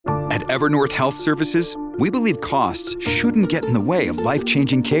At Evernorth Health Services, we believe costs shouldn't get in the way of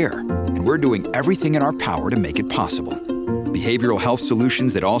life-changing care, and we're doing everything in our power to make it possible. Behavioral health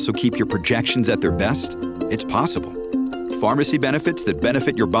solutions that also keep your projections at their best? It's possible. Pharmacy benefits that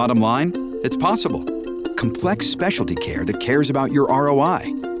benefit your bottom line? It's possible. Complex specialty care that cares about your ROI?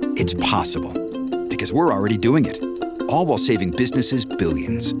 It's possible. Because we're already doing it. All while saving businesses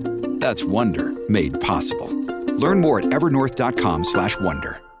billions. That's Wonder made possible. Learn more at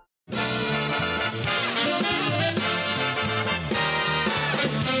evernorth.com/wonder.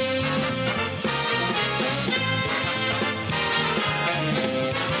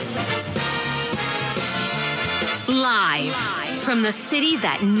 Live from the city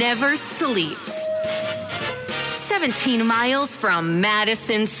that never sleeps. 17 miles from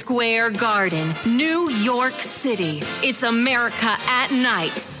Madison Square Garden, New York City. It's America at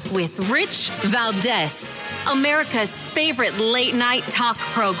Night with Rich Valdez. America's favorite late night talk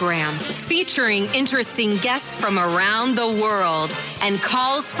program featuring interesting guests from around the world and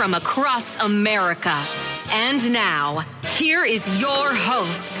calls from across America. And now, here is your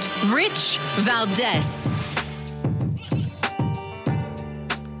host, Rich Valdez.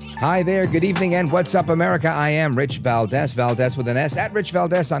 Hi there, good evening, and what's up, America? I am Rich Valdez, Valdez with an S, at Rich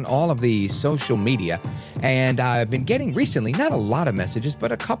Valdez on all of the social media. And I've been getting recently, not a lot of messages,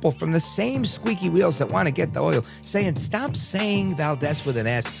 but a couple from the same squeaky wheels that want to get the oil, saying, stop saying Valdez with an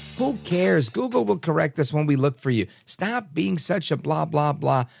S. Who cares? Google will correct us when we look for you. Stop being such a blah, blah,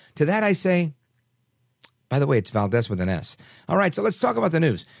 blah. To that I say, by the way, it's Valdez with an S. All right, so let's talk about the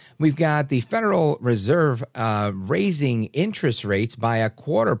news. We've got the Federal Reserve raising interest rates by a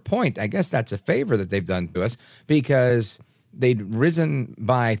quarter point. I guess that's a favor that they've done to us because they'd risen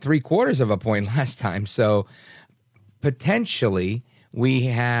by 3/4 of a point last time. So potentially we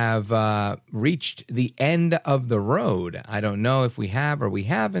have reached the end of the road. I don't know if we have or we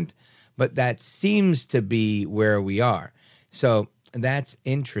haven't, but that seems to be where we are. So that's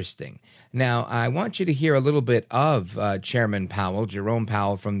interesting. Now, I want you to hear a little bit of Chairman Powell, Jerome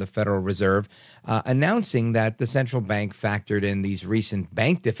Powell from the Federal Reserve, announcing that the central bank factored in these recent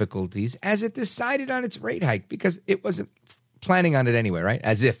bank difficulties as it decided on its rate hike because it wasn't planning on it anyway, right?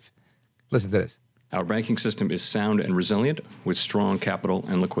 As if. Listen to this. Our banking system is sound and resilient with strong capital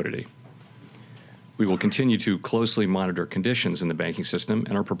and liquidity. We will continue to closely monitor conditions in the banking system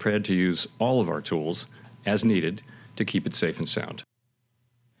and are prepared to use all of our tools as needed to keep it safe and sound.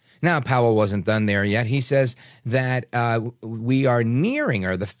 Now, Powell wasn't done there yet. He says that we are nearing,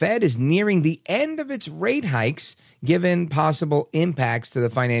 or the Fed is nearing the end of its rate hikes, given possible impacts to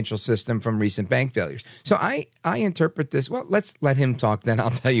the financial system from recent bank failures. So I interpret this, well, let's let him talk, then I'll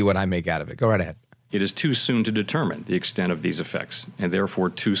tell you what I make out of it. Go right ahead. It is too soon to determine the extent of these effects, and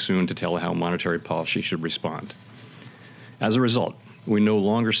therefore too soon to tell how monetary policy should respond. As a result, we no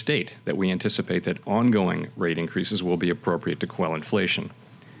longer state that we anticipate that ongoing rate increases will be appropriate to quell inflation.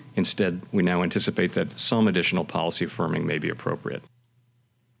 Instead, we now anticipate that some additional policy firming may be appropriate.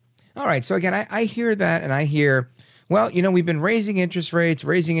 All right. So again, I hear that, and I hear, well, you know, we've been raising interest rates.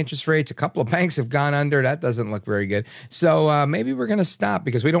 A couple of banks have gone under. That doesn't look very good. So maybe we're going to stop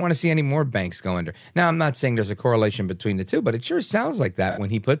because we don't want to see any more banks go under. Now, I'm not saying there's a correlation between the two, but it sure sounds like that when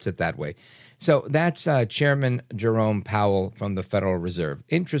he puts it that way. So that's Chairman Jerome Powell from the Federal Reserve.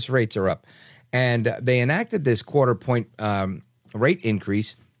 Interest rates are up. And they enacted this quarter point rate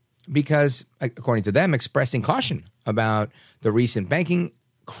increase because, according to them, expressing caution about the recent banking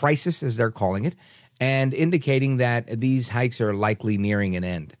crisis, as they're calling it, and indicating that these hikes are likely nearing an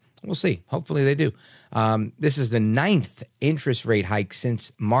end. We'll see. Hopefully they do. This is the 9th interest rate hike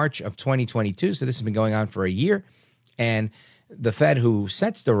since March of 2022, so this has been going on for a year. And the Fed, who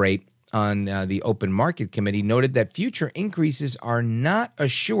sets the rate on the Open Market Committee, noted that future increases are not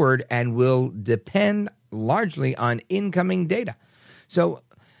assured and will depend largely on incoming data. So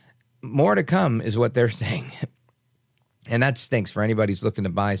more to come is what they're saying. And that stinks for anybody who's looking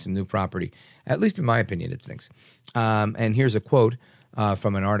to buy some new property. At least in my opinion, it stinks. And here's a quote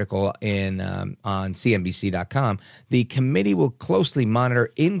from an article on CNBC.com. The committee will closely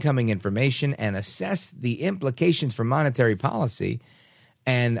monitor incoming information and assess the implications for monetary policy.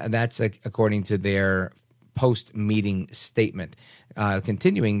 And that's according to their post-meeting statement.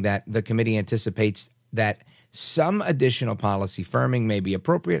 Continuing that the committee anticipates that some additional policy firming may be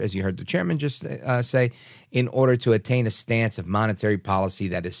appropriate, as you heard the chairman just say, in order to attain a stance of monetary policy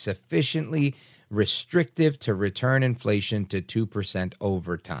that is sufficiently restrictive to return inflation to 2%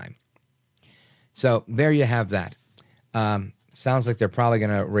 over time. So there you have that. Sounds like they're probably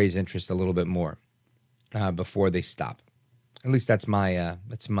going to raise interest a little bit more before they stop. At least that's my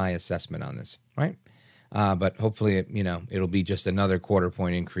assessment on this, right? But hopefully, it'll be just another quarter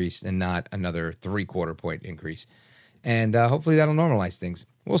point increase and not another 3/4 point increase. And hopefully that'll normalize things.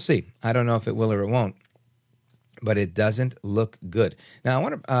 We'll see. I don't know if it will or it won't, but it doesn't look good. Now, I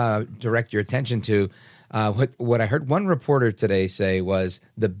want to direct your attention to what I heard one reporter today say was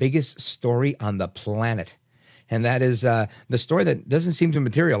the biggest story on the planet. And that is the story that doesn't seem to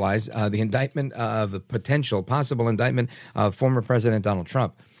materialize, the indictment of a possible indictment of former President Donald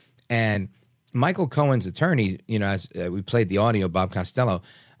Trump. And Michael Cohen's attorney, as we played the audio, Bob Costello,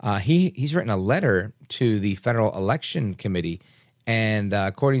 he's written a letter to the Federal Election Committee. And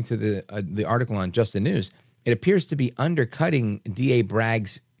according to the article on Just the News, it appears to be undercutting DA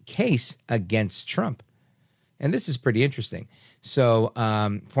Bragg's case against Trump. And this is pretty interesting. So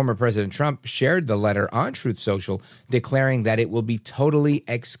former President Trump shared the letter on Truth Social declaring that it will be totally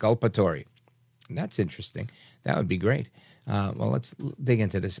exculpatory. That's interesting. That would be great. Well, let's dig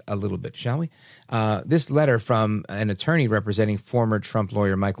into this a little bit, shall we? This letter from an attorney representing former Trump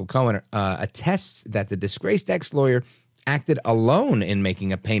lawyer Michael Cohen attests that the disgraced ex-lawyer acted alone in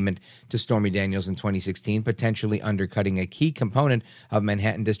making a payment to Stormy Daniels in 2016, potentially undercutting a key component of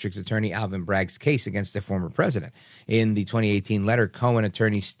Manhattan District Attorney Alvin Bragg's case against the former president. In the 2018 letter, Cohen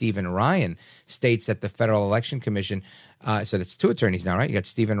attorney Stephen Ryan states that the Federal Election Commission, so that's two attorneys now, right? You got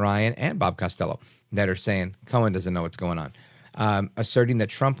Stephen Ryan and Bob Costello that are saying Cohen doesn't know what's going on, asserting that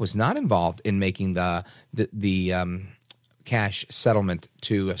Trump was not involved in making the cash settlement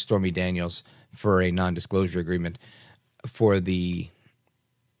to Stormy Daniels for a non-disclosure agreement for the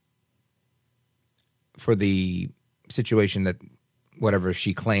situation that whatever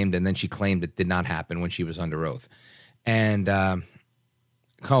she claimed, and then she claimed it did not happen when she was under oath. And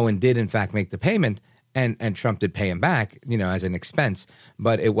Cohen did, in fact, make the payment, and Trump did pay him back, as an expense,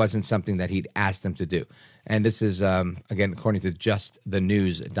 but it wasn't something that he'd asked him to do. And this is, again, according to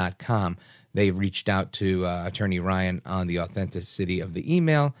justthenews.com, they reached out to Attorney Ryan on the authenticity of the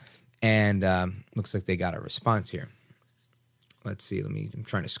email, and looks like they got a response here. Let's see. I'm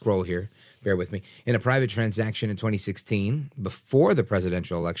trying to scroll here. Bear with me. In a private transaction in 2016, before the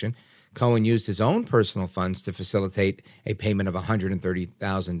presidential election, Cohen used his own personal funds to facilitate a payment of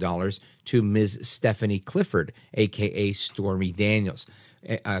 $130,000 to Ms. Stephanie Clifford, a.k.a. Stormy Daniels,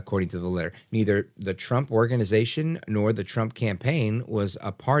 according to the letter. Neither the Trump organization nor the Trump campaign was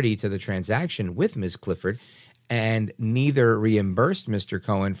a party to the transaction with Ms. Clifford, and neither reimbursed Mr.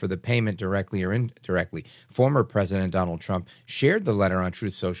 Cohen for the payment directly or indirectly. Former President Donald Trump shared the letter on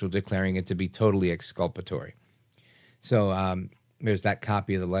Truth Social, declaring it to be totally exculpatory. So there's that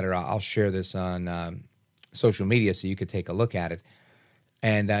copy of the letter. I'll share this on social media so you could take a look at it.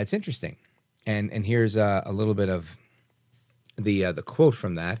 And it's interesting. And here's a little bit of the quote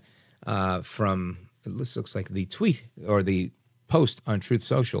from that, this looks like the tweet or the post on Truth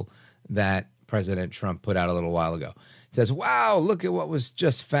Social that President Trump put out a little while ago. It says, "Wow, look at what was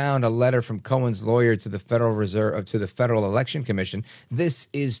just found, a letter from Cohen's lawyer to the Federal Election Commission. This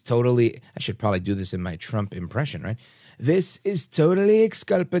is totally," I should probably do this in my Trump impression, right? "This is totally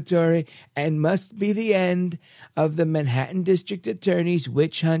exculpatory and must be the end of the Manhattan District Attorney's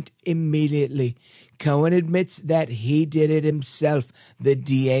witch hunt immediately. Cohen admits that he did it himself. The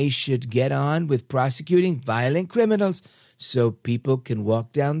DA should get on with prosecuting violent criminals so people can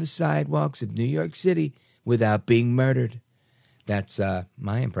walk down the sidewalks of New York City without being murdered." That's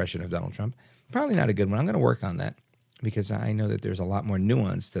my impression of Donald Trump. Probably not a good one. I'm going to work on that because I know that there's a lot more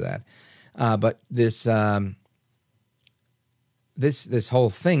nuance to that. But this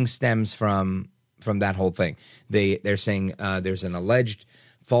whole thing stems from that whole thing. They're saying there's an alleged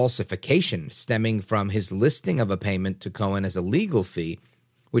falsification stemming from his listing of a payment to Cohen as a legal fee,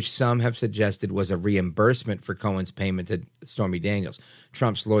 which some have suggested was a reimbursement for Cohen's payment to Stormy Daniels.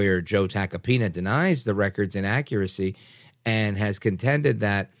 Trump's lawyer, Joe Tacopina, denies the record's inaccuracy and has contended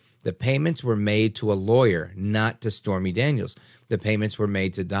that the payments were made to a lawyer, not to Stormy Daniels. The payments were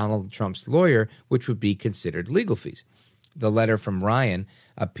made to Donald Trump's lawyer, which would be considered legal fees. The letter from Ryan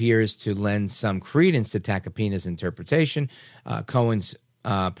appears to lend some credence to Tacopina's interpretation. Cohen's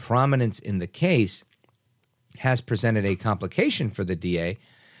prominence in the case has presented a complication for the DA,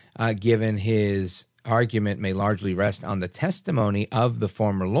 given his argument may largely rest on the testimony of the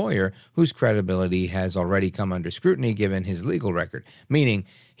former lawyer, whose credibility has already come under scrutiny given his legal record, meaning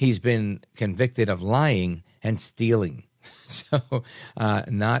he's been convicted of lying and stealing. So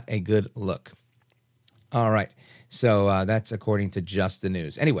not a good look. All right. So that's according to Just the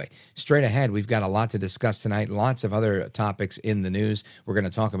News. Anyway, straight ahead, we've got a lot to discuss tonight, lots of other topics in the news. We're going to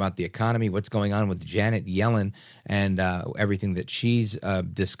talk about the economy, what's going on with Janet Yellen, and everything that she's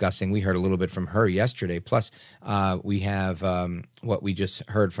discussing. We heard a little bit from her yesterday. Plus, we have what we just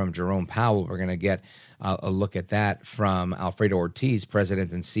heard from Jerome Powell. We're going to get a look at that from Alfredo Ortiz,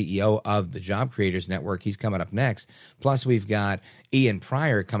 president and CEO of the Job Creators Network. He's coming up next. Plus, we've got Ian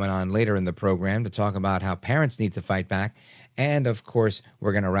Pryor coming on later in the program to talk about how parents need to fight back. And, of course,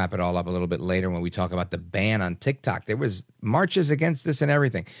 we're going to wrap it all up a little bit later when we talk about the ban on TikTok. There was marches against this and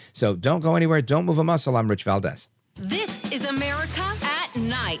everything. So don't go anywhere. Don't move a muscle. I'm Rich Valdez. This is America at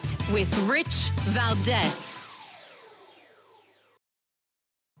Night with Rich Valdez.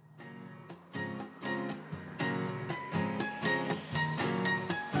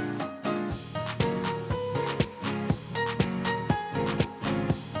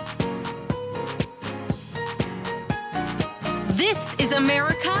 This is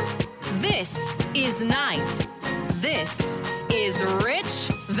America. This is Night. This is Rich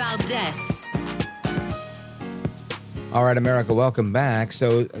Valdez. All right, America, welcome back.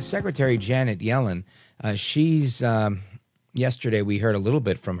 So Secretary Janet Yellen, she's yesterday we heard a little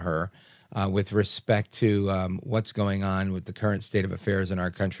bit from her with respect to what's going on with the current state of affairs in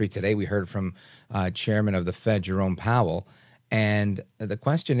our country. Today we heard from Chairman of the Fed, Jerome Powell. And the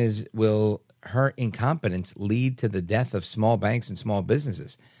question is, will her incompetence lead to the death of small banks and small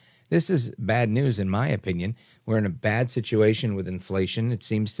businesses? This is bad news, in my opinion. We're in a bad situation with inflation. It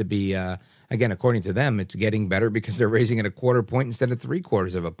seems to be, again, according to them, it's getting better because they're raising it a quarter point instead of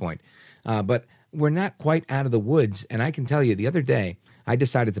 3/4 of a point. But we're not quite out of the woods. And I can tell you, the other day, I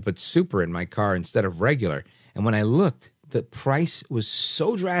decided to put super in my car instead of regular. And when I looked, the price was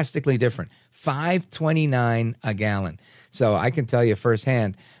so drastically different, $5.29 a gallon. So I can tell you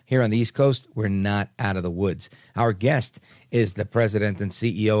firsthand, here on the East Coast, we're not out of the woods. Our guest is the president and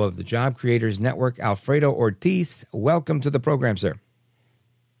CEO of the Job Creators Network, Alfredo Ortiz. Welcome to the program, sir.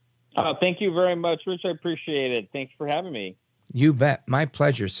 Thank you very much, Rich. I appreciate it. Thanks for having me. You bet. My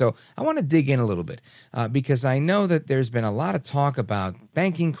pleasure. So I want to dig in a little bit because I know that there's been a lot of talk about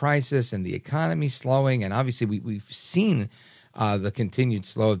banking crisis and the economy slowing. And obviously we've seen the continued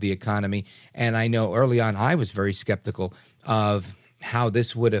slow of the economy. And I know early on I was very skeptical of how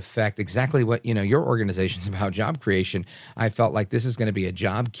this would affect exactly what, your organization's about, job creation. I felt like this is going to be a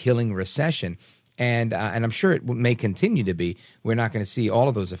job-killing recession. And I'm sure it may continue to be. We're not going to see all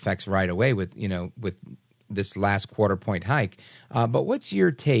of those effects right away with this last quarter point hike. But what's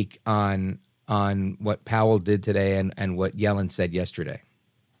your take on what Powell did today and what Yellen said yesterday?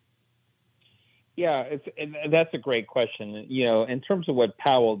 Yeah, that's a great question. In terms of what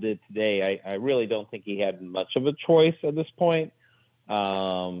Powell did today, I really don't think he had much of a choice at this point. There's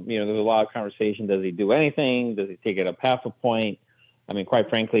a lot of conversation. Does he do anything? Does he take it up half a point? I mean, quite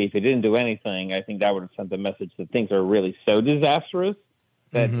frankly, if he didn't do anything, I think that would have sent the message that things are really so disastrous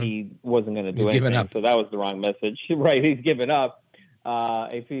that he wasn't going to do anything. So that was the wrong message. Right, he's given up.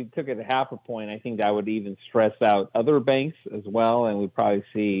 If he took it half a point, I think that would even stress out other banks as well, and we'd probably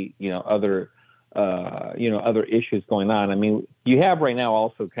see, other issues going on. I mean, you have right now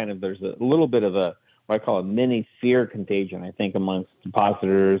also there's a little bit of what I call a mini fear contagion, I think, amongst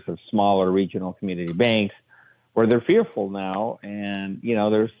depositors of smaller regional community banks, where they're fearful now, and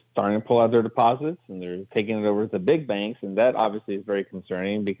they're starting to pull out their deposits and they're taking it over to the big banks, and that obviously is very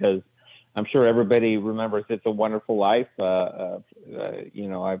concerning because I'm sure everybody remembers It's a Wonderful Life. I've probably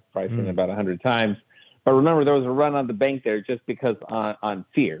seen it about 100 times, but remember there was a run on the bank there just because on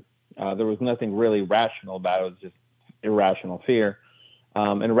fear. There was nothing really rational about it. It was just irrational fear.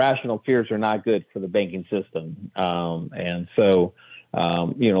 And irrational fears are not good for the banking system. And so,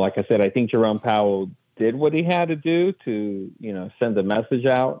 like I said, I think Jerome Powell did what he had to do to, send a message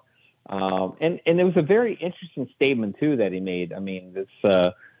out. And it was a very interesting statement, too, that he made. I mean, this,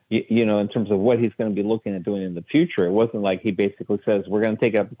 in terms of what he's going to be looking at doing in the future, it wasn't like he basically says, we're going to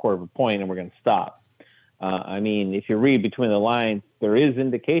take up a quarter of a point and we're going to stop. I mean, if you read between the lines, there is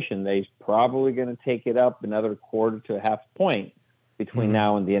indication that he's probably going to take it up another quarter to a half point between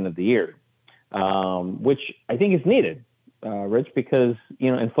now and the end of the year, which I think is needed, Rich, because,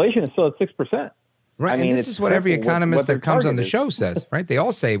 inflation is still at 6%. Right, and this is what every economist that comes on the show says, right? They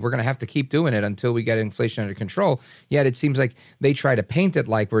all say we're going to have to keep doing it until we get inflation under control. Yet it seems like they try to paint it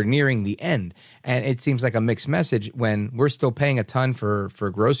like we're nearing the end. And it seems like a mixed message when we're still paying a ton for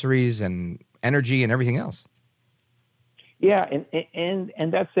groceries and energy and everything else. Yeah,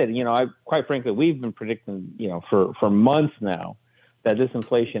 and that's it. Quite frankly, we've been predicting, for months now that this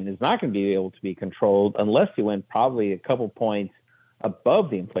inflation is not going to be able to be controlled unless you went probably a couple points above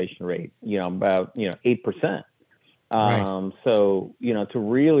the inflation rate, about 8%. Right. So, to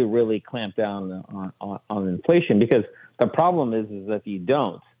really, really clamp down on inflation, because the problem is that if you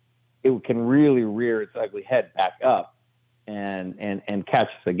don't, it can really rear its ugly head back up and catch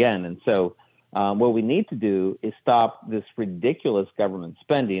us again. And so, What we need to do is stop this ridiculous government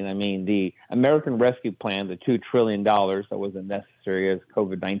spending. I mean, the American Rescue Plan, the $2 trillion that wasn't necessary as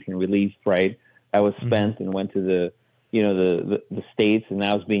COVID-19 relief, right? That was spent and went to the states, and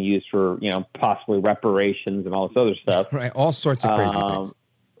now it's being used for, possibly reparations and all this other stuff. Right. All sorts of crazy things.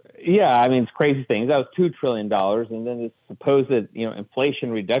 Yeah, I mean, it's crazy things. That was $2 trillion. And then this supposed,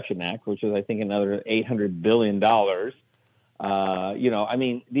 Inflation Reduction Act, which is, I think, another $800 billion. I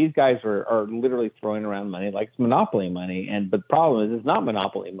mean, these guys are literally throwing around money like it's monopoly money. But the problem is it's not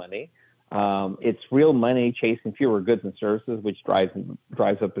monopoly money. It's real money chasing fewer goods and services, which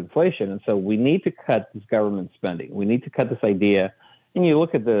drives up inflation. And so we need to cut this government spending. We need to cut this idea. And you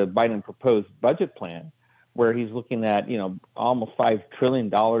look at the Biden proposed budget plan, where he's looking at, almost $5 trillion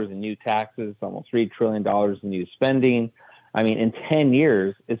in new taxes, almost $3 trillion in new spending. I mean, in 10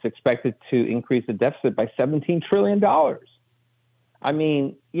 years, it's expected to increase the deficit by $17 trillion. I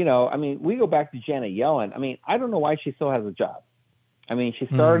mean, we go back to Janet Yellen. I mean, I don't know why she still has a job. I mean, she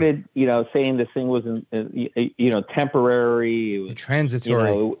started, saying this thing was, temporary. It was,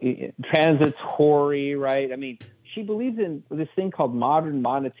 transitory, right? I mean, she believes in this thing called modern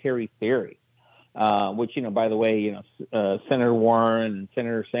monetary theory, which, by the way, Senator Warren and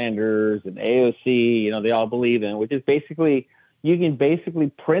Senator Sanders and AOC, they all believe in, which is basically, you can basically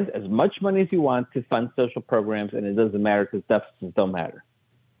print as much money as you want to fund social programs, and it doesn't matter because deficits don't matter.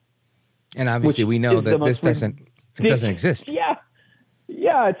 And obviously, we know that this doesn't exist.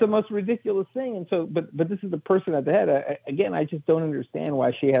 Yeah, it's the most ridiculous thing. And so, but this is the person at the head. I just don't understand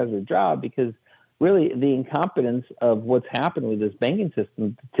why she has her job, because really the incompetence of what's happened with this banking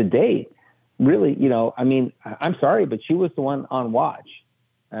system to date, really, I'm sorry, but she was the one on watch.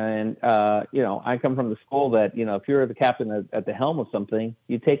 And, I come from the school that, if you're the captain at the helm of something,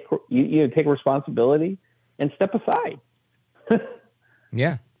 you take responsibility and step aside.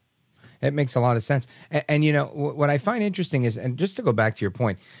 Yeah. It makes a lot of sense. And what I find interesting is, and just to go back to your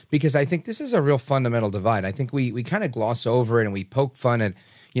point, because I think this is a real fundamental divide. I think we kind of gloss over it and we poke fun at,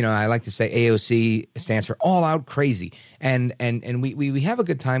 I like to say AOC stands for all out crazy. And we have a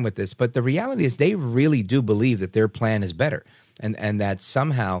good time with this. But the reality is they really do believe that their plan is better. And that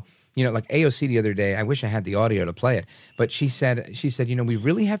somehow, like AOC the other day, I wish I had the audio to play it, but she said, we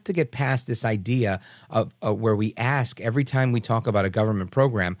really have to get past this idea of where we ask every time we talk about a government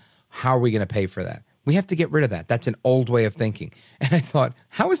program, how are we going to pay for that? We have to get rid of that. That's an old way of thinking. And I thought,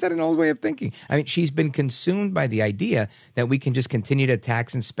 how is that an old way of thinking? I mean, she's been consumed by the idea that we can just continue to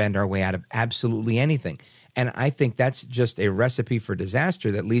tax and spend our way out of absolutely anything. And I think that's just a recipe for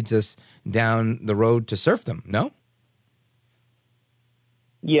disaster that leads us down the road to serfdom, no?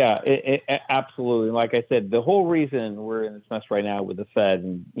 Yeah, absolutely. Like I said, the whole reason we're in this mess right now with the Fed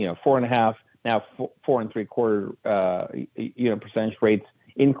and, 4.5, now 4.75%, percentage rates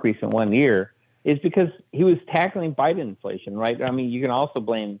increase in 1 year is because he was tackling Biden inflation, right? I mean, you can also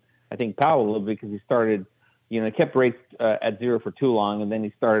blame, I think, Powell a little bit because he started, kept rates at zero for too long, and then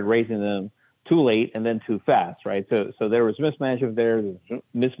he started raising them too late and then too fast, right? So there was mismanagement there,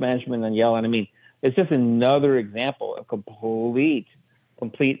 mismanagement on Yellen. I mean, it's just another example of complete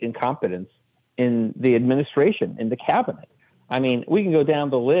incompetence in the administration, in the cabinet. I mean, we can go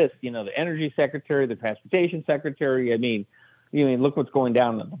down the list, the energy secretary, the transportation secretary. I mean, look what's going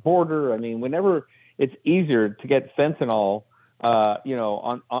down at the border. I mean, whenever it's easier to get fentanyl,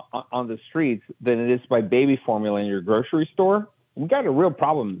 on the streets than it is by baby formula in your grocery store, we've got a real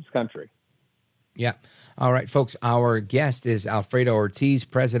problem in this country. Yeah. All right, folks. Our guest is Alfredo Ortiz,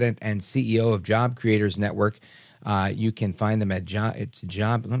 president and CEO of Job Creators Network. You can find them at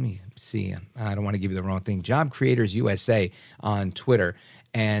let me see. I don't want to give you the wrong thing. Job Creators USA on Twitter.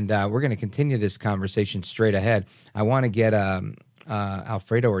 And we're going to continue this conversation straight ahead. I want to get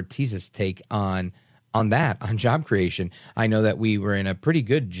Alfredo Ortiz's take on job creation. I know that we were in a pretty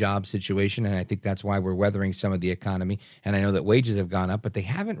good job situation, and I think that's why we're weathering some of the economy. And I know that wages have gone up, but they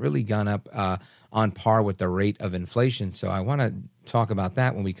haven't really gone up on par with the rate of inflation. So I want to talk about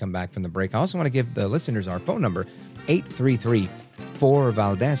that when we come back from the break. I also want to give the listeners our phone number,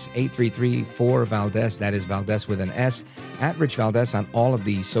 833-4-VALDEZ, 833-4-VALDEZ. That is Valdez with an S, at Rich Valdez on all of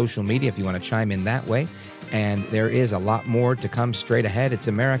the social media if you want to chime in that way. And there is a lot more to come straight ahead. It's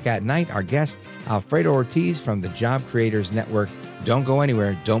America at Night. Our guest, Alfredo Ortiz from the Job Creators Network. Don't go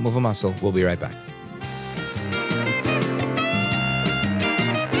anywhere. Don't move a muscle. We'll be right back.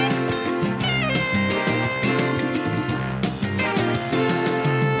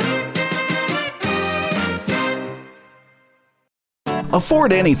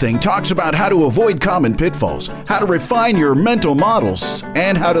 Afford Anything talks about how to avoid common pitfalls, how to refine your mental models,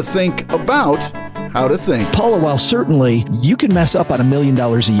 and how to think about how to think. Paula, while certainly you can mess up on $1 million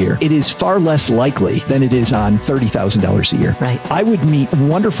a year, it is far less likely than it is on $30,000 a year. Right. I would meet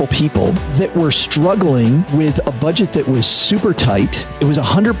wonderful people that were struggling with a budget that was super tight. It was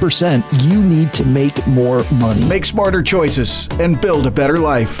 100%, you need to make more money. Make smarter choices and build a better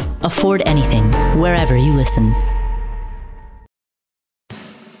life. Afford anything, wherever you listen.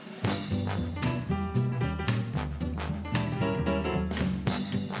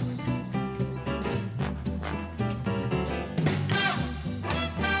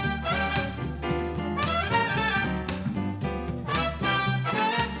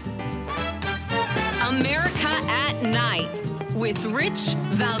 America at Night with Rich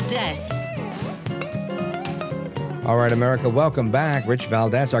Valdez. All right, America, welcome back. Rich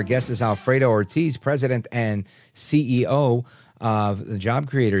Valdez. Our guest is Alfredo Ortiz, President and CEO of the Job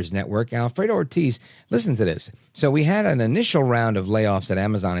Creators Network. Alfredo Ortiz, listen to this. So we had an initial round of layoffs at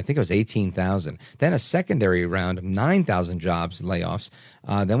Amazon. I think it was 18,000. Then a secondary round of 9,000 jobs layoffs.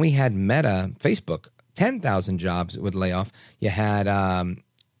 Then we had Meta, Facebook, 10,000 jobs would lay off. You had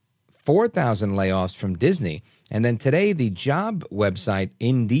 4,000 layoffs from Disney. And then today, the job website,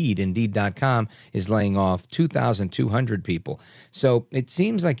 Indeed.com, is laying off 2,200 people. So it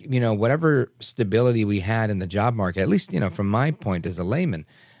seems like, whatever stability we had in the job market, at least, from my point as a layman,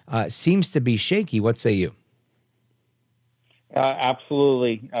 seems to be shaky. What say you?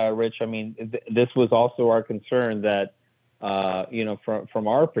 Absolutely, Rich. I mean, this was also our concern that, from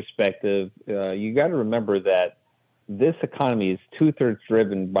our perspective, you got to remember that this economy is 2/3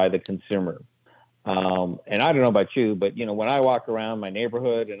 driven by the consumer. And I don't know about you, but, when I walk around my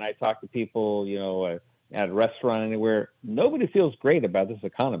neighborhood and I talk to people, at a restaurant, anywhere, nobody feels great about this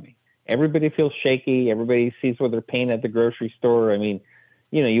economy. Everybody feels shaky. Everybody sees what they're paying at the grocery store. I mean,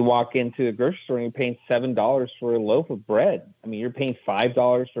 you walk into a grocery store and you're paying $7 for a loaf of bread. I mean, you're paying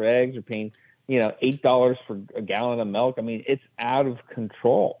 $5 for eggs. You're paying, $8 for a gallon of milk. I mean, it's out of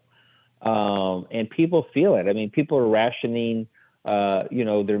control. And people feel it. I mean, people are rationing,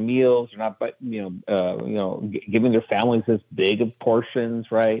 their meals. They're not, giving their families this big of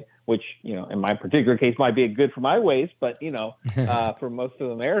portions, right? Which, in my particular case might be good for my waist, but, for most of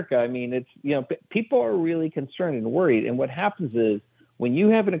America, I mean, it's, people are really concerned and worried. And what happens is when you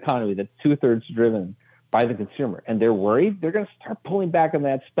have an economy that's 2/3 driven by the consumer and they're worried, they're going to start pulling back on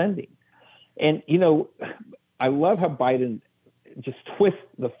that spending. And, I love how Biden just twists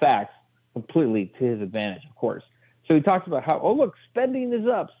the facts completely to his advantage, of course. So he talks about how, look, spending is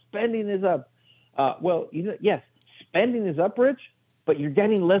up. Yes, spending is up, Rich, but you're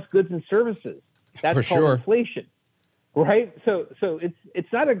getting less goods and services. That's For called sure. inflation, right? So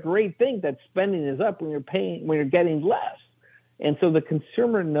it's not a great thing that spending is up when you're getting less. And so the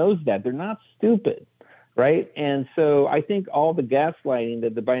consumer knows that. They're not stupid, right? And so I think all the gaslighting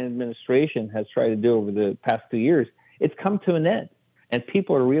that the Biden administration has tried to do over the past 2 years, it's come to an end. And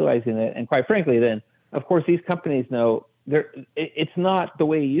people are realizing it. And quite frankly, then, of course, these companies know it's not the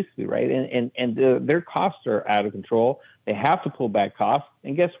way it used to be, right? And their costs are out of control. They have to pull back costs.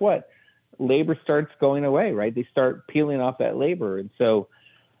 And guess what? Labor starts going away, right? They start peeling off that labor. And so,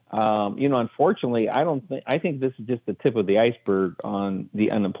 unfortunately, I think this is just the tip of the iceberg on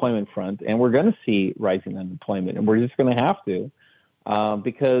the unemployment front. And we're going to see rising unemployment. And we're just going to have to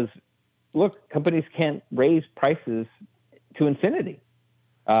because, look, companies can't raise prices to infinity.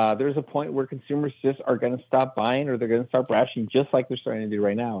 There's a point where consumers just are going to stop buying or they're going to start rationing just like they're starting to do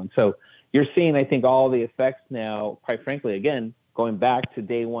right now. And so you're seeing, I think, all the effects now, quite frankly, again, going back to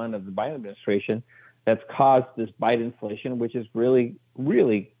day one of the Biden administration, that's caused this Biden inflation, which is really,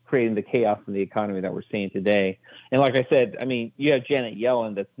 really creating the chaos in the economy that we're seeing today. And like I said, I mean, you have Janet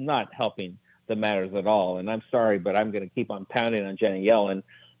Yellen that's not helping the matters at all. And I'm sorry, but I'm going to keep on pounding on Janet Yellen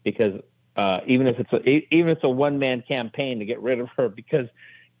because even if it's a one-man campaign to get rid of her, because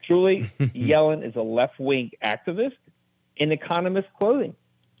truly, Yellen is a left-wing activist in economist clothing.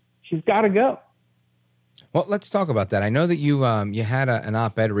 She's got to go. Well, let's talk about that. I know that you had an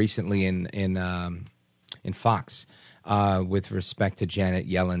op-ed recently in Fox with respect to Janet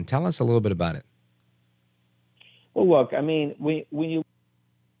Yellen. Tell us a little bit about it. Well, look, I mean, when you.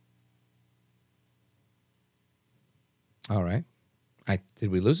 All right. Did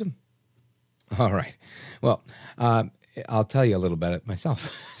we lose him? All right. Well, I'll tell you a little about it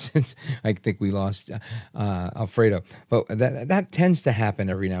myself, since I think we lost Alfredo. But that tends to happen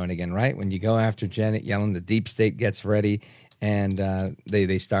every now and again, right? When you go after Janet Yellen, the deep state gets ready, and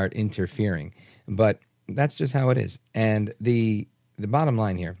they start interfering. But that's just how it is. And the bottom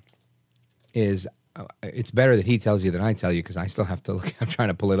line here is it's better that he tells you than I tell you because I still have to look. I'm trying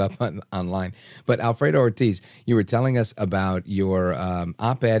to pull it up online. But Alfredo Ortiz, you were telling us about your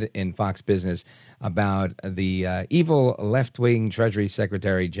op-ed in Fox Business about the evil left-wing Treasury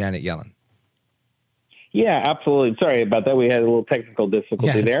Secretary Janet Yellen. Yeah, absolutely. Sorry about that. We had a little technical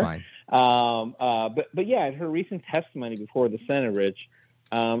difficulty there. Fine. But yeah, in her recent testimony before the Senate, Rich,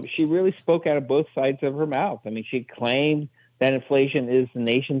 she really spoke out of both sides of her mouth. I mean, she claimed that inflation is the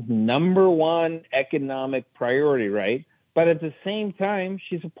nation's number one economic priority, right? But at the same time,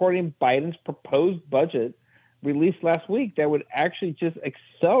 she's supporting Biden's proposed budget released last week that would actually just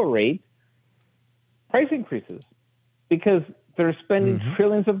accelerate price increases because they're spending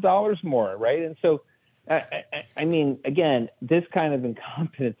trillions of dollars more, right? And so, I mean, again, this kind of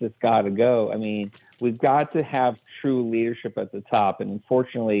incompetence has got to go. I mean, we've got to have true leadership at the top. And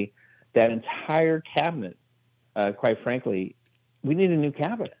unfortunately, that entire cabinet, quite frankly, we need a new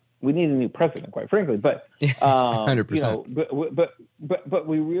cabinet. We need a new president, quite frankly. But 100%. But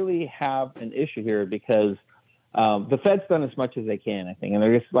we really have an issue here because the Fed's done as much as they can, I think. And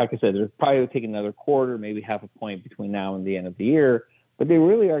they're just, like I said, they're probably taking another quarter, maybe half a point between now and the end of the year. But they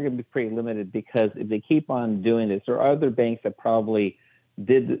really are going to be pretty limited because if they keep on doing this, there are other banks that probably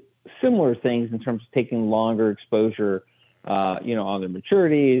did similar things in terms of taking longer exposure, on their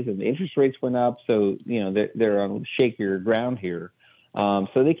maturities, and the interest rates went up. So, they're on shakier ground here. So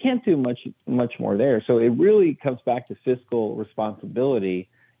they can't do much more there. So it really comes back to fiscal responsibility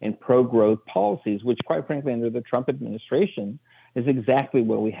and pro-growth policies, which, quite frankly, under the Trump administration is exactly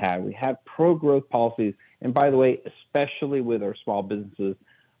what we had. We had pro-growth policies. And by the way, especially with our small businesses,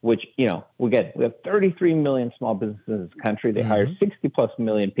 which, we have 33 million small businesses in this country. They hire 60 plus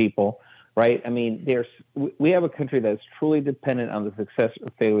million people, right? I mean, we have a country that's truly dependent on the success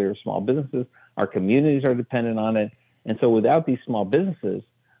or failure of small businesses. Our communities are dependent on it. And so without these small businesses,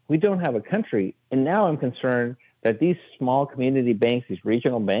 we don't have a country. And now I'm concerned that these small community banks, these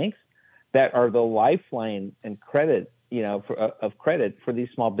regional banks that are the lifeline and credit, of credit for these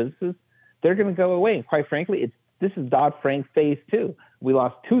small businesses, they're going to go away. And quite frankly, this is Dodd-Frank phase 2. We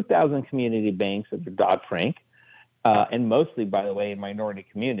lost 2,000 community banks under Dodd-Frank, and mostly, by the way, in minority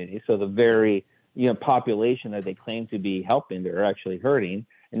communities. So the very population that they claim to be helping, they're actually hurting.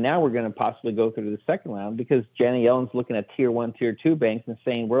 And now we're going to possibly go through the second round because Janet Yellen's looking at tier 1, tier 2 banks and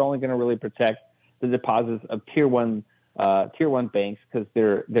saying we're only going to really protect the deposits of tier 1 banks because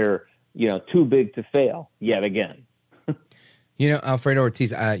they're too big to fail yet again. Alfredo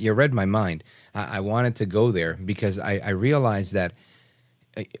Ortiz, you read my mind. I wanted to go there because I realized that,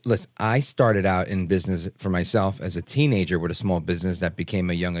 listen, I started out in business for myself as a teenager with a small business that became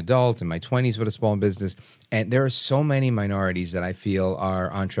a young adult in my 20s with a small business. And there are so many minorities that I feel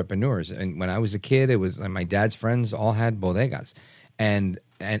are entrepreneurs. And when I was a kid, it was like my dad's friends all had bodegas. And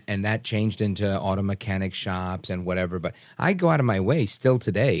that changed into auto mechanic shops and whatever. But I go out of my way still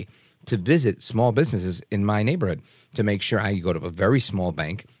today to visit small businesses in my neighborhood to make sure. I go to a very small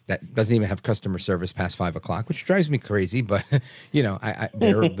bank that doesn't even have customer service past 5 o'clock, which drives me crazy. But,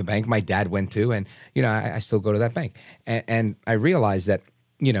 they're the bank my dad went to, and, I still go to that bank. And I realize that,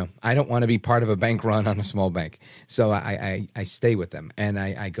 I don't want to be part of a bank run on a small bank. So I stay with them. And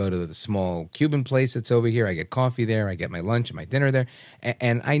I go to the small Cuban place that's over here. I get coffee there. I get my lunch and my dinner there.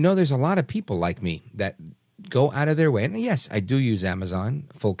 And I know there's a lot of people like me that go out of their way. And yes, I do use Amazon,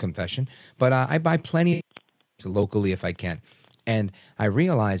 full confession, but I buy plenty locally if I can. And I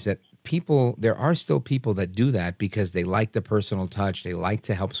realize that there are still people that do that because they like the personal touch. They like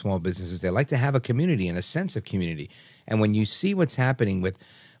to help small businesses. They like to have a community and a sense of community. And when you see what's happening with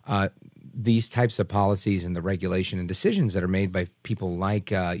these types of policies and the regulation and decisions that are made by people like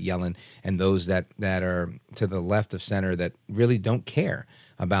Yellen and those that are to the left of center that really don't care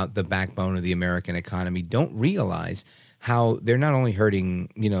about the backbone of the American economy, don't realize how they're not only hurting,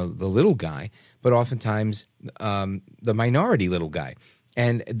 the little guy, but oftentimes the minority little guy.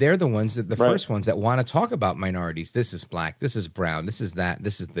 And they're the ones first ones that want to talk about minorities. This is black, this is brown, this is that,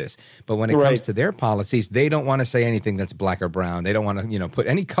 this is this. But when it comes to their policies, they don't want to say anything that's black or brown. They don't want to, put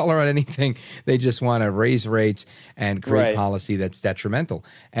any color on anything. They just want to raise rates and create policy that's detrimental.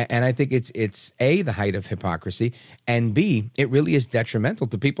 And I think it's A, the height of hypocrisy, and B, it really is detrimental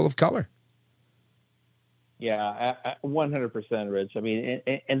to people of color. Yeah, 100%, Rich. I mean,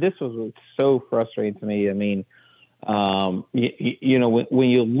 and this was so frustrating to me. I mean, when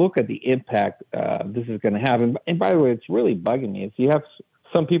you look at the impact this is going to have, and by the way, it's really bugging me. If you have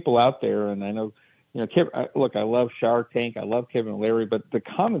some people out there, and I know, look, I love Shark Tank, I love Kevin O'Leary, but the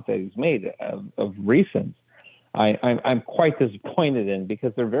comments that he's made of recent, I'm quite disappointed in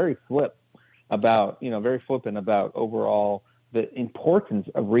because they're very flippant about overall the importance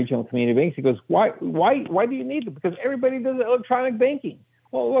of regional community banks. He goes, why do you need them? Because everybody does electronic banking.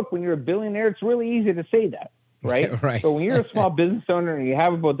 Well, look, when you're a billionaire, it's really easy to say that, right? Right. But when you're a small business owner and you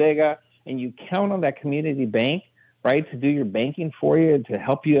have a bodega and you count on that community bank, right, to do your banking for you, to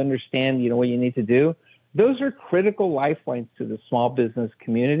help you understand, what you need to do, those are critical lifelines to the small business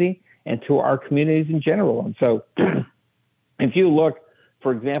community and to our communities in general. And so if you look,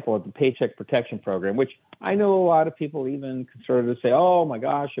 for example, at the Paycheck Protection Program, which I know a lot of people, even conservatives, say, oh my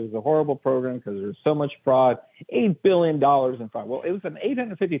gosh, it was a horrible program because there's so much fraud, $8 billion in fraud. Well, it was an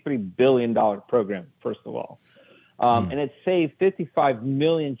 $853 billion program, first of all. And it saved 55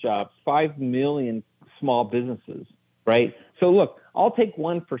 million jobs, 5 million small businesses, right? So look, I'll take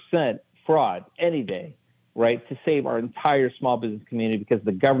 1% fraud any day, right, to save our entire small business community because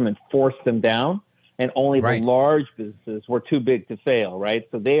the government forced them down and only the large businesses were too big to fail, right?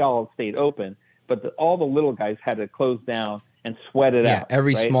 So they all stayed open, but all the little guys had to close down and sweat it out.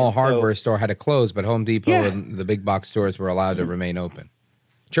 Every right? small hardware store had to close, but Home Depot and the big box stores were allowed to remain open.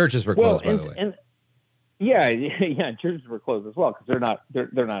 Churches were closed, by the way. Churches were closed as well because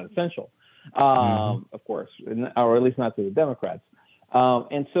they're not essential, of course, or at least not to the Democrats.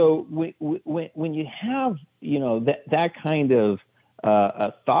 And so when you have that kind of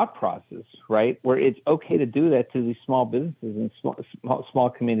a thought process, right, where it's okay to do that to these small businesses and small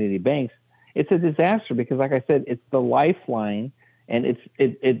community banks, it's a disaster because, like I said, it's the lifeline and it's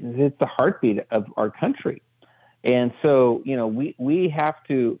the heartbeat of our country. And so we have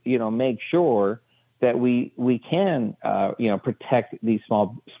to make sure that we can protect these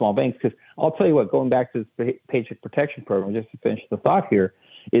small banks, because I'll tell you what, going back to the Paycheck Protection Program, just to finish the thought here,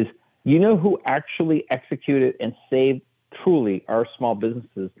 is who actually executed and saved truly our small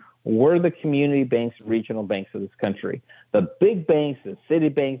businesses were the community banks, regional banks of this country. The big banks, the city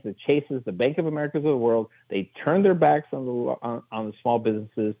banks, the Chases, the Bank of Americas of the world, they turned their backs on the small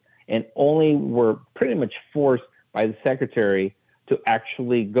businesses and only were pretty much forced by the secretary to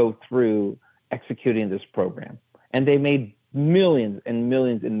actually go through executing this program. And they made millions and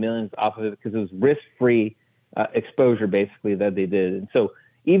millions and millions off of it because it was risk-free exposure, basically, that they did. And so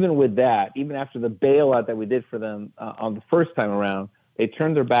even with that, even after the bailout that we did for them on the first time around, they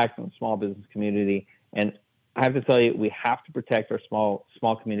turned their backs on the small business community. And I have to tell you, we have to protect our small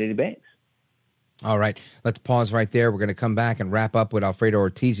community banks. All right, let's pause right there. We're going to come back and wrap up with Alfredo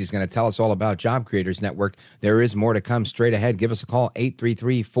Ortiz. He's going to tell us all about Job Creators Network. There is more to come straight ahead. Give us a call,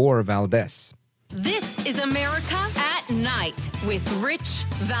 833-4-VALDEZ. This is America at Night with Rich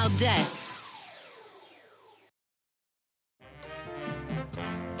Valdez.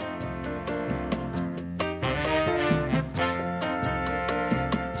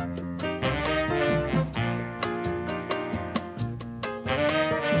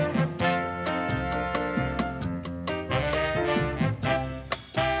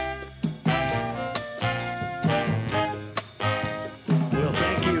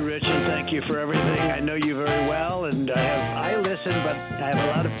 For everything. I know you very well, and I listen, but I have a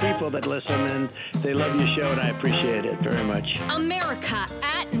lot of people that listen, and they love your show, and I appreciate it very much. America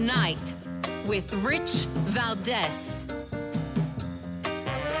at Night with Rich Valdez.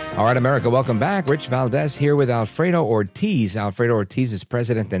 All right, America, welcome back. Rich Valdez here with Alfredo Ortiz. Alfredo Ortiz is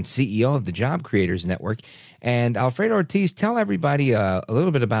president and CEO of the Job Creators Network. And Alfredo Ortiz, tell everybody a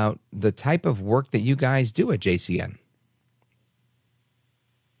little bit about the type of work that you guys do at JCN.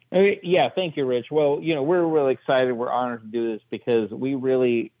 Yeah, thank you, Rich. Well, we're really excited. We're honored to do this because we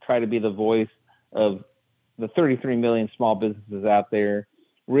really try to be the voice of the 33 million small businesses out there,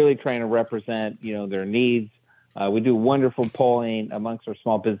 really trying to represent, their needs. We do wonderful polling amongst our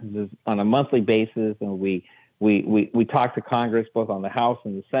small businesses on a monthly basis, and we talk to Congress both on the House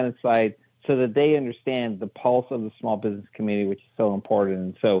and the Senate side so that they understand the pulse of the small business community, which is so important.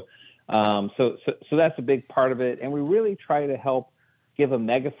 And so that's a big part of it. And we really try to help give a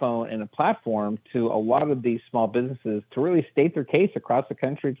megaphone and a platform to a lot of these small businesses to really state their case across the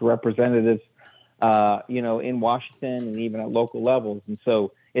country to representatives, in Washington and even at local levels. And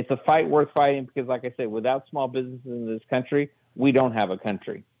so it's a fight worth fighting because, like I said, without small businesses in this country, we don't have a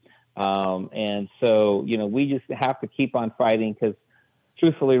country. And so, we just have to keep on fighting because,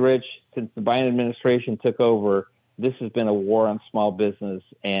 truthfully, Rich, since the Biden administration took over, this has been a war on small business.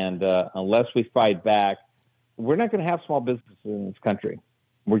 And unless we fight back, we're not going to have small businesses in this country.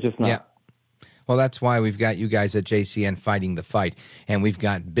 We're just not. Yeah. Well, that's why we've got you guys at JCN fighting the fight. And we've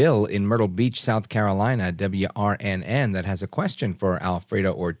got Bill in Myrtle Beach, South Carolina, WRNN, that has a question for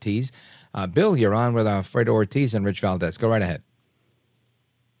Alfredo Ortiz. Bill, you're on with Alfredo Ortiz and Rich Valdez. Go right ahead.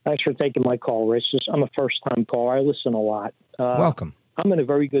 Thanks for taking my call, Rich. I'm a first-time caller. I listen a lot. Welcome. I'm in a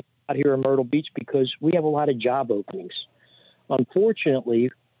very good spot here in Myrtle Beach because we have a lot of job openings. unfortunately,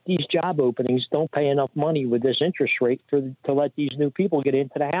 these job openings don't pay enough money with this interest rate to let these new people get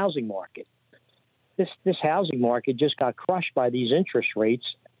into the housing market. This housing market just got crushed by these interest rates,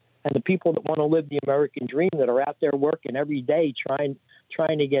 and the people that want to live the American dream, that are out there working every day trying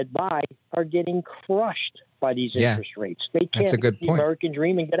to get by, are getting crushed by these interest rates. They can't live the American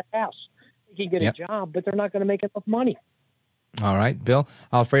dream and get a house. They can get a job, but they're not going to make enough money. All right, Bill.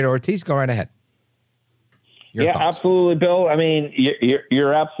 Alfredo Ortiz, go right ahead. Your thoughts. Absolutely, Bill. I mean,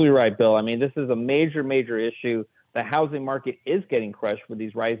 you're absolutely right, Bill. I mean, this is a major, major issue. The housing market is getting crushed with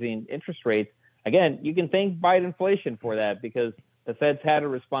these rising interest rates. Again, you can thank Biden inflation for that, because the Feds had to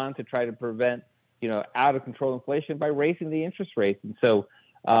respond to try to prevent, out of control inflation by raising the interest rates. And so,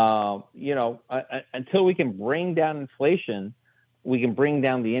 until we can bring down inflation, we can bring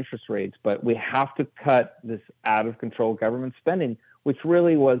down the interest rates, but we have to cut this out of control government spending, which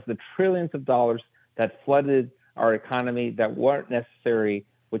really was the trillions of dollars that flooded our economy that weren't necessary,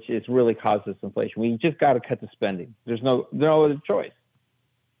 which is really caused this inflation. We just got to cut the spending. There's no other choice.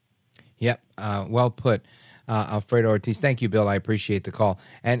 Yep. Well put. Alfredo Ortiz. Thank you, Bill. I appreciate the call.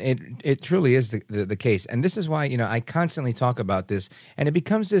 And it truly is the case. And this is why, I constantly talk about this, and it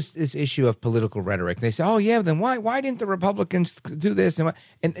becomes this issue of political rhetoric. They say, oh, yeah, then why didn't the Republicans do this? And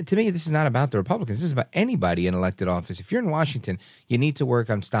to me, this is not about the Republicans. This is about anybody in elected office. If you're in Washington, you need to work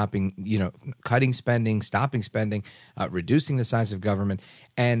on stopping, cutting spending, stopping spending, reducing the size of government.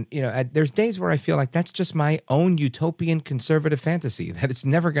 And, there's days where I feel like that's just my own utopian conservative fantasy, that it's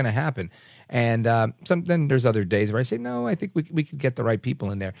never going to happen. And then there's other days where I say, no, I think we could get the right people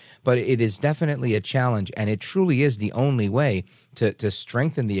in there. But it is definitely a challenge, and it truly is the only way to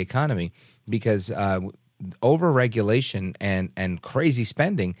strengthen the economy, because over-regulation and crazy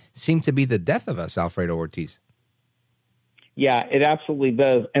spending seem to be the death of us, Alfredo Ortiz. Yeah, it absolutely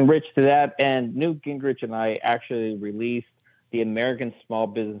does. And Rich, to that end, Newt Gingrich and I actually released the American Small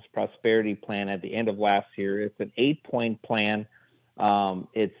Business Prosperity Plan at the end of last year. It's an 8-point plan.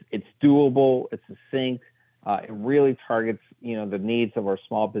 It's doable. It's succinct. It really targets, the needs of our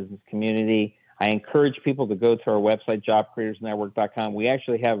small business community. I encourage people to go to our website, jobcreatorsnetwork.com. We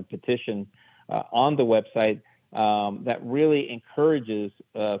actually have a petition on the website that really encourages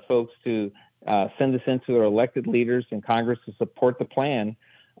folks to send this in to their elected leaders in Congress to support the plan,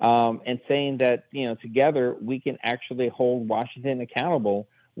 and saying that, together we can actually hold Washington accountable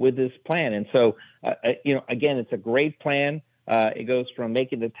with this plan. And so, again, it's a great plan. It goes from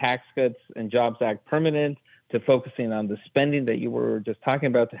making the Tax Cuts and Jobs Act permanent to focusing on the spending that you were just talking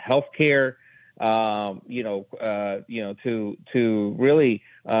about, to healthcare, to really,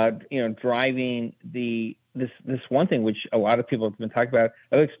 driving this one thing, which a lot of people have been talking about,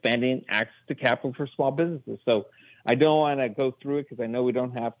 of expanding access to capital for small businesses. So I don't want to go through it because I know we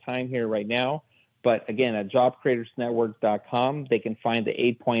don't have time here right now. But again, at jobcreatorsnetwork.com, they can find the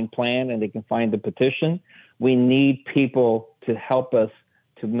 8-point plan and they can find the petition. We need people to help us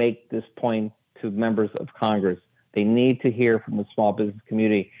to make this point to members of Congress. They need to hear from the small business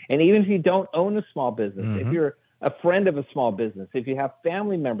community. And even if you don't own a small business, if you're a friend of a small business, if you have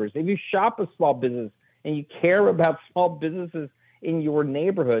family members, if you shop a small business and you care about small businesses in your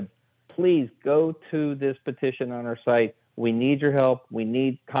neighborhood, please go to this petition on our site. We need your help. We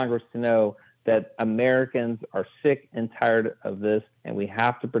need Congress to know that Americans are sick and tired of this, and we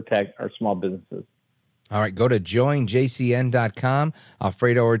have to protect our small businesses. All right, go to joinjcn.com.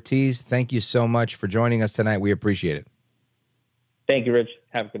 Alfredo Ortiz, thank you so much for joining us tonight. We appreciate it. Thank you, Rich.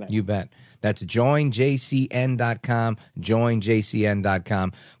 Have a good night. You bet. That's joinjcn.com,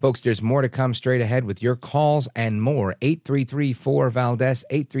 joinjcn.com. Folks, there's more to come straight ahead with your calls and more. 833-4-VALDEZ,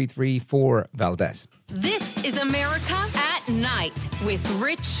 833-4-VALDEZ. This is America at Night with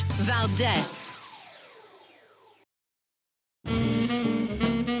Rich Valdez.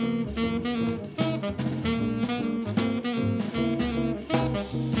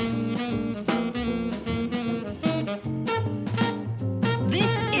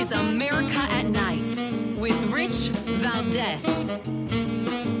 This is America at Night with Rich Valdez.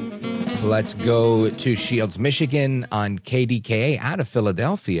 Let's go to Shields, Michigan on KDKA out of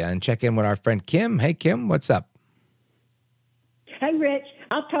Philadelphia and check in with our friend Kim. Hey, Kim, what's up? Hi, Rich.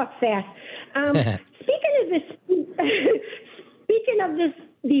 I'll talk fast. Speaking of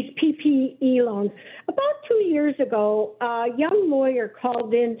these PPE loans, about 2 years ago, a young lawyer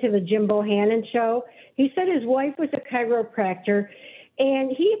called in to the Jim Bohannon show. He said his wife was a chiropractor,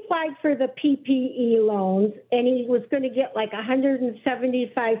 and he applied for the PPE loans, and he was going to get like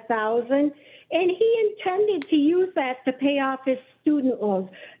 $175,000, and he intended to use that to pay off his student loans.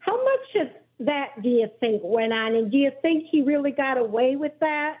 How much of that do you think went on, and do you think he really got away with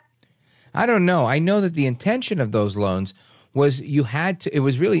that? I don't know. I know that the intention of those loans was you had to. It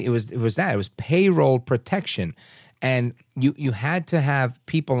was payroll protection, and you had to have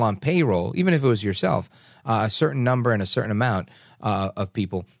people on payroll, even if it was yourself, a certain number and a certain amount of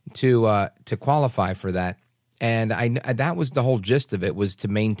people to qualify for that. And that was the whole gist of it, was to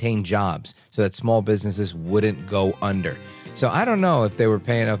maintain jobs so that small businesses wouldn't go under. So I don't know if they were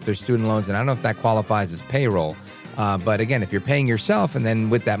paying off their student loans, and I don't know if that qualifies as payroll. But again, if you're paying yourself and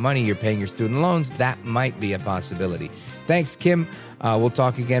then with that money you're paying your student loans, that might be a possibility. Thanks, Kim. We'll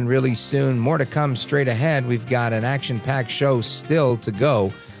talk again really soon. More to come straight ahead. We've got an action-packed show still to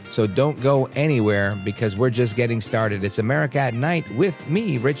go. So don't go anywhere, because we're just getting started. It's America at Night with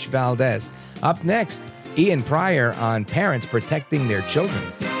me, Rich Valdez. Up next, Ian Pryor on parents protecting their children.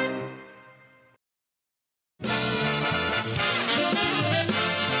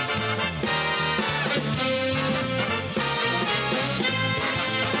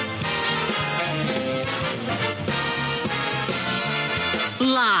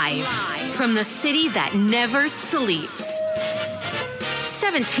 Live from the city that never sleeps.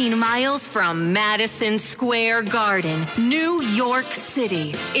 17 miles from Madison Square Garden, New York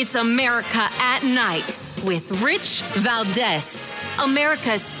City. It's America at Night with Rich Valdez,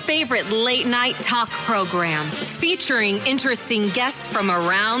 America's favorite late night talk program, featuring interesting guests from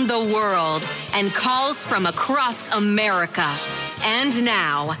around the world and calls from across America. And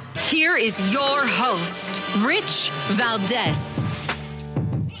now, here is your host, Rich Valdez.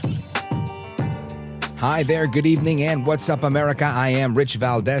 Hi there, good evening, and what's up, America? I am Rich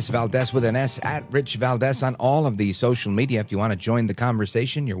Valdez, Valdez with an S, at Rich Valdez on all of the social media. If you want to join the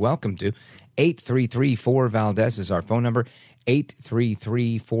conversation, you're welcome to. 833-4-VALDEZ is our phone number,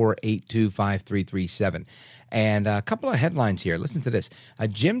 833-482-5337. And a couple of headlines here. Listen to this. A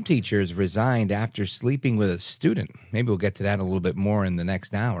gym teacher is resigned after sleeping with a student. Maybe we'll get to that a little bit more in the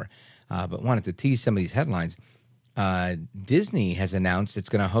next hour, but wanted to tease some of these headlines. Disney has announced it's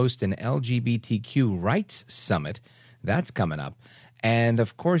going to host an LGBTQ rights summit. That's coming up. And,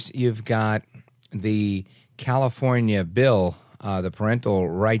 of course, you've got the California bill, the Parental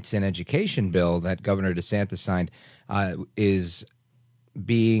Rights in Education bill that Governor DeSantis signed, is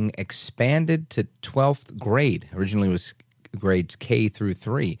being expanded to 12th grade. Originally it was grades K through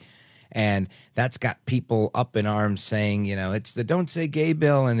 3. And that's got people up in arms saying, you know, it's the Don't Say Gay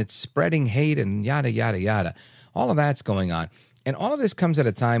bill and it's spreading hate and yada, yada, yada. All of that's going on. And all of this comes at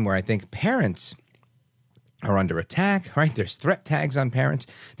a time where I think parents are under attack, right? There's threat tags on parents.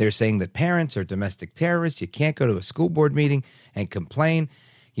 They're saying that parents are domestic terrorists. You can't go to a school board meeting and complain,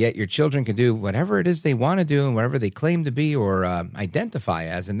 yet your children can do whatever it is they want to do and whatever they claim to be or identify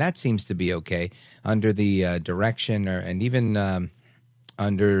as. And that seems to be okay under the direction and even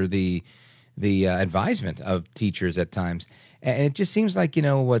under the advisement of teachers at times. And it just seems like, you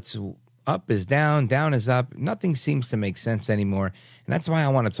know, what's up is down, down is up. Nothing seems to make sense anymore. And that's why I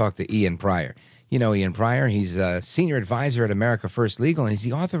want to talk to Ian Pryor. You know Ian Pryor, he's a senior advisor at America First Legal, and he's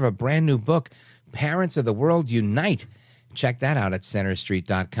the author of a brand new book, Parents of the World Unite. Check that out at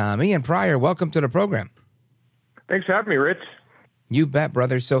centerstreet.com. Ian Pryor, welcome to the program. Thanks for having me, Rich. You bet,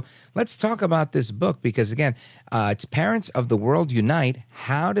 brother. So let's talk about this book because, again, it's Parents of the World Unite,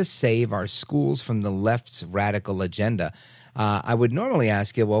 How to Save Our Schools from the Left's Radical Agenda. I would normally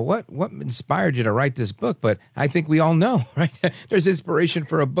ask you, well, what inspired you to write this book? But I think we all know, right? There's inspiration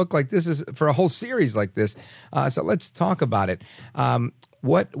for a book like this, for a whole series like this. So let's talk about it.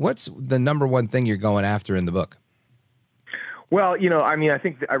 What's the number one thing you're going after in the book? Well, you know, I mean, I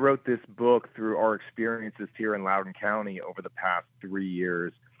think I wrote this book through our experiences here in Loudoun County over the past 3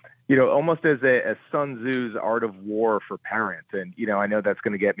 years, you know, almost as Sun Tzu's Art of War for parents. And, you know, I know that's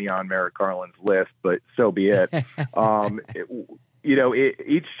going to get me on Merrick Garland's list, but so be it.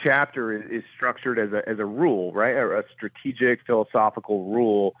 Each chapter is structured as a rule, right? A strategic philosophical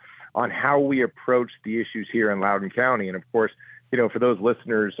rule on how we approach the issues here in Loudoun County. And of course, you know, for those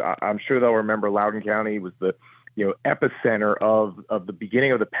listeners, I'm sure they'll remember Loudoun County was the epicenter of the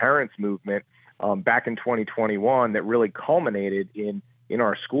beginning of the parents movement back in 2021 that really culminated in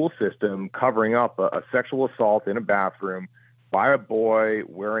our school system covering up a sexual assault in a bathroom by a boy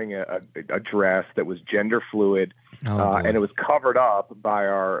wearing a dress that was gender fluid, and it was covered up by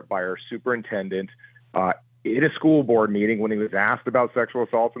our superintendent in a school board meeting when he was asked about sexual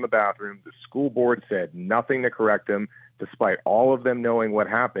assaults in the bathroom. The school board said nothing to correct him, despite all of them knowing what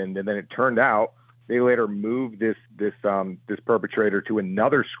happened. And then it turned out they later moved this perpetrator to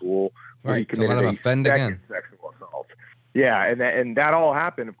another school where he committed a second sexual assault. Yeah, and that all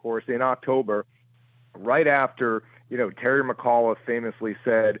happened, of course, in October, right after, you know, Terry McAuliffe famously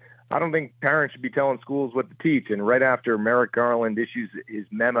said, I don't think parents should be telling schools what to teach. And right after Merrick Garland issues his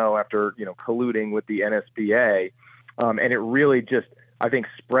memo after, you know, colluding with the NSBA, And it really just, I think,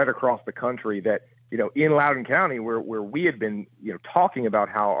 spread across the country that, in Loudoun County, where we had been, talking about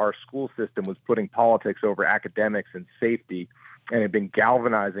how our school system was putting politics over academics and safety, and had been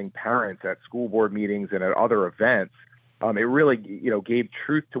galvanizing parents at school board meetings and at other events, it really, gave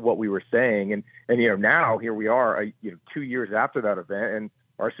truth to what we were saying. And now here we are, 2 years after that event, and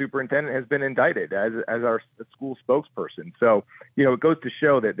our superintendent has been indicted as our school spokesperson. So, it goes to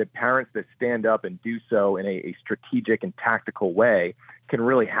show that parents that stand up and do so in a strategic and tactical way can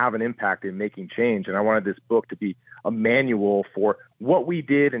really have an impact in making change. And I wanted this book to be a manual for what we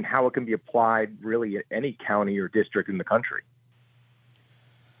did and how it can be applied really at any county or district in the country.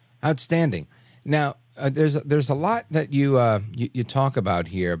 Outstanding. Now, there's a lot that you talk about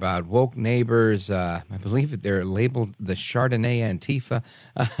here about woke neighbors. I believe that they're labeled the Chardonnay Antifa.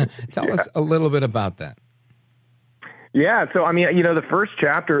 Tell us a little bit about that. Yeah. So, the first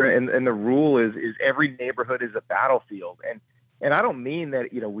chapter and the rule is every neighborhood is a battlefield. And I don't mean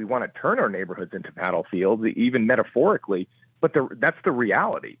that, we want to turn our neighborhoods into battlefields, even metaphorically, but that's the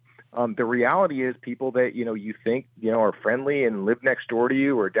reality. The reality is people that, you think, are friendly and live next door to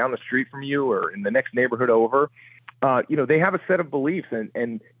you or down the street from you or in the next neighborhood over, they have a set of beliefs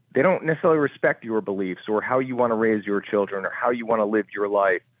and they don't necessarily respect your beliefs or how you want to raise your children or how you want to live your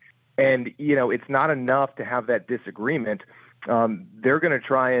life. And, it's not enough to have that disagreement. They're going to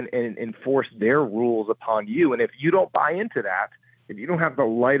try and enforce their rules upon you. And if you don't buy into that, if you don't have the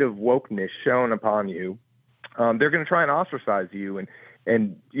light of wokeness shown upon you, they're going to try and ostracize you and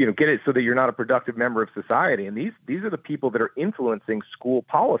get it so that you're not a productive member of society. And these are the people that are influencing school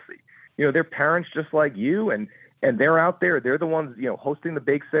policy. They're parents just like you, and they're out there. They're the ones, hosting the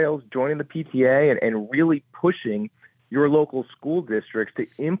bake sales, joining the PTA, and really pushing your local school districts to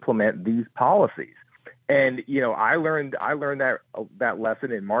implement these policies. And I learned that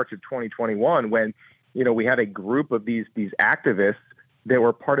lesson in March of 2021 when we had a group of these activists that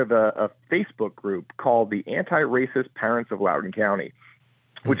were part of a Facebook group called the Anti-Racist Parents of Loudoun County,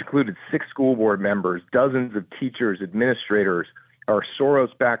 which included 6 school board members, dozens of teachers, administrators, our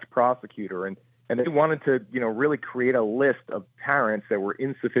Soros-backed prosecutor, and they wanted to, really create a list of parents that were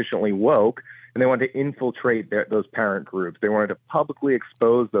insufficiently woke, and they wanted to infiltrate those parent groups. They wanted to publicly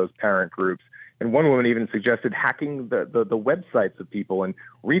expose those parent groups. And one woman even suggested hacking the websites of people and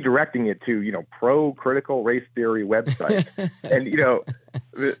redirecting it to, pro-critical race theory websites. And,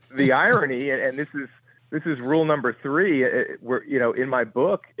 the irony, and this is rule number 3, where, in my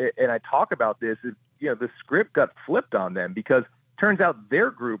book, and I talk about this, is, the script got flipped on them because turns out their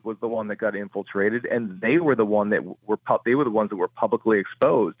group was the one that got infiltrated, and they were the ones that were publicly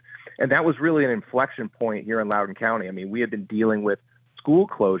exposed. And that was really an inflection point here in Loudoun County. I mean, we had been dealing with school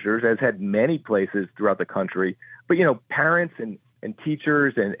closures, as had many places throughout the country, but, parents and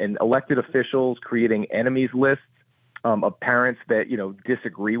teachers and elected officials creating enemies lists of parents that,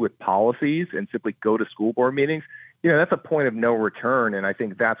 disagree with policies and simply go to school board meetings, that's a point of no return. And I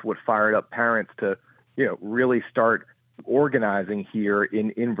think that's what fired up parents to, really start organizing here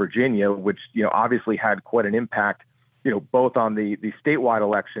in Virginia, which, obviously had quite an impact, both on the statewide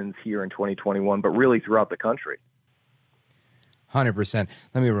elections here in 2021, but really throughout the country. 100%.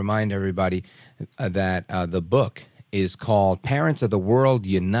 Let me remind everybody that the book is called Parents of the World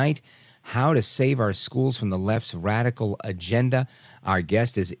Unite, How to Save Our Schools from the Left's Radical Agenda. Our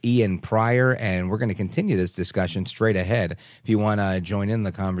guest is Ian Pryor, and we're going to continue this discussion straight ahead. If you want to join in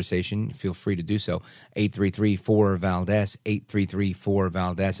the conversation, feel free to do so. 833-4-VALDEZ,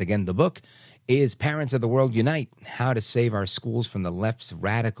 833-4-VALDEZ. Again, the book is Parents of the World Unite, How to Save Our Schools from the Left's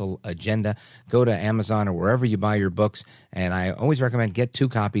Radical Agenda. Go to Amazon or wherever you buy your books, and I always recommend get 2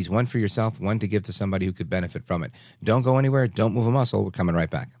 copies, one for yourself, one to give to somebody who could benefit from it. Don't go anywhere. Don't move a muscle. We're coming right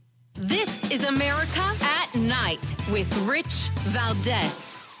back. This is America at Night with Rich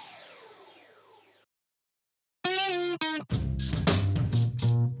Valdez.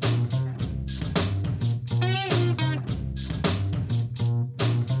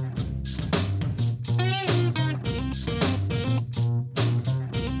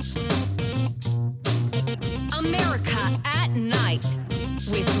 America at Night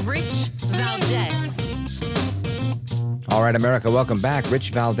with Rich Valdez. All right, America, welcome back.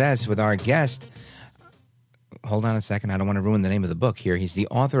 Rich Valdez with our guest. Hold on a second. I don't want to ruin the name of the book here. He's the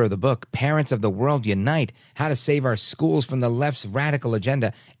author of the book, Parents of the World Unite, How to Save Our Schools from the Left's Radical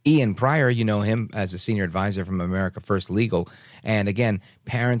Agenda. Ian Pryor, you know him as a senior advisor from America First Legal. And again,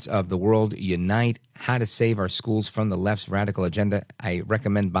 Parents of the World Unite, How to Save Our Schools from the Left's Radical Agenda. I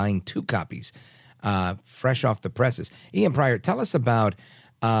recommend buying 2 copies, fresh off the presses. Ian Pryor, tell us about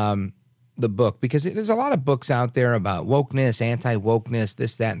the book? Because there's a lot of books out there about wokeness, anti-wokeness,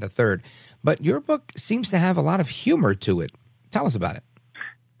 this, that, and the third. But your book seems to have a lot of humor to it. Tell us about it.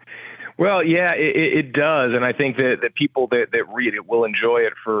 Well, yeah, it does. And I think that people that read it will enjoy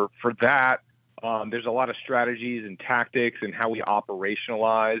it for that. There's a lot of strategies and tactics and how we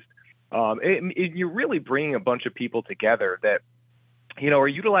operationalized. You're really bringing a bunch of people together that, are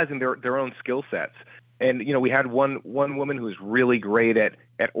utilizing their own skill sets. And, we had one woman who was really great at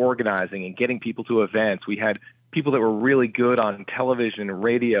organizing and getting people to events. We had people that were really good on television and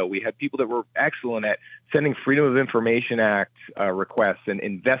radio. We had people that were excellent at sending Freedom of Information Act requests and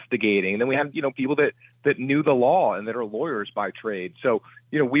investigating. And then we had, people that knew the law and that are lawyers by trade. So,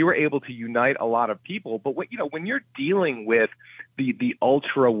 we were able to unite a lot of people. But when you're dealing with the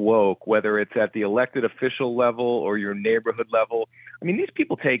ultra woke, whether it's at the elected official level or your neighborhood level, I mean, these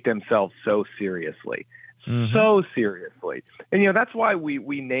people take themselves so seriously. So seriously. And, that's why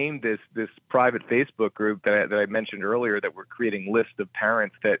we named this private Facebook group that I mentioned earlier, that we're creating lists of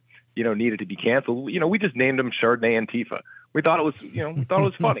parents that, needed to be canceled. We just named them Chardonnay Antifa. We thought it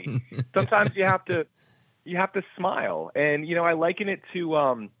was, funny. Sometimes you have to smile. And, I liken it to,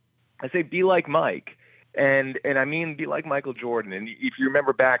 I say, be like Mike. And I mean, be like Michael Jordan. And if you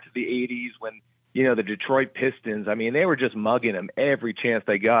remember back to the 80s when, the Detroit Pistons, I mean, they were just mugging them every chance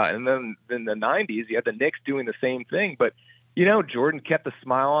they got. And then in the 90s, you had the Knicks doing the same thing. But, Jordan kept a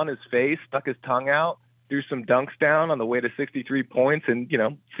smile on his face, stuck his tongue out, threw some dunks down on the way to 63 points and,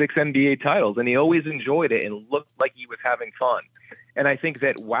 6 NBA titles. And he always enjoyed it and looked like he was having fun. And I think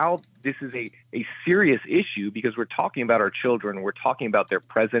that while this is a serious issue, because we're talking about our children, we're talking about their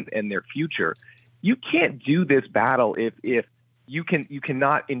present and their future, you can't do this battle if you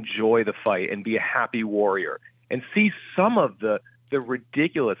cannot enjoy the fight and be a happy warrior and see some of the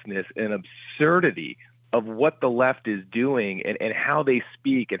ridiculousness and absurdity of what the left is doing and how they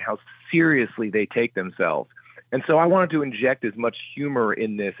speak and how seriously they take themselves. And so I wanted to inject as much humor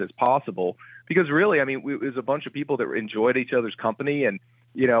in this as possible because really, I mean, it was a bunch of people that enjoyed each other's company and,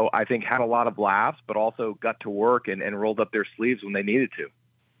 I think had a lot of laughs, but also got to work and rolled up their sleeves when they needed to.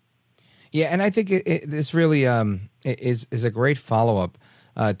 Yeah, and I think this really is a great follow-up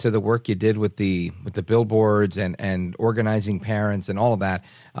to the work you did with the billboards and organizing parents and all of that,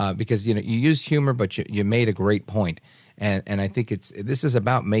 because you used humor, but you made a great point, and I think this is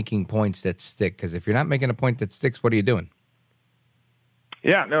about making points that stick. Because if you're not making a point that sticks, what are you doing?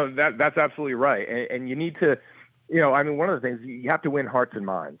 Yeah, no, that's absolutely right, and you need to, I mean, one of the things you have to win hearts and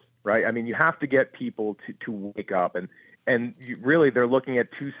minds, right? I mean, you have to get people to wake up and really, they're looking at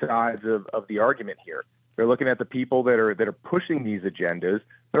two sides of the argument here. They're looking at the people that are pushing these agendas.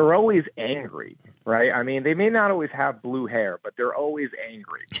 They're always angry, right? I mean, they may not always have blue hair, but they're always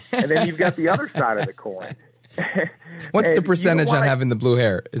angry. And then you've got the other side of the coin. What's the percentage on having the blue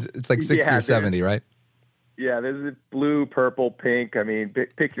hair? It's like 60 or 70, right? Yeah, there's blue, purple, pink. I mean,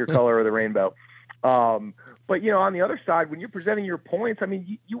 pick your color of the rainbow. But, on the other side, when you're presenting your points, I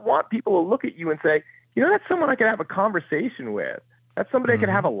mean, you want people to look at you and say, that's someone I could have a conversation with. That's somebody I could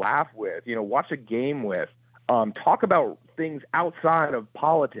have a laugh with, watch a game with, talk about things outside of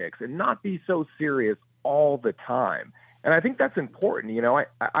politics and not be so serious all the time. And I think that's important.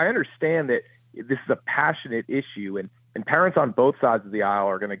 I understand that this is a passionate issue and parents on both sides of the aisle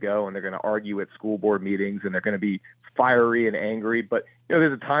are going to go and they're going to argue at school board meetings and they're going to be fiery and angry. But,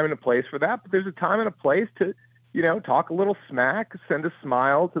 there's a time and a place for that. But there's a time and a place to talk a little smack, send a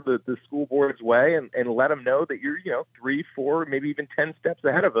smile to the school board's way and let them know that you're, 3, 4, maybe even 10 steps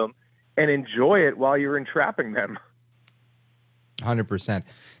ahead of them and enjoy it while you're entrapping them. 100%.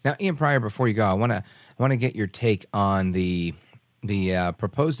 Now, Ian Pryor, before you go, I want to get your take on the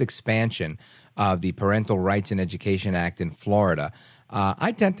proposed expansion of the Parental Rights in Education Act in Florida.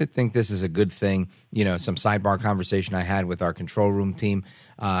 I tend to think this is a good thing. Some sidebar conversation I had with our control room team.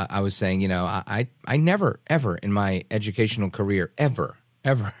 I was saying, I never, ever in my educational career, ever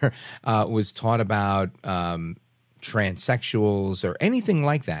was taught about transsexuals or anything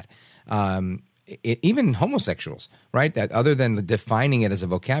like that. Even homosexuals, right? That other than defining it as a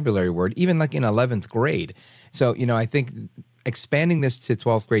vocabulary word, even like in 11th grade. So, I think expanding this to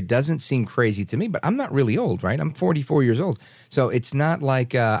 12th grade doesn't seem crazy to me, but I'm not really old, right? I'm 44 years old. So it's not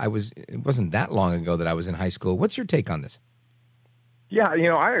like it wasn't that long ago that I was in high school. What's your take on this? Yeah,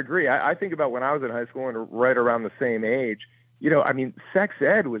 I agree. I think about when I was in high school and right around the same age, I mean, sex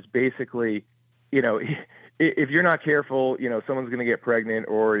ed was basically, if you're not careful, someone's going to get pregnant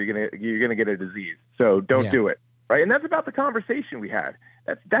or you're going to get a disease. So don't do it. Right. And that's about the conversation we had.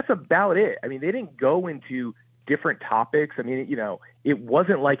 That's about it. I mean, they didn't go into different topics. I mean, it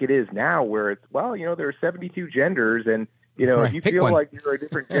wasn't like it is now where it's, there are 72 genders and, If Right, you pick feel one. like you're a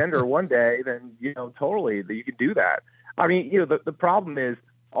different gender one day, then, totally you can do that. I mean, the problem is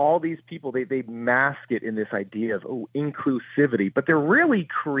all these people, they mask it in this idea of, inclusivity, but they're really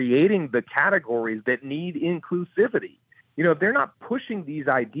creating the categories that need inclusivity. If they're not pushing these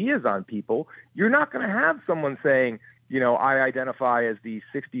ideas on people, you're not going to have someone saying, I identify as the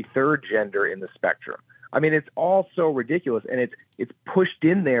 63rd gender in the spectrum. I mean, it's all so ridiculous, and it's pushed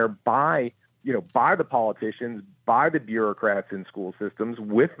in there by the politicians, by the bureaucrats in school systems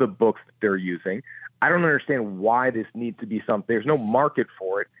with the books that they're using. I don't understand why this needs to be something. There's no market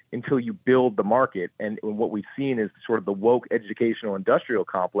for it until you build the market. And what we've seen is sort of the woke educational industrial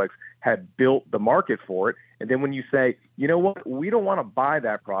complex had built the market for it. And then when you say, you know what, we don't want to buy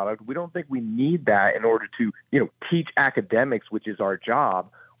that product, we don't think we need that in order to, teach academics, which is our job.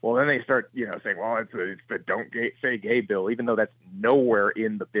 Well, then they start, saying, well, it's the Don't Say Gay bill, even though that's nowhere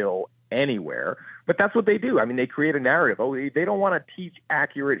in the bill anywhere. But that's what they do. I mean, they create a narrative. Oh, they don't want to teach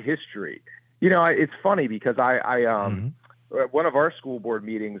accurate history. It's funny because one of our school board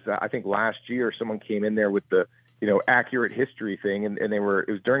meetings, I think last year, someone came in there with the, accurate history thing, and it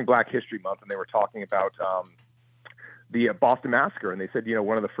was during Black History Month, and they were talking about the Boston Massacre, and they said,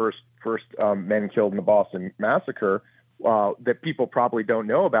 one of the first men killed in the Boston Massacre that people probably don't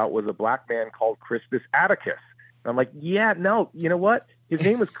know about was a black man called Crispus Attucks. And I'm like, yeah, no, you know what? His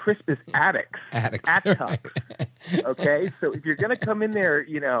name was Crispus Attucks. Attucks. Okay, so if you're going to come in there,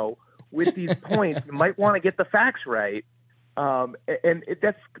 with these points, you might want to get the facts right.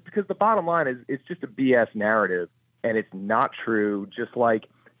 That's because the bottom line is it's just a BS narrative, and it's not true. Just like,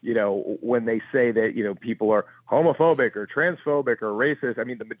 when they say that, people are homophobic or transphobic or racist, I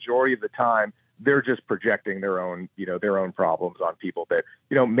mean, the majority of the time, they're just projecting their own problems on people that,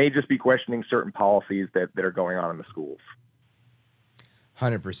 may just be questioning certain policies that are going on in the schools.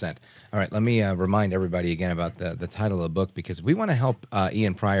 100%. All right, let me remind everybody again about the title of the book, because we want to help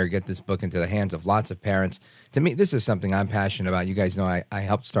Ian Pryor get this book into the hands of lots of parents. To me, this is something I'm passionate about. You guys know I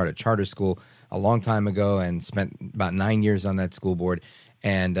helped start a charter school a long time ago and spent about 9 years on that school board.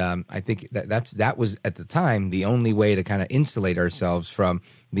 And I think that was, at the time, the only way to kind of insulate ourselves from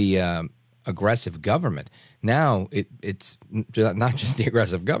the aggressive government. Now it's not just the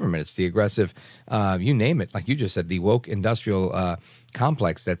aggressive government, it's the aggressive, you name it, like you just said, the woke industrial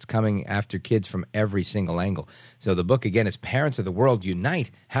complex that's coming after kids from every single angle. So the book, again, is Parents of the World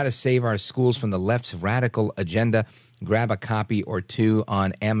Unite, How to Save Our Schools from the Left's Radical Agenda. Grab a copy or two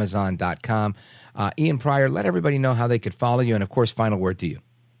on Amazon.com. Ian Pryor, let everybody know how they could follow you, and of course, final word to you.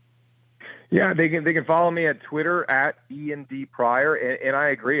 Yeah, they can follow me at Twitter at Ian D. Pryor, and I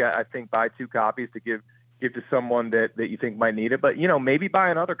agree. I think buy 2 copies to give to someone that you think might need it. But, maybe buy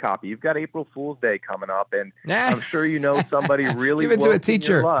another copy. You've got April Fool's Day coming up, and I'm sure somebody really give it to a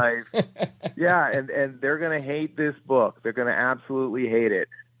teacher in your life. Yeah, and they're going to hate this book. They're going to absolutely hate it.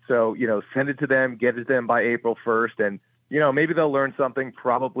 So, send it to them, get it to them by April 1st, and, maybe they'll learn something,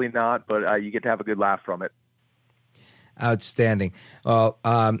 probably not, but you get to have a good laugh from it. Outstanding. Well,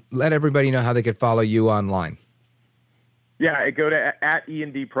 let everybody know how they could follow you online. Yeah, go to at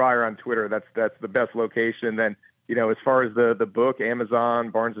Ian D. Pryor on Twitter. That's the best location. Then, as far as the book, Amazon,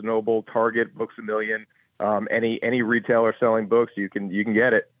 Barnes & Noble, Target, Books A Million, any retailer selling books, you can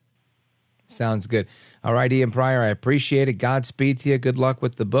get it. Sounds good. All right, Ian Pryor, I appreciate it. Godspeed to you. Good luck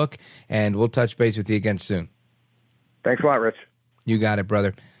with the book, and we'll touch base with you again soon. Thanks a lot, Rich. You got it,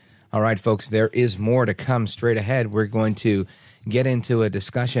 brother. All right, folks, there is more to come straight ahead. We're going to get into a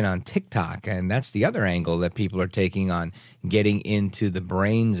discussion on TikTok, and that's the other angle that people are taking on getting into the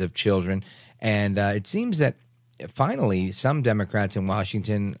brains of children. And it seems that finally some Democrats in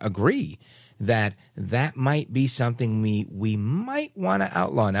Washington agree that might be something we might want to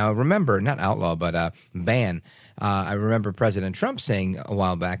outlaw. Now, remember, not outlaw, but ban. I remember President Trump saying a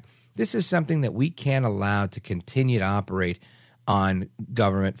while back, this is something that we can't allow to continue to operate on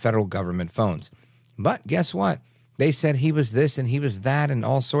federal government phones. But guess what? They said he was this and he was that and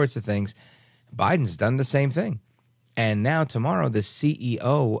all sorts of things. Biden's done the same thing. And now tomorrow, the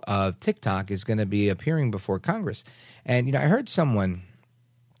CEO of TikTok is going to be appearing before Congress. And, I heard someone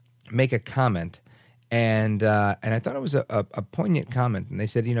make a comment, and I thought it was a poignant comment. And they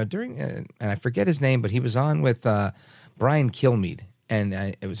said, during, and I forget his name, but he was on with Brian Kilmeade. And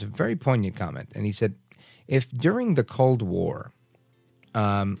it was a very poignant comment. And he said, if during the Cold War,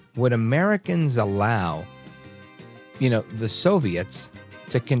 would Americans allow, the Soviets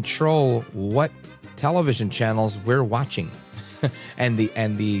to control what television channels we're watching and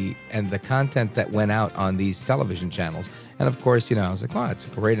the content that went out on these television channels? And of course, I was like, oh, it's a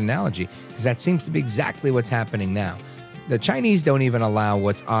great analogy, because that seems to be exactly what's happening now. The Chinese don't even allow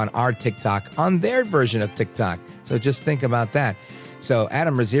what's on our TikTok on their version of TikTok. So just think about that. So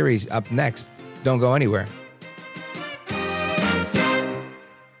Adam Rizzieri's up next. Don't go anywhere.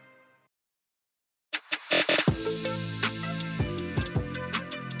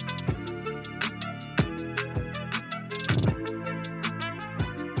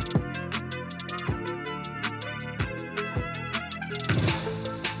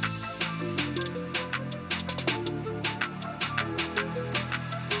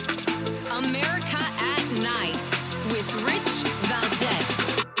 America at Night with Rich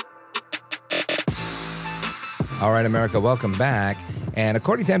Valdez. All right, America, welcome back. And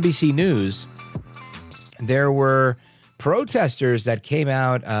according to NBC News, there were protesters that came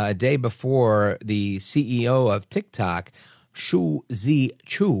out a day before the CEO of TikTok, Shu Zi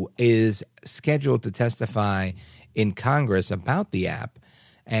Chu, is scheduled to testify in Congress about the app.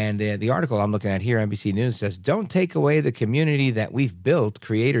 And the article I'm looking at here, NBC News, says, "Don't take away the community that we've built.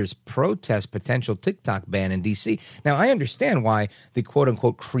 Creators protest potential TikTok ban in D.C." Now, I understand why the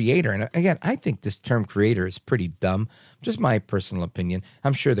quote-unquote creator, and again, I think this term creator is pretty dumb, just my personal opinion.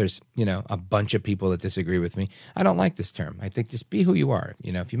 I'm sure there's, a bunch of people that disagree with me. I don't like this term. I think just be who you are.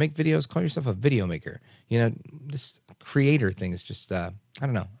 If you make videos, call yourself a video maker. This creator thing is just, I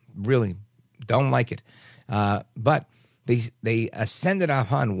don't know, really don't like it. But they ascended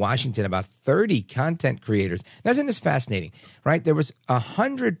upon Washington about 30 content creators. Now, isn't this fascinating, right? There was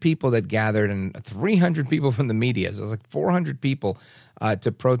 100 people that gathered and 300 people from the media. So it was like 400 people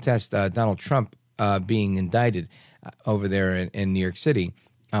to protest Donald Trump being indicted over there in New York City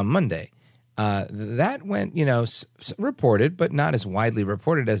on Monday. That went, reported, but not as widely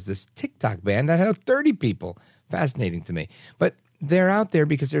reported as this TikTok ban that had 30 people. Fascinating to me. But they're out there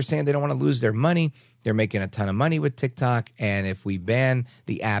because they're saying they don't want to lose their money. They're making a ton of money with TikTok, and if we ban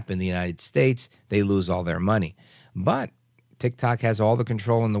the app in the United States, they lose all their money. But TikTok has all the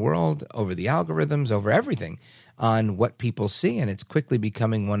control in the world over the algorithms, over everything on what people see, and it's quickly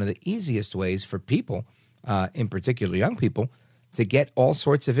becoming one of the easiest ways for people, in particular young people, to get all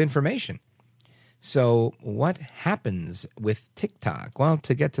sorts of information. So what happens with TikTok? Well,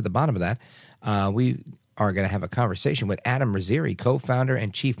 to get to the bottom of that, we are going to have a conversation with Adam Rizzieri, co-founder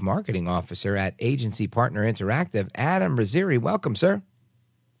and chief marketing officer at Agency Partner Interactive. Adam Rizzieri, welcome, sir.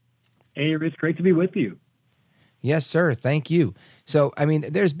 Hey, Rich, great to be with you. Yes, sir. Thank you. So,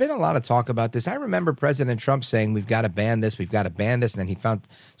 there's been a lot of talk about this. I remember President Trump saying, we've got to ban this, we've got to ban this. And then he found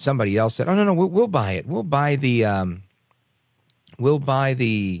somebody else said, oh, no, we'll buy it. We'll buy the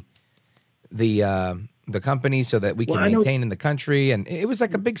company so that we can maintain in the country. And it was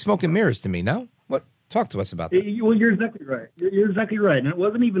like a big smoke and mirrors to me, no? What? Talk to us about that. Well, you're exactly right. You're exactly right. And it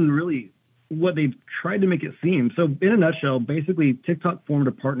wasn't even really what they tried to make it seem. So in a nutshell, basically TikTok formed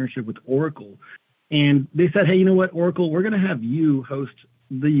a partnership with Oracle. And they said, hey, you know what, Oracle, we're going to have you host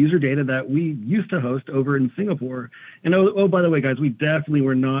the user data that we used to host over in Singapore. And oh, by the way, guys, we definitely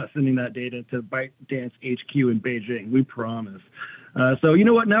were not sending that data to ByteDance HQ in Beijing. We promise. So you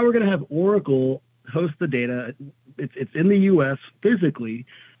know what? Now we're going to have Oracle host the data. It's in the U.S. physically,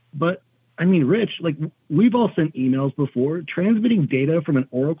 but Rich, we've all sent emails before. Transmitting data from an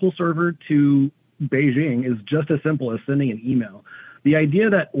Oracle server to Beijing is just as simple as sending an email. The idea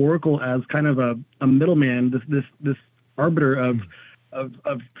that Oracle, as kind of a middleman, this arbiter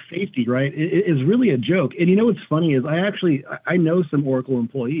of safety, right, is really a joke. And what's funny is I know some Oracle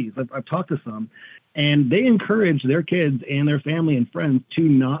employees. I've talked to some, and they encourage their kids and their family and friends to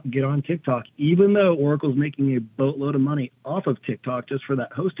not get on TikTok, even though Oracle's making a boatload of money off of TikTok just for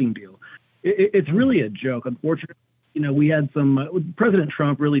that hosting deal. It's really a joke. Unfortunately, we had President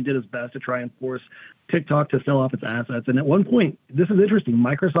Trump really did his best to try and force TikTok to sell off its assets. And at one point, this is interesting,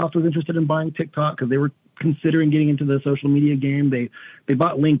 Microsoft was interested in buying TikTok because they were considering getting into the social media game. They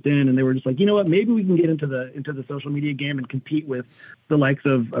bought LinkedIn, and they were just like, you know what, maybe we can get into the social media game and compete with the likes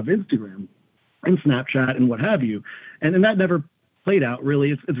of Instagram and Snapchat and what have you. And then that never played out,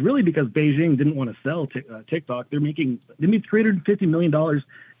 really. It's really because Beijing didn't want to sell TikTok. They made $350 million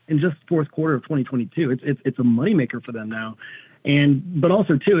in just fourth quarter of 2022. It's a moneymaker for them now. But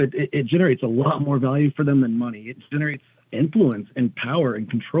also too, it generates a lot more value for them than money. It generates influence and power and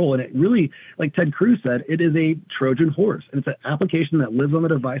control. And it really, like Ted Cruz said, it is a Trojan horse. And it's an application that lives on the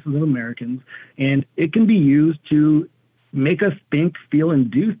devices of Americans. And it can be used to make us think, feel,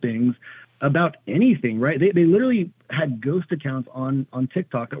 and do things about anything, right? They literally had ghost accounts on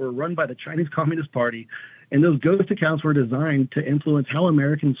TikTok that were run by the Chinese Communist Party. And those ghost accounts were designed to influence how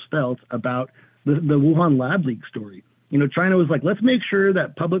Americans felt about the Wuhan lab leak story. China was like, let's make sure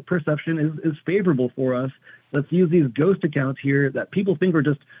that public perception is favorable for us. Let's use these ghost accounts here that people think are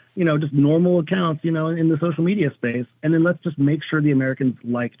just normal accounts, in the social media space. And then let's just make sure the Americans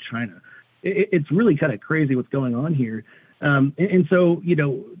like China. it's really kind of crazy what's going on here. And so,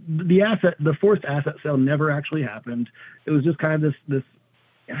 the forced asset sale never actually happened. It was just kind of this,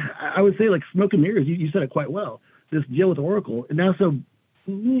 I would say, like smoke and mirrors. You said it quite well. This deal with Oracle. And now, so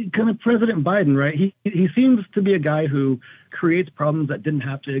kind of President Biden, right? He seems to be a guy who creates problems that didn't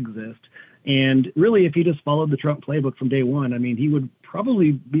have to exist. And really, if he just followed the Trump playbook from day one, I mean, he would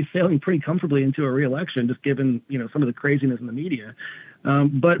probably be sailing pretty comfortably into a reelection, just given, some of the craziness in the media.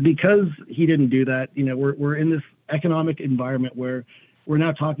 But because he didn't do that, we're in this economic environment where we're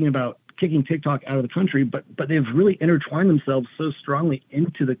now talking about kicking TikTok out of the country, but they've really intertwined themselves so strongly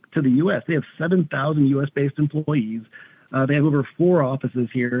to the U.S. They have 7,000 U.S.-based employees. They have over 4 offices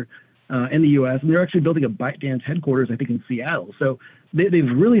here in the U.S., and they're actually building a ByteDance headquarters, I think, in Seattle. So they've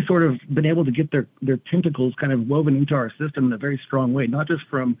really sort of been able to get their tentacles kind of woven into our system in a very strong way, not just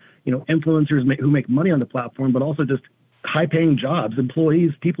from influencers who make money on the platform, but also just high-paying jobs,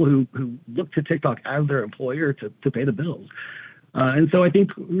 employees, people who look to TikTok as their employer to pay the bills. And so I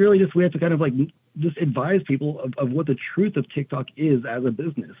think really just we have to kind of like just advise people of what the truth of TikTok is as a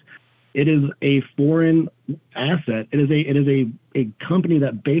business. It is a foreign asset. It is a company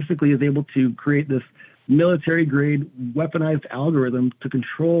that basically is able to create this military-grade weaponized algorithm to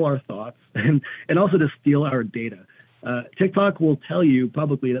control our thoughts and also to steal our data. TikTok will tell you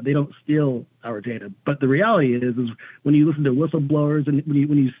publicly that they don't steal our data, but the reality is when you listen to whistleblowers and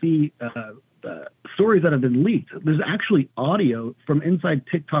when you see stories that have been leaked, there's actually audio from inside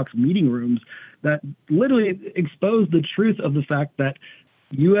TikTok's meeting rooms that literally expose the truth of the fact that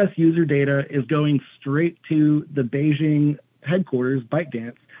U.S. user data is going straight to the Beijing headquarters,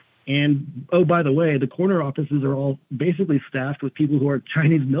 ByteDance. And, oh, by the way, the corner offices are all basically staffed with people who are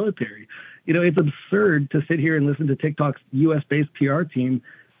Chinese military. It's absurd to sit here and listen to TikTok's U.S.-based PR team.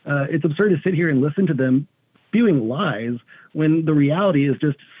 It's absurd to sit here and listen to them spewing lies when the reality is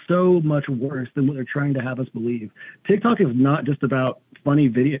just so much worse than what they're trying to have us believe. TikTok is not just about funny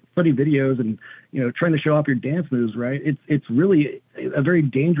videos and trying to show off your dance moves, right? It's really a very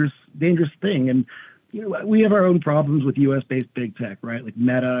dangerous thing. And we have our own problems with U.S.-based big tech, right? Like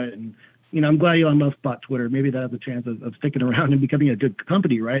Meta, and I'm glad Elon Musk bought Twitter. Maybe that has a chance of sticking around and becoming a good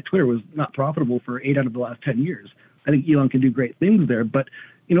company, right? Twitter was not profitable for 8 out of the last 10 years. I think Elon can do great things there, but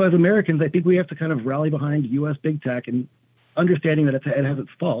as Americans, I think we have to kind of rally behind U.S. big tech and understanding that it has its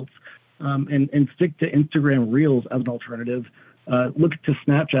faults, and stick to Instagram Reels as an alternative, look to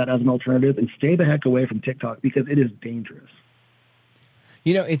Snapchat as an alternative, and stay the heck away from TikTok because it is dangerous.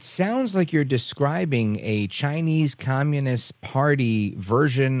 It sounds like you're describing a Chinese Communist Party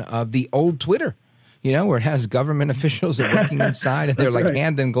version of the old Twitter, where it has government officials are working inside and they're like right.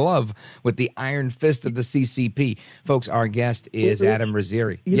 Hand in glove with the iron fist of the CCP. Folks, our guest is Adam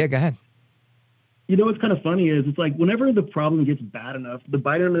Rizzieri. Yeah, go ahead. What's kind of funny is it's like whenever the problem gets bad enough, the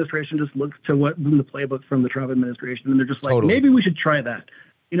Biden administration just looks to what's in the playbook from the Trump administration, and they're just like, maybe we should try that.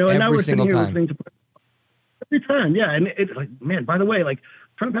 And now we're sitting here listening to every time. Yeah, and it's like, man, by the way, like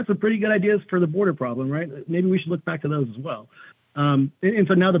Trump had some pretty good ideas for the border problem, right? Maybe we should look back to those as well. And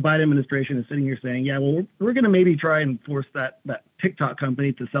so now the Biden administration is sitting here saying, yeah, well, we're going to maybe try and force that TikTok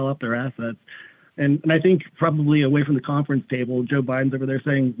company to sell up their assets. And I think probably away from the conference table, Joe Biden's over there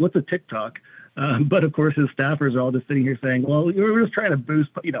saying, what's a TikTok? But of course, his staffers are all just sitting here saying, well, we're just trying to boost,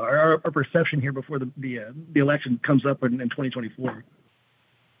 our perception here before the election comes up in 2024.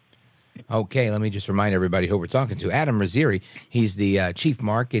 Okay, let me just remind everybody who we're talking to. Adam Rizzieri, he's the Chief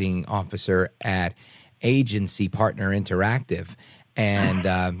Marketing Officer at Agency Partner Interactive.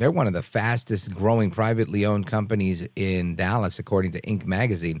 And they're one of the fastest growing privately owned companies in Dallas, according to Inc.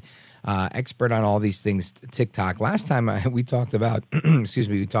 magazine. Expert on all these things, TikTok. Last time we talked about,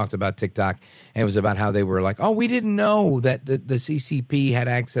 we talked about TikTok, and it was about how they were like, oh, we didn't know that the CCP had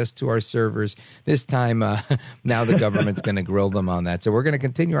access to our servers. This time, now the government's going to grill them on that. So we're going to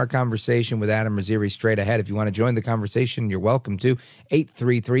continue our conversation with Adam Rizzieri straight ahead. If you want to join the conversation, you're welcome to.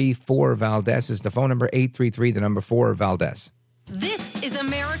 833-4-VALDEZ is the phone number, 833, the number 4-VALDEZ. This is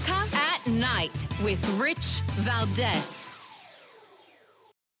America at Night with Rich Valdez.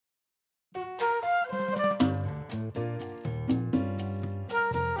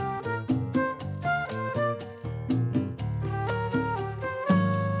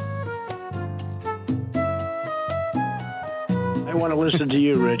 I want to listen to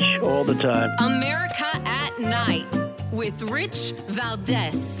you, Rich, all the time. America at Night with Rich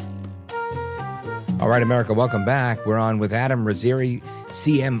Valdez. All right, America, welcome back. We're on with Adam Rizzieri,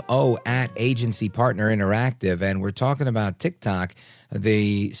 CMO at Agency Partner Interactive, and we're talking about TikTok.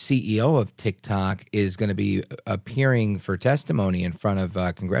 The CEO of TikTok is going to be appearing for testimony in front of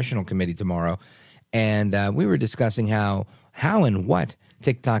a congressional committee tomorrow, and we were discussing how and what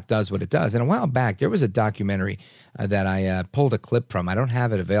TikTok does what it does. And a while back, there was a documentary that I pulled a clip from. I don't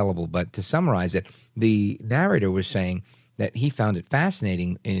have it available, but to summarize it, the narrator was saying that he found it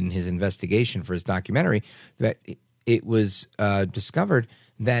fascinating in his investigation for his documentary that it was discovered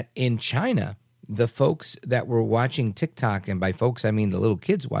that in China, the folks that were watching TikTok, and by folks I mean the little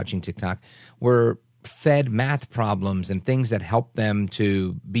kids watching TikTok, were fed math problems and things that helped them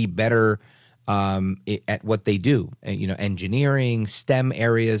to be better at what they do, engineering, STEM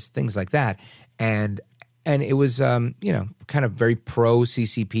areas, things like that. And it was, kind of very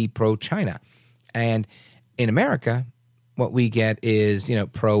pro-CCP, pro-China. And in America, what we get is,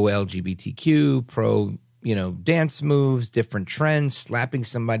 pro-LGBTQ, dance moves, different trends, slapping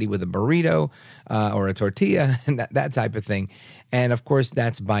somebody with a burrito or a tortilla, and that type of thing. And, of course,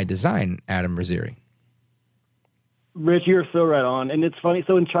 that's by design, Adam Rizzieri. Rich, you're so right on. And it's funny.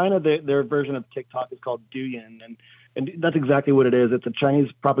 So in China, their version of TikTok is called Douyin, and that's exactly what it is. It's a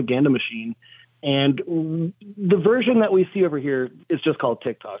Chinese propaganda machine. And the version that we see over here is just called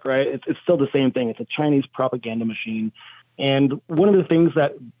TikTok, right? It's still the same thing. It's a Chinese propaganda machine. And one of the things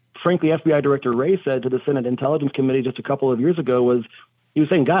that, frankly, FBI Director Wray said to the Senate Intelligence Committee just a couple of years ago was, he was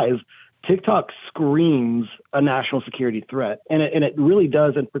saying, guys, TikTok screams a national security threat. And it really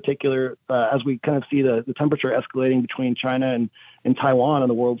does, in particular, as we kind of see the temperature escalating between China and Taiwan on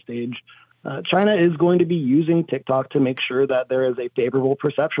the world stage. China is going to be using TikTok to make sure that there is a favorable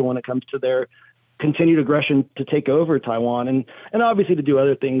perception when it comes to their continued aggression to take over Taiwan and obviously to do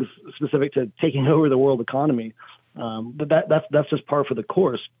other things specific to taking over the world economy. But that's just par for the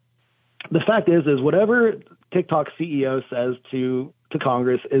course. The fact is whatever TikTok CEO says to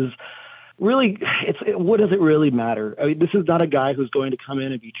Congress is really, what does it really matter? I mean, this is not a guy who's going to come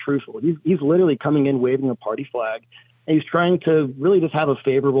in and be truthful. He's literally coming in waving a party flag, and he's trying to really just have a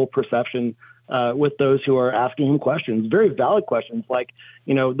favorable perception with those who are asking him questions, very valid questions. Like,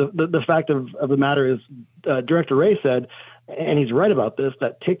 the fact of the matter is, Director Wray said, and he's right about this,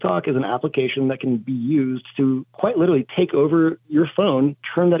 that TikTok is an application that can be used to quite literally take over your phone,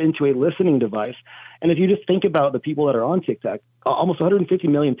 turn that into a listening device. And if you just think about the people that are on TikTok, almost 150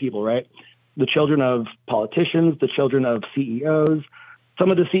 million people, right? The children of politicians, the children of CEOs, some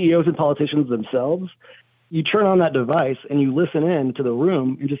of the CEOs and politicians themselves. You turn on that device and you listen in to the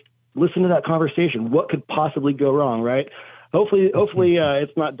room and just listen to that conversation. What could possibly go wrong, right? Hopefully,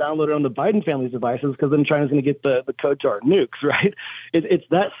 it's not downloaded on the Biden family's devices, because then China's going to get the code to our nukes, right? It's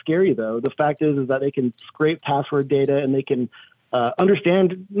that scary, though. The fact is that they can scrape password data, and they can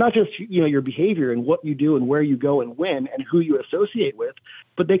understand not just your behavior and what you do and where you go and when and who you associate with,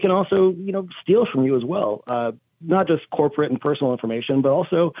 but they can also steal from you as well. Not just corporate and personal information, but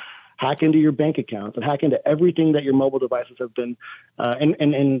also hack into your bank accounts and hack into everything that your mobile devices have been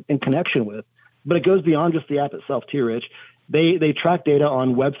in connection with. But it goes beyond just the app itself too, Rich. They track data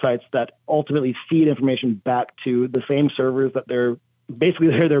on websites that ultimately feed information back to the same servers that their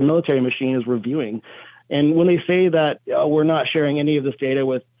military machine is reviewing. And when they say that we're not sharing any of this data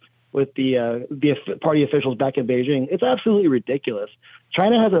with the party officials back in Beijing, it's absolutely ridiculous.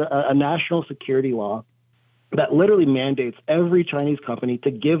 China has a national security law that literally mandates every Chinese company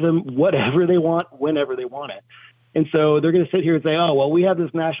to give them whatever they want, whenever they want it. And so they're going to sit here and say, oh, well, we have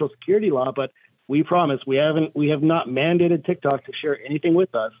this national security law, but we promise we have not mandated TikTok to share anything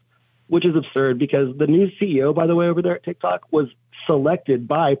with us, which is absurd, because the new CEO, by the way, over there at TikTok was selected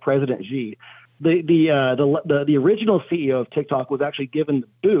by President Xi. The original CEO of TikTok was actually given the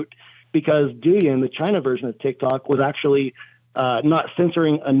boot because Douyin, the China version of TikTok, was actually not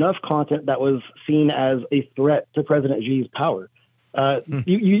censoring enough content that was seen as a threat to President Xi's power.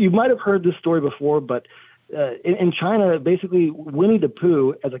 You might have heard this story before, but in China, basically Winnie the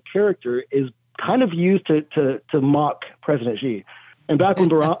Pooh as a character is kind of used to mock President Xi. And back when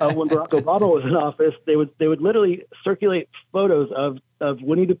Barack Obama was in office, they would literally circulate photos of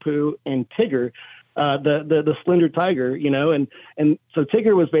Winnie the Pooh and Tigger, the slender tiger, and so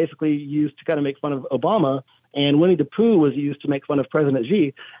Tigger was basically used to kind of make fun of Obama, and Winnie the Pooh was used to make fun of President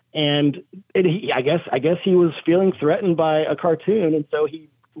Xi. And I guess he was feeling threatened by a cartoon, and so he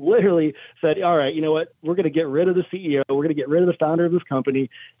literally said, all right, you know what, we're going to get rid of the CEO, we're going to get rid of the founder of this company,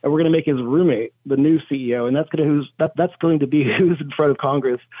 and we're going to make his roommate the new CEO, and that's going to be who's in front of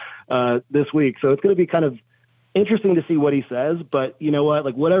Congress this week. So it's going to be kind of interesting to see what he says, but you know what,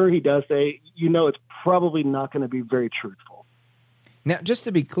 like whatever he does say, it's probably not going to be very truthful. Now, just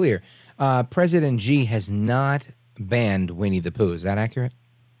to be clear, President Xi has not banned Winnie the Pooh. Is that accurate?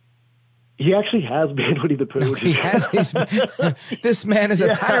 He actually has banned Winnie the Pooh. He has. This man is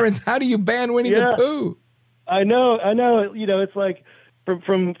a tyrant. How do you ban Winnie the Pooh? I know. It's like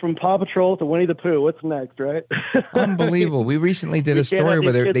From Paw Patrol to Winnie the Pooh. What's next, right? Unbelievable. We recently did a story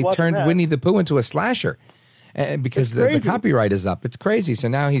where they turned Winnie the Pooh into a slasher because the copyright is up. It's crazy. So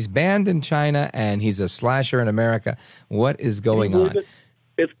now he's banned in China and he's a slasher in America. What is going on?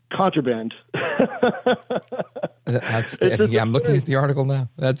 It's contraband. I'm looking at the article now.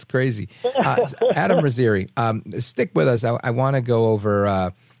 That's crazy. Adam Rizzieri, stick with us. I want to go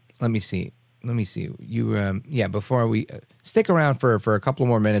over, let me see. You, before we stick around for a couple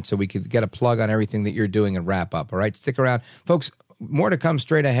more minutes so we could get a plug on everything that you're doing and wrap up. All right, stick around, folks. More to come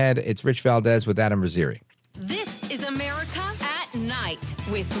straight ahead. It's Rich Valdez with Adam Rizzieri. This is America at Night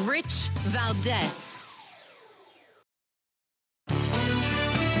with Rich Valdez.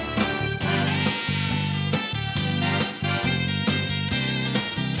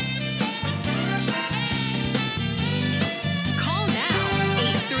 Call now,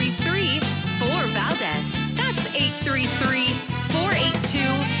 833-4VALDEZ. That's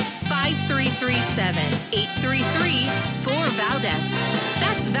 833-482-5337. 833-4VALDEZ.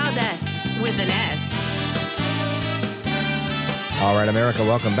 That's Valdez with an S. All right, America,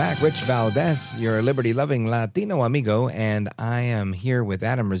 welcome back. Rich Valdez, your liberty-loving Latino amigo, and I am here with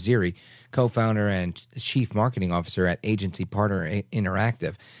Adam Rizzieri, co-founder and chief marketing officer at Agency Partner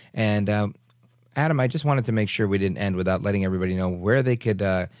Interactive. And Adam, I just wanted to make sure we didn't end without letting everybody know where they could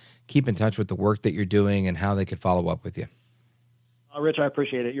keep in touch with the work that you're doing and how they could follow up with you. Rich, I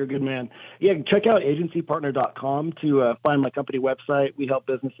appreciate it. You're a good man. Yeah, check out agencypartner.com to find my company website. We help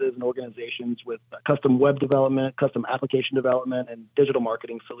businesses and organizations with custom web development, custom application development, and digital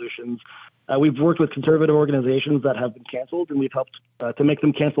marketing solutions. We've worked with conservative organizations that have been canceled, and we've helped to make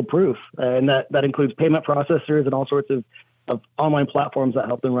them cancel-proof. And that includes payment processors and all sorts of online platforms that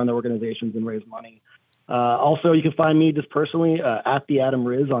help them run their organizations and raise money. Also, you can find me just personally at the Adam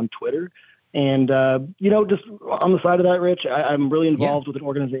Riz on Twitter. And, just on the side of that, Rich, I'm really involved with an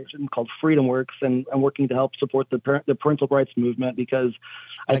organization called Freedom Works, and I'm working to help support the parental rights movement because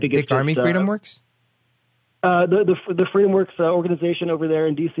I think it's Army Freedom Works? The Freedom Works organization over there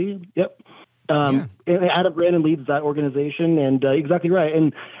in D.C. Yep. Adam Brandon leads that organization, and exactly right.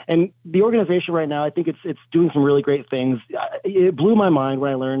 And the organization right now, I think it's doing some really great things. It blew my mind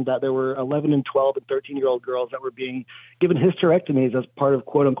when I learned that there were 11 and 12 and 13-year-old girls that were being given hysterectomies as part of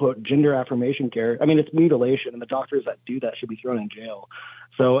quote unquote gender affirmation care. I mean, it's mutilation, and the doctors that do that should be thrown in jail.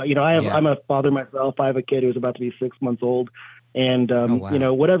 So, I'm a father myself. I have a kid who's about to be 6 months old. And,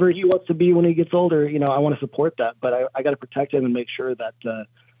 whatever he wants to be when he gets older, I want to support that. But I got to protect him and make sure that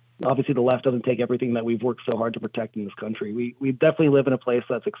obviously the left doesn't take everything that we've worked so hard to protect in this country. We definitely live in a place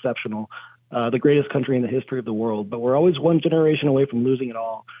that's exceptional, the greatest country in the history of the world, but we're always one generation away from losing it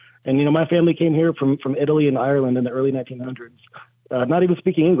all. And, my family came here from Italy and Ireland in the early 1900s, not even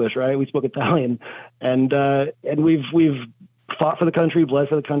speaking English, right? We spoke Italian, and we've fought for the country, bled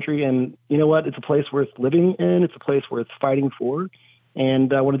for the country. And you know what? It's a place worth living in. It's a place worth fighting for.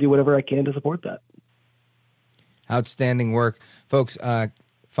 And I want to do whatever I can to support that. Outstanding work. Folks,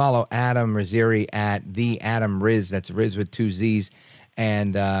 follow Adam Rizzieri at the Adam Riz. That's Riz with 2 Z's.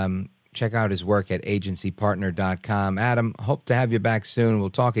 And check out his work at agencypartner.com. Adam, hope to have you back soon. We'll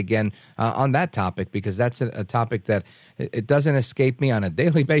talk again on that topic because that's a topic that it doesn't escape me on a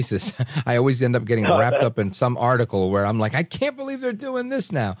daily basis. I always end up getting wrapped up in some article where I'm like, I can't believe they're doing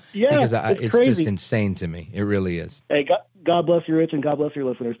this now. Yeah, because it's just insane to me. It really is. Hey, God bless you, Rich, and God bless your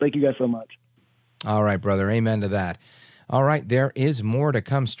listeners. Thank you guys so much. All right, brother. Amen to that. All right, there is more to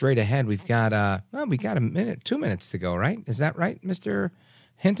come straight ahead. We've got a minute, 2 minutes to go, right? Is that right, Mr.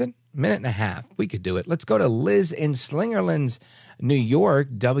 Hinton? Minute and a half. We could do it. Let's go to Liz in Slingerlands, New York,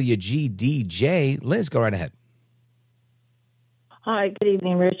 WGDJ. Liz, go right ahead. Hi, good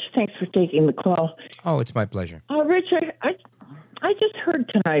evening, Rich. Thanks for taking the call. Oh, it's my pleasure. Rich, I just heard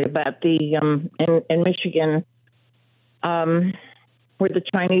tonight about the in Michigan where the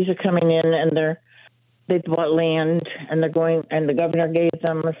Chinese are coming in and they've bought land and they're going, and the governor gave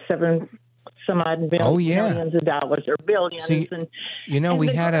them millions of dollars or billions. See, we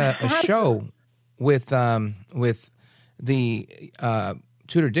had a show with the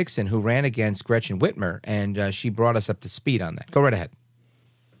Tudor Dixon who ran against Gretchen Whitmer, and she brought us up to speed on that. Go right ahead.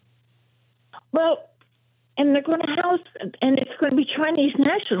 Well, and they're going to house, and it's going to be Chinese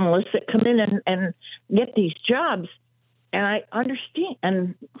nationalists that come in and get these jobs. And I understand,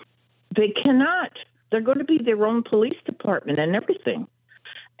 and they cannot. They're going to be their own police department and everything.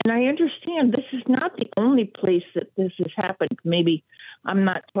 And I understand this is not the only place that this has happened. Maybe I'm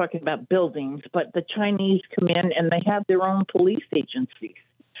not talking about buildings, but the Chinese come in and they have their own police agencies.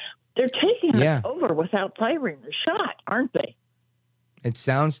 They're taking it over without firing a shot, aren't they? It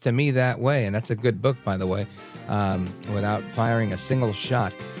sounds to me that way, and that's a good book, by the way, without firing a single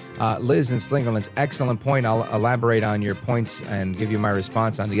shot. Liz in Slingerland's excellent point. I'll elaborate on your points and give you my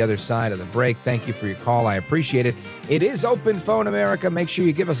response on the other side of the break. Thank you for your call. I appreciate it. It is Open Phone America. Make sure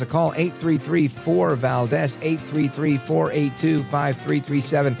you give us a call, 833-4-VALDEZ,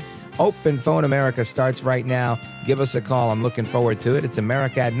 833-482-5337. Open Phone America starts right now. Give us a call. I'm looking forward to it. It's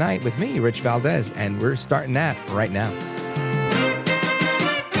America at Night with me, Rich Valdez, and we're starting that right now.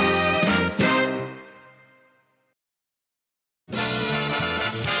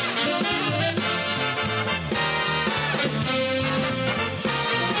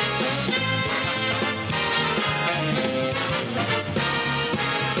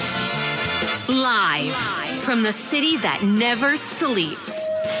 Live from the city that never sleeps.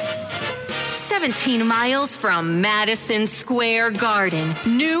 17 miles from Madison Square Garden,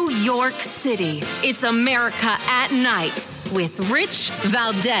 New York City. It's America at Night with Rich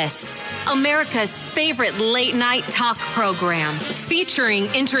Valdez, America's favorite late night talk program, featuring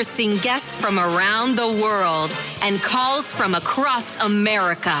interesting guests from around the world and calls from across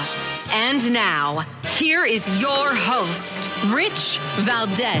America. And now, here is your host, Rich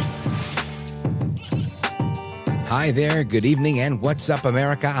Valdez. Hi there, good evening, and what's up,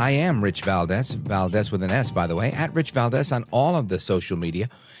 America? I am Rich Valdez, Valdez with an S, by the way, at Rich Valdez on all of the social media,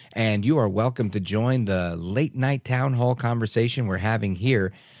 and you are welcome to join the late night town hall conversation we're having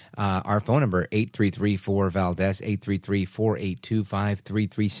here. Our phone number, 833-4-VALDEZ,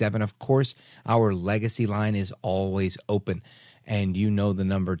 833-482-5337. Of course, our legacy line is always open, and you know the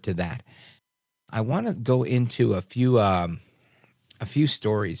number to that. I want to go into a few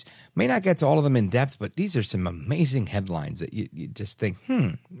stories. May not get to all of them in depth, but these are some amazing headlines that you just think,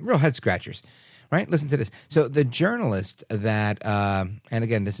 real head scratchers, right? Listen to this. So the journalist that, and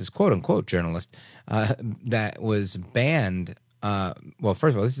again, this is quote unquote journalist, that was banned. Well,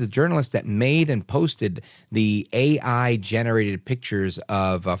 first of all, this is a journalist that made and posted the AI generated pictures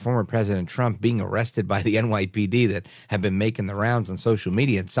of former President Trump being arrested by the NYPD that have been making the rounds on social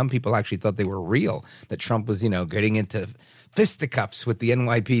media. And some people actually thought they were real, that Trump was, getting into fisticuffs with the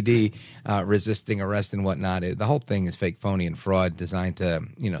NYPD, resisting arrest and whatnot. The whole thing is fake, phony, and fraud designed to,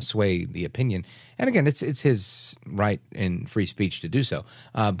 sway the opinion. And again, it's his right in free speech to do so.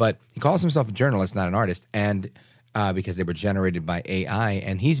 But he calls himself a journalist, not an artist, and because they were generated by AI,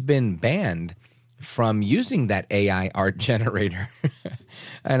 and he's been banned from using that AI art generator.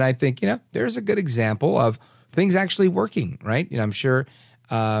 And I think, there's a good example of things actually working, right? I'm sure.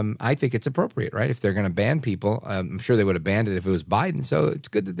 I think it's appropriate, right? If they're going to ban people, I'm sure they would have banned it if it was Biden. So it's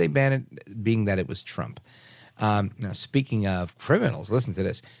good that they banned it, being that it was Trump. Now, speaking of criminals, listen to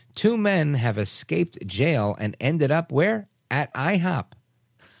this. 2 men have escaped jail and ended up where? At IHOP,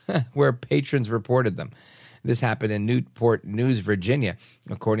 where patrons reported them. This happened in Newport News, Virginia.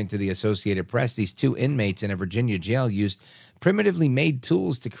 According to the Associated Press, these 2 inmates in a Virginia jail used primitively made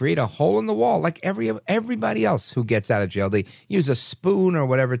tools to create a hole in the wall, like everybody else who gets out of jail. They use a spoon or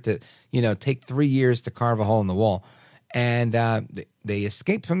whatever to, take 3 years to carve a hole in the wall. And they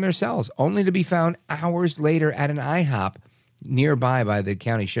escaped from their cells, only to be found hours later at an IHOP nearby by the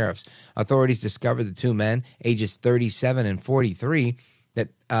county sheriffs. Authorities discovered the 2 men, ages 37 and 43, that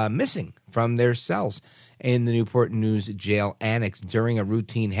missing from their cells in the Newport News jail annex during a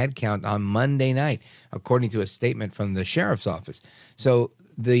routine head count on Monday night, according to a statement from the sheriff's office. So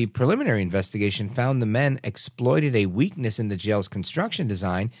the preliminary investigation found the men exploited a weakness in the jail's construction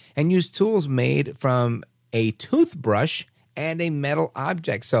design and used tools made from a toothbrush and a metal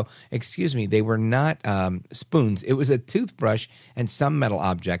object. So, excuse me, they were not spoons. It was a toothbrush and some metal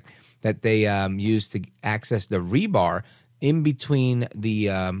object that they used to access the rebar in between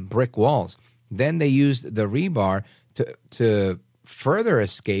the brick walls. Then they used the rebar to further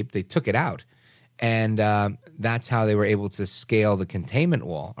escape. They took it out, and that's how they were able to scale the containment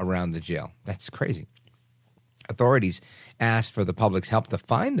wall around the jail. That's crazy. Authorities asked for the public's help to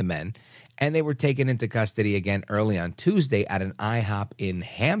find the men, and they were taken into custody again early on Tuesday at an IHOP in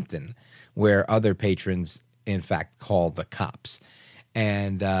Hampton, where other patrons, in fact, called the cops.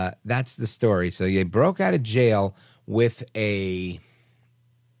 And that's the story. So they broke out of jail with a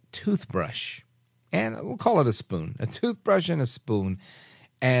toothbrush, and we'll call it a spoon, a toothbrush and a spoon,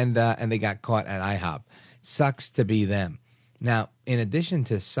 and they got caught at IHOP. Sucks to be them. Now, in addition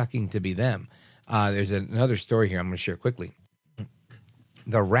to sucking to be them, there's another story here I'm going to share quickly.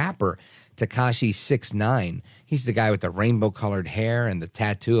 The rapper Tekashi 6ix9ine. He's the guy with the rainbow-colored hair and the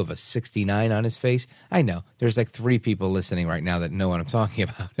tattoo of a 69 on his face. I know. There's like 3 people listening right now that know what I'm talking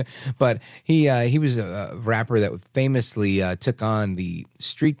about. But he was a rapper that famously took on the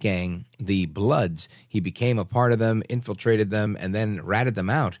street gang, the Bloods. He became a part of them, infiltrated them, and then ratted them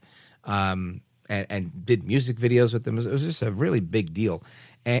out, and did music videos with them. It was just a really big deal.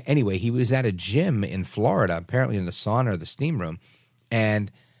 Anyway, he was at a gym in Florida, apparently in the sauna or the steam room,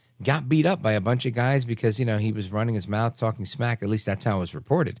 and got beat up by a bunch of guys because, he was running his mouth, talking smack. At least that's how it was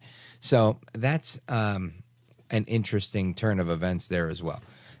reported. So that's an interesting turn of events there as well.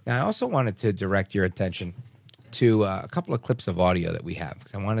 Now, I also wanted to direct your attention to a couple of clips of audio that we have,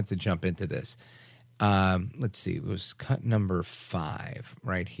 because I wanted to jump into this. Let's see. It was cut number 5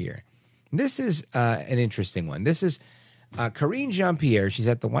 right here. This is an interesting one. This is Karine Jean-Pierre. She's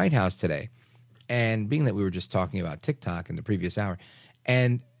at the White House today. And being that we were just talking about TikTok in the previous hour,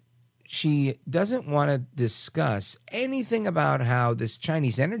 and she doesn't want to discuss anything about how this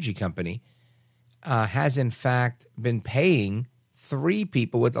Chinese energy company has, in fact, been paying 3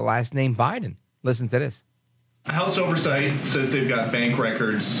 people with the last name Biden. Listen to this. House Oversight says they've got bank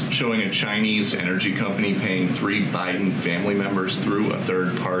records showing a Chinese energy company paying 3 Biden family members through a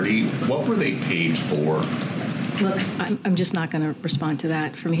third party. What were they paid for? Look, I'm just not going to respond to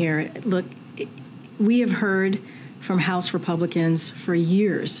that from here. Look, we have heard from House Republicans for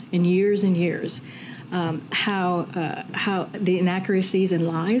years and years and years how the inaccuracies and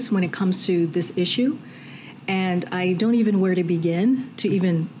lies when it comes to this issue. And I don't even know where to begin to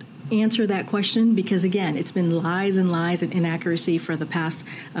even answer that question, because, again, it's been lies and lies and inaccuracy for the past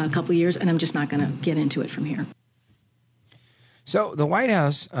couple of years, and I'm just not going to get into it from here. So the White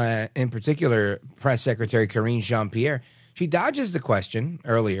House, in particular, Press Secretary Karine Jean-Pierre, she dodges the question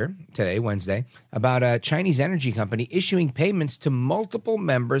earlier today, Wednesday, about a Chinese energy company issuing payments to multiple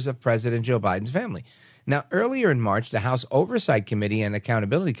members of President Joe Biden's family. Now, earlier in March, the House Oversight Committee and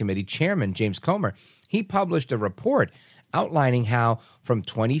Accountability Committee Chairman James Comer, he published a report outlining how from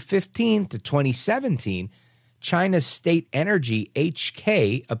 2015 to 2017, China's state energy,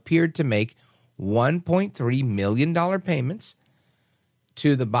 HK, appeared to make $1.3 million payments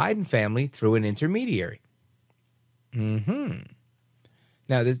to the Biden family through an intermediary.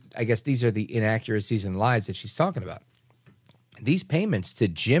 Now, I guess these are the inaccuracies and lies that she's talking about. These payments to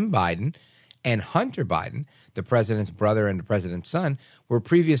Jim Biden and Hunter Biden, the president's brother and the president's son, were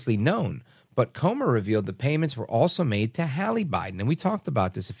previously known. But Comer revealed the payments were also made to Hallie Biden. And we talked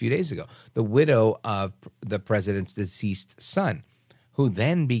about this a few days ago, the widow of the president's deceased son, who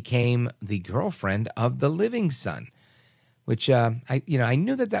then became the girlfriend of the living son. Which I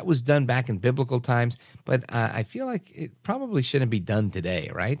knew that was done back in biblical times, but I feel like it probably shouldn't be done today,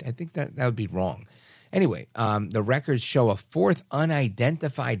 right? I think that would be wrong. Anyway, the records show a 4th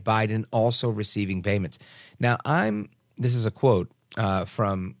unidentified Biden also receiving payments. Now, this is a quote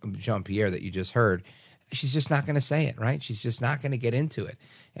from Jean-Pierre that you just heard. She's just not going to say it, right? She's just not going to get into it.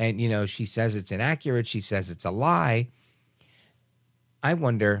 And, she says it's inaccurate. She says it's a lie. I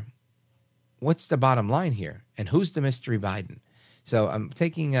wonder, what's the bottom line here? And who's the mystery Biden? So I'm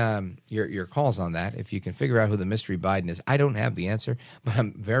taking your calls on that. If you can figure out who the mystery Biden is, I don't have the answer, but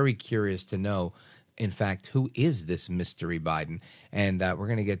I'm very curious to know, in fact, who is this mystery Biden? And we're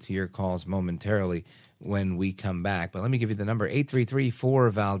going to get to your calls momentarily when we come back. But let me give you the number,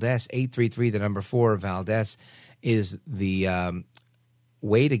 833-4-VALDEZ. 833, the number 4-VALDEZ, is the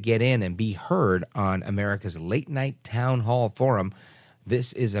way to get in and be heard on America's late night town hall forum.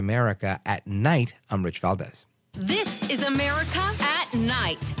 This is America at Night. I'm Rich Valdez. This is America at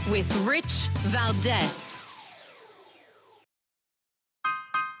Night with Rich Valdez.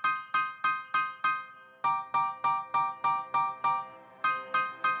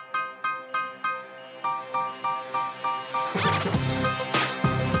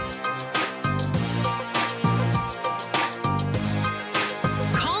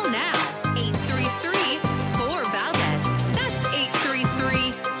 Call now, 833-4-VALDEZ. That's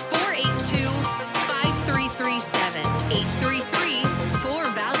 833-482-5337.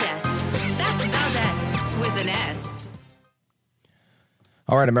 833-4-VALDEZ. That's Valdez with an S.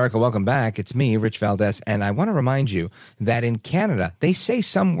 All right, America, welcome back. It's me, Rich Valdez, and I want to remind you that in Canada, they say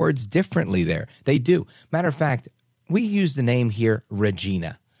some words differently there. They do. Matter of fact, we use the name here,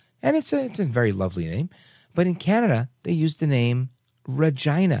 Regina, and it's a very lovely name. But in Canada, they use the name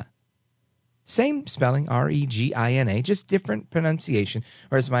Regina. Same spelling, R-E-G-I-N-A, just different pronunciation.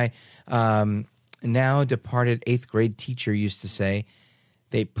 Or as my now departed 8th grade teacher used to say,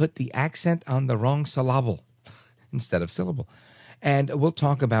 they put the accent on the wrong syllable instead of syllable. And we'll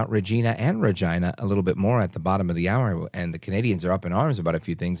talk about Regina and Regina a little bit more at the bottom of the hour. And the Canadians are up in arms about a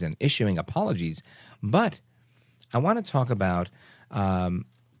few things and issuing apologies. But I want to talk about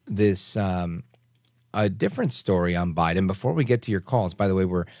a different story on Biden before we get to your calls. By the way,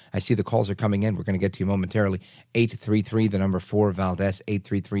 I see the calls are coming in. We're going to get to you momentarily. 833, the number 4, Valdez,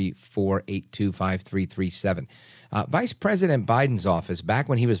 833-482-5337. Vice President Biden's office, back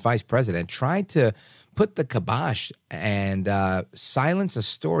when he was vice president, tried to put the kibosh and silence a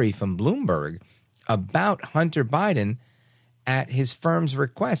story from Bloomberg about Hunter Biden at his firm's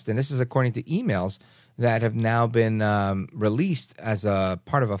request. And this is according to emails that have now been released as a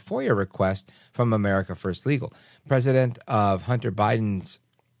part of a FOIA request from America First Legal. President of Hunter Biden's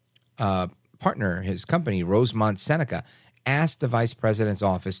partner, his company, Rosemont Seneca, asked the vice president's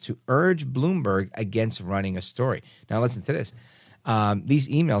office to urge Bloomberg against running a story. Now, listen to this. These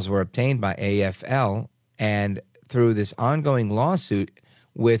emails were obtained by AFL, and through this ongoing lawsuit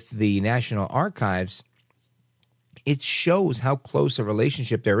with the National Archives, it shows how close a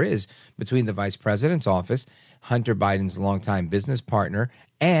relationship there is between the vice president's office, Hunter Biden's longtime business partner,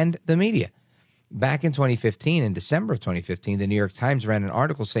 and the media. Back in 2015, in December of 2015, the New York Times ran an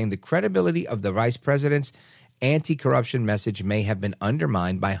article saying the credibility of the vice president's anti-corruption message may have been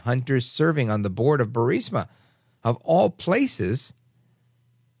undermined by Hunter's serving on the board of Burisma. Of all places,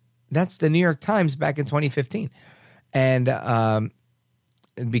 that's the New York Times back in 2015. And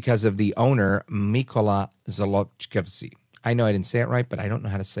because of the owner, Mykola Zlochevsky. I know I didn't say it right, but I don't know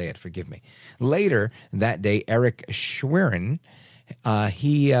how to say it. Forgive me. Later that day, Eric Schwerin,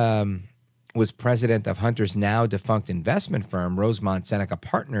 he was president of Hunter's now defunct investment firm, Rosemont Seneca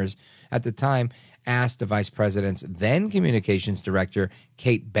Partners, at the time, asked the vice president's then communications director,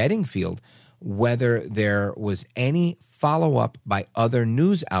 Kate Bedingfield, whether there was any follow-up by other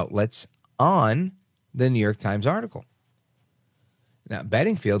news outlets on the New York Times article. Now,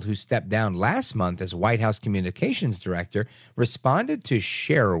 Bedingfield, who stepped down last month as White House communications director, responded to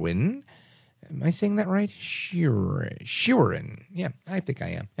Sherwin. Am I saying that right? Sherwin. Yeah, I think I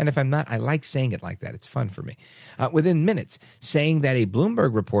am. And if I'm not, I like saying it like that. It's fun for me. Within minutes, saying that a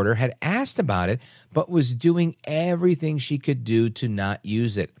Bloomberg reporter had asked about it, but was doing everything she could do to not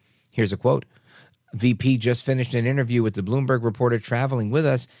use it. Here's a quote. VP just finished an interview with the Bloomberg reporter traveling with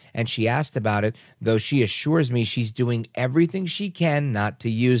us, and she asked about it, though she assures me she's doing everything she can not to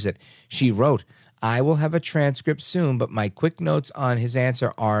use it. She wrote, I will have a transcript soon, but my quick notes on his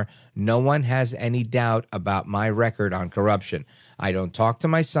answer are, no one has any doubt about my record on corruption. I don't talk to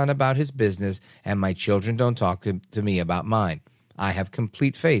my son about his business, and my children don't talk to me about mine. I have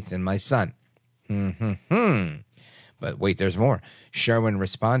complete faith in my son. But wait, there's more. Sherwin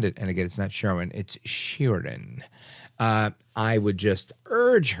responded, and again, it's not Sherwin, it's Sheeran. I would just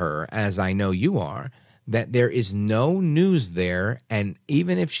urge her, as I know you are, that there is no news there, and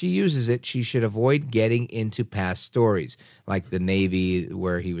even if she uses it, she should avoid getting into past stories, like the Navy,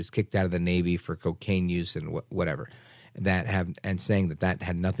 where he was kicked out of the Navy for cocaine use and whatever, and saying that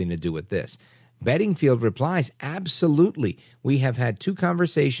had nothing to do with this. Bedingfield replies, absolutely. We have had 2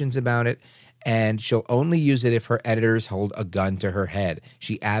 conversations about it, and she'll only use it if her editors hold a gun to her head.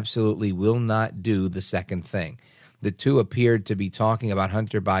 She absolutely will not do the second thing. The 2 appeared to be talking about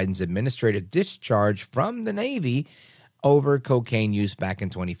Hunter Biden's administrative discharge from the Navy over cocaine use back in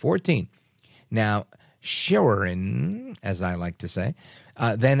 2014. Now, Sheeran, as I like to say,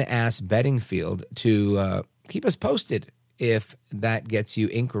 then asked Bedingfield to keep us posted if that gets you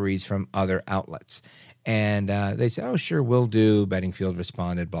inquiries from other outlets. And they said, oh, sure, we'll do. Bedingfield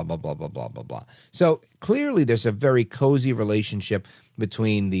responded, blah, blah, blah, blah, blah, blah, blah. So clearly there's a very cozy relationship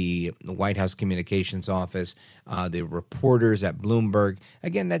between the White House communications office, the reporters at Bloomberg.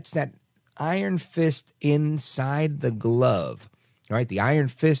 Again, that's that iron fist inside the glove, right? The iron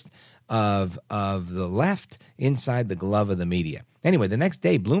fist of the left inside the glove of the media. Anyway, the next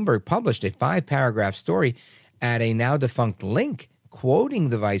day, Bloomberg published a 5-paragraph story at a now-defunct link quoting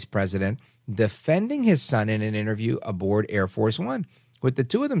the vice president defending his son in an interview aboard Air Force One, with the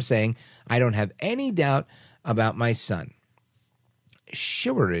 2 of them saying, I don't have any doubt about my son.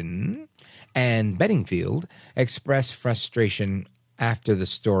 Sheeran and Bedingfield expressed frustration after the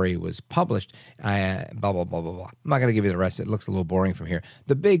story was published. Blah, blah, blah, blah, blah. I'm not going to give you the rest. It looks a little boring from here.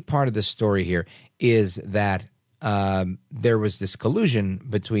 The big part of the story here is that there was this collusion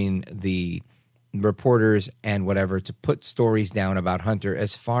between the reporters and whatever to put stories down about Hunter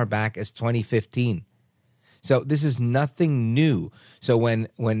as far back as 2015. So this is nothing new. So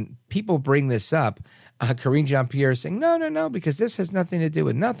when people bring this up, Karine Jean-Pierre is saying, no, because this has nothing to do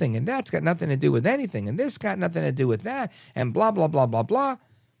with nothing, and that's got nothing to do with anything, and this got nothing to do with that, and blah, blah, blah, blah, blah.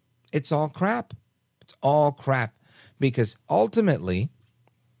 It's all crap. It's all crap. because ultimately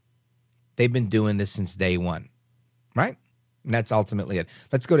they've been doing this since day one, right? And that's ultimately it.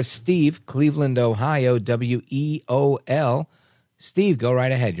 Let's go to Steve, Cleveland, Ohio, WEOL. Steve, go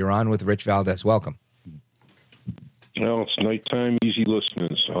right ahead. You're on with Rich Valdez. Welcome. Well, it's nighttime, easy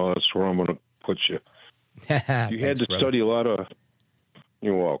listening, so that's where I'm going to put you. You had to study a lot of.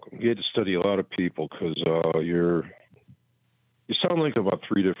 You're welcome. You had to study a lot of people because you sound like about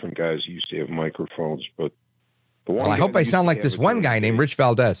three different guys who used to have microphones, but the one. Well, I hope I sound like this one guy named Rich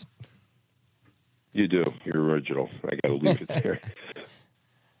Valdez. You do. You're original. I got to leave it there.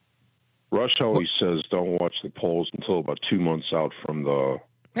 Rush always says don't watch the polls until about 2 months out from the.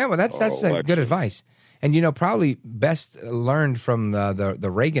 Yeah, well, that's good advice. And, probably best learned from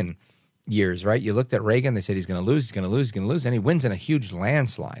the Reagan years, right? You looked at Reagan, they said he's going to lose, and he wins in a huge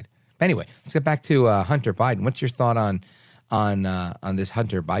landslide. Anyway, let's get back to Hunter Biden. What's your thought on this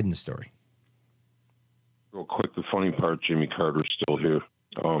Hunter Biden story? Real quick, the funny part, Jimmy Carter's still here.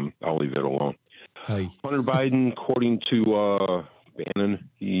 I'll leave it alone. Hi. Hunter Biden, according to Bannon,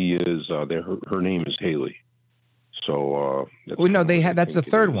 he is her name is Haley. So that's the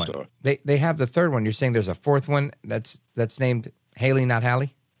third one. They have the third one. You're saying there's a fourth one that's named Haley, not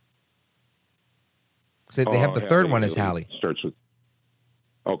Hallie? So they have the third one as Hallie. Starts with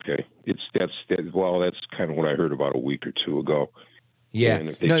okay. That's kind of what I heard about a week or two ago. Yeah.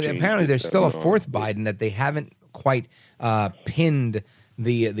 No, apparently there's still a fourth Biden that they haven't quite pinned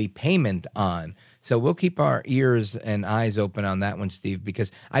the payment on. So we'll keep our ears and eyes open on that one, Steve,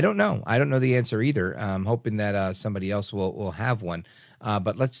 because I don't know. I don't know the answer either. I'm hoping that somebody else will have one.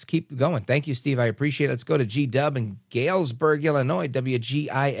 But let's keep going. Thank you, Steve. I appreciate it. Let's go to G-Dub in Galesburg, Illinois,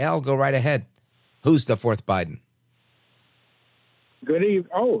 WGIL. Go right ahead. Who's the fourth Biden? Good evening.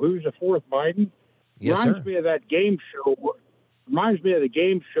 Oh, who's the fourth Biden? Yes, Reminds me of that game show. Reminds me of the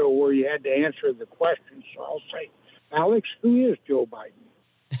game show where you had to answer the question. So I'll say, Alex, who is Joe Biden?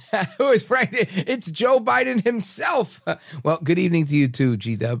 Who is right? It's Joe Biden himself. Well, good evening to you too,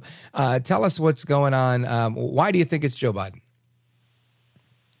 G-Dub. Tell us what's going on. Why do you think it's Joe Biden?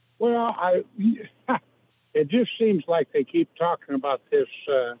 Well, it just seems like they keep talking about this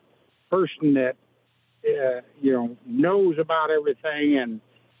person that knows about everything, and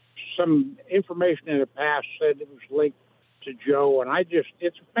some information in the past said it was linked to Joe, and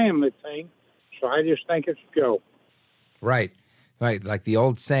it's a family thing, so I just think it's Joe. Right. Like the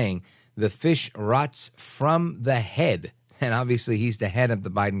old saying, the fish rots from the head. And obviously he's the head of the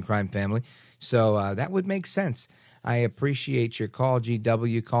Biden crime family. So that would make sense. I appreciate your call,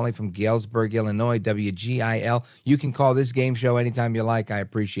 GW, calling from Galesburg, Illinois, WGIL. You can call this game show anytime you like. I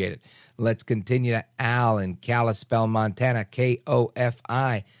appreciate it. Let's continue to Al in Kalispell, Montana,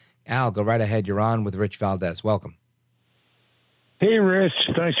 KOFI. Al, go right ahead. You're on with Rich Valdez. Welcome. Hey, Rich.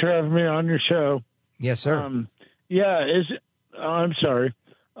 Thanks for having me on your show. Yes, sir. I'm sorry.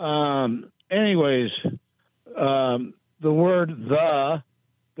 Anyways, the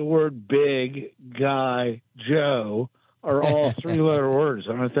word big guy Joe are all three-letter words,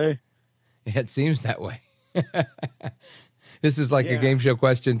 aren't they? It seems that way. This is like a game show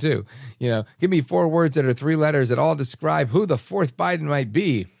question too. Give me 4 words that are 3 letters that all describe who the fourth Biden might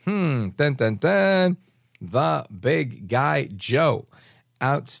be. Dun, dun, dun. The big guy Joe.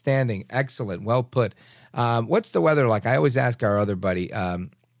 Outstanding. Excellent. Well put. What's the weather like? I always ask our other buddy,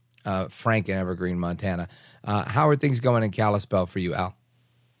 Frank in Evergreen, Montana. How are things going in Kalispell for you, Al?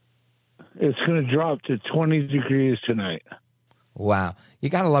 It's going to drop to 20 degrees tonight. Wow. You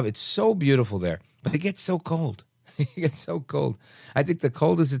got to love it. It's so beautiful there, but it gets so cold. It gets so cold. I think the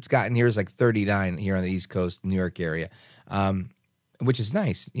coldest it's gotten here is like 39 here on the East Coast, New York area, which is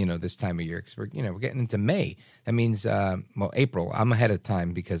nice, this time of year because we're getting into May. That means, April. I'm ahead of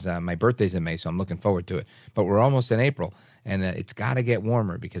time because my birthday's in May, so I'm looking forward to it. But we're almost in April, and it's got to get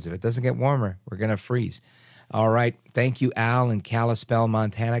warmer because if it doesn't get warmer, we're going to freeze. All right. Thank you, Al in Kalispell,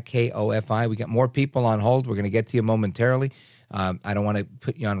 Montana, KOFI. We got more people on hold. We're going to get to you momentarily. I don't want to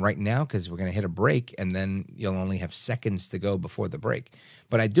put you on right now because we're going to hit a break, and then you'll only have seconds to go before the break.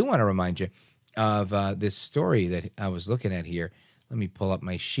 But I do want to remind you of this story that I was looking at here. Let me pull up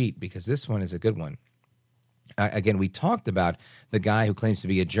my sheet because this one is a good one. Again, we talked about the guy who claims to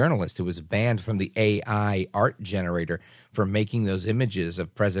be a journalist who was banned from the AI art generator for making those images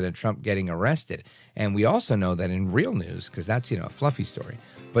of President Trump getting arrested. And we also know that in real news, because that's, a fluffy story,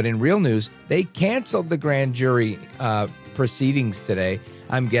 but in real news, they canceled the grand jury proceedings today.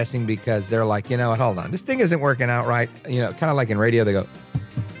 I'm guessing because they're like, hold on, this thing isn't working out right. Kind of like in radio, they go,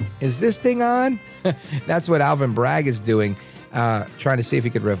 is this thing on? That's what Alvin Bragg is doing. trying to see if he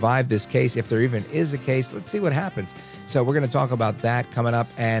could revive this case. If there even is a case, let's see what happens. So we're going to talk about that coming up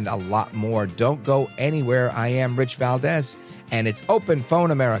and a lot more. Don't go anywhere. I am Rich Valdez, and it's Open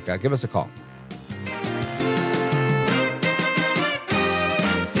Phone America. Give us a call.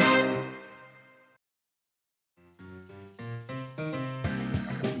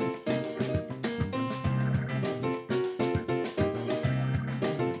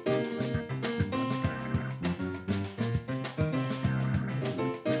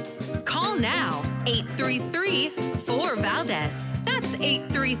 Call now, 833-4-VALDEZ. That's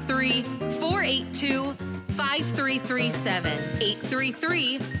 833-482-5337.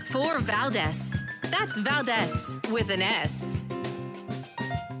 833-4-VALDEZ. That's Valdez with an S.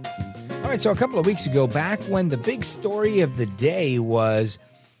 All right, so a couple of weeks ago, back when the big story of the day was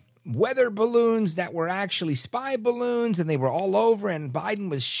weather balloons that were actually spy balloons, and they were all over, and Biden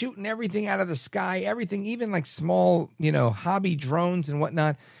was shooting everything out of the sky, everything, even like small, hobby drones and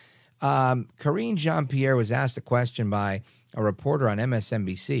whatnot. Karine Jean-Pierre was asked a question by a reporter on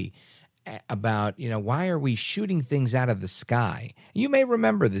MSNBC about, why are we shooting things out of the sky? You may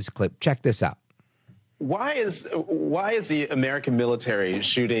remember this clip. Check this out. Why is the American military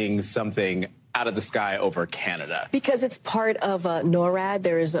shooting something out of the sky over Canada? Because it's part of NORAD.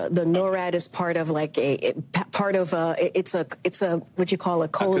 The NORAD is part of it's a what you call a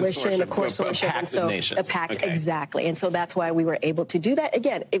coalition, a consortium, a pact of nations. A pact, okay. Exactly. And so that's why we were able to do that.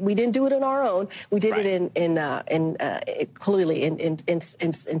 Again, we didn't do it on our own. We did it clearly in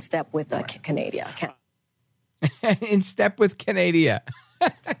step with Canada. In step with Canada.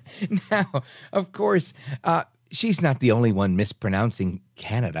 Now, of course, she's not the only one mispronouncing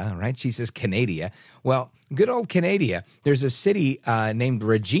Canada, right? She says Canada. Well, good old Canada. There's a city named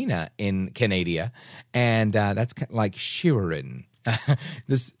Regina in Canada, and that's like Sheeran.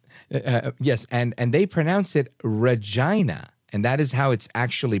 Yes, and they pronounce it Regina, and that is how it's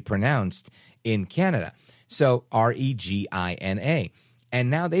actually pronounced in Canada. So Regina. And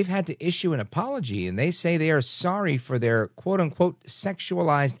now they've had to issue an apology, and they say they are sorry for their quote-unquote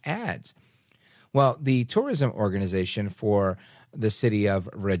sexualized ads. Well, the tourism organization for the city of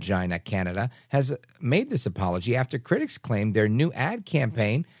Regina, Canada, has made this apology after critics claimed their new ad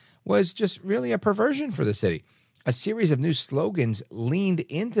campaign was just really a perversion for the city. A series of new slogans leaned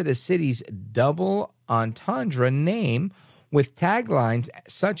into the city's double entendre name with taglines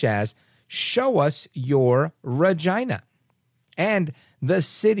such as, "Show us your Regina," and "The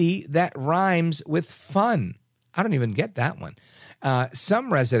city that rhymes with fun." I don't even get that one.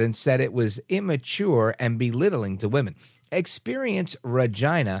 Some residents said it was immature and belittling to women. Experience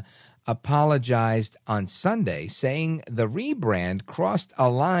Regina apologized on Sunday, saying the rebrand crossed a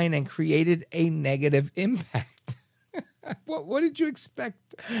line and created a negative impact. What did you expect?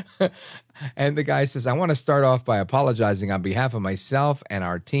 And the guy says, "I want to start off by apologizing on behalf of myself and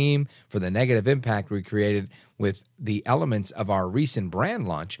our team for the negative impact we created with the elements of our recent brand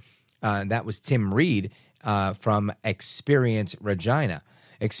launch." That was Tim Reed from Experience Regina.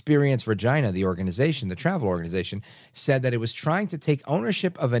 Experience Regina, the organization, the travel organization, said that it was trying to take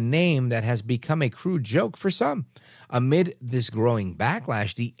ownership of a name that has become a crude joke for some. Amid this growing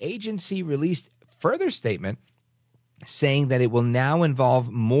backlash, the agency released further statement saying that it will now involve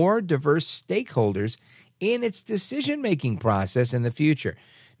more diverse stakeholders in its decision-making process in the future.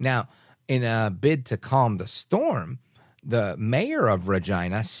 Now, in a bid to calm the storm, the mayor of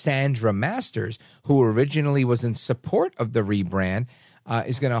Regina, Sandra Masters, who originally was in support of the rebrand,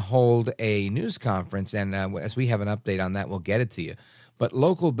 is going to hold a news conference. And as we have an update on that, we'll get it to you. But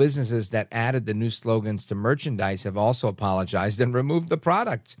local businesses that added the new slogans to merchandise have also apologized and removed the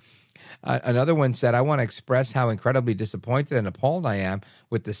products. Another one said, "I want to express how incredibly disappointed and appalled I am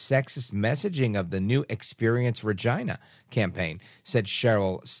with the sexist messaging of the new Experience Regina campaign," said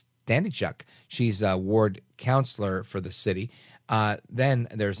Cheryl Stanichuk. She's a ward counselor for the city. Then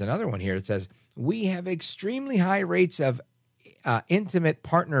there's another one here that says, "We have extremely high rates of intimate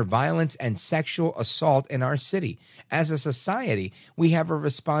partner violence and sexual assault in our city. As a society, we have a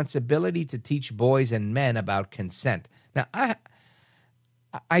responsibility to teach boys and men about consent." Now,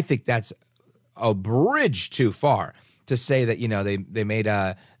 I think that's a bridge too far to say that, they made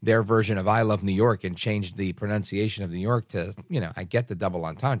their version of "I Love New York" and changed the pronunciation of New York to, I get the double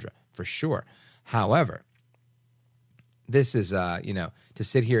entendre for sure. However, this is, to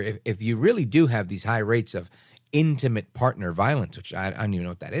sit here, if you really do have these high rates of intimate partner violence, which I don't even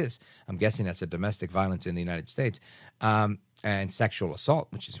know what that is. I'm guessing that's a domestic violence in the United States. And sexual assault,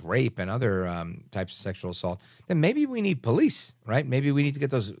 which is rape and other types of sexual assault, then maybe we need police, right? Maybe we need to get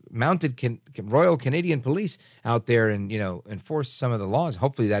those mounted Royal Canadian Police out there and, enforce some of the laws.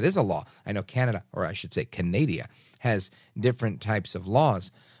 Hopefully that is a law. I know Canada, or I should say Canada, has different types of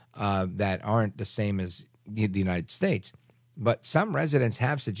laws that aren't the same as the United States. But some residents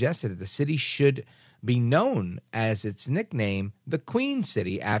have suggested that the city should be known as its nickname, the Queen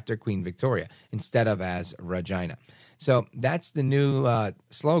City, after Queen Victoria, instead of as Regina. So that's the new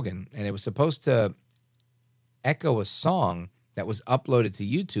slogan, and it was supposed to echo a song that was uploaded to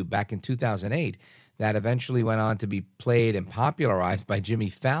YouTube back in 2008 that eventually went on to be played and popularized by Jimmy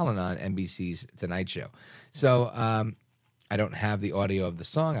Fallon on NBC's Tonight Show. So I don't have the audio of the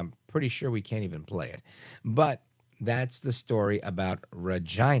song. I'm pretty sure we can't even play it. But that's the story about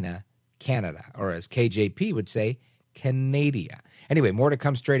Regina, Canada, or as KJP would say, Canada. Anyway, more to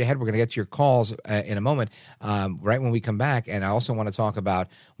come straight ahead. We're going to get to your calls in a moment, right when we come back. And I also want to talk about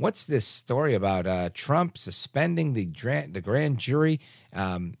what's this story about Trump suspending the grand jury.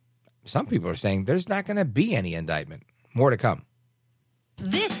 Some people are saying there's not going to be any indictment. More to come.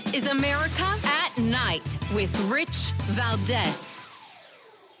 This is America at Night with Rich Valdez.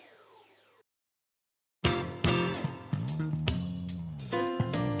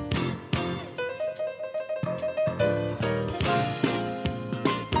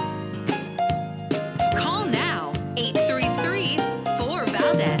 Call now,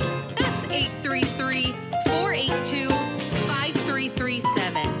 833-4VALDEZ. That's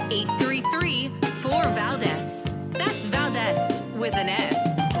 833-482-5337. 833-4VALDEZ. That's Valdez with an S.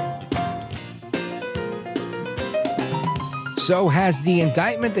 So has the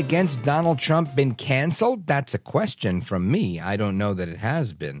indictment against Donald Trump been canceled? That's a question from me. I don't know that it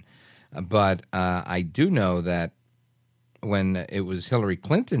has been. But I do know that when it was Hillary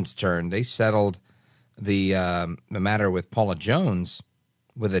Clinton's turn, they settled the matter with Paula Jones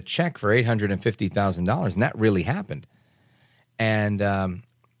with a check for $850,000, and that really happened. And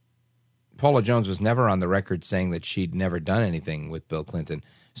Paula Jones was never on the record saying that she'd never done anything with Bill Clinton.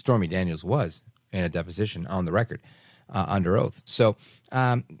 Stormy Daniels was in a deposition on the record, under oath. So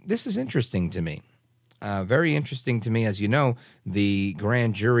this is interesting to me, very interesting to me. As you know, the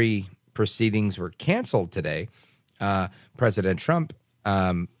grand jury proceedings were canceled today. President Trump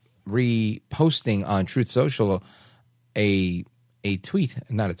reposting on Truth Social a tweet,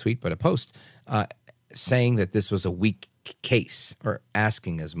 not a tweet, but a post, saying that this was a weak case, or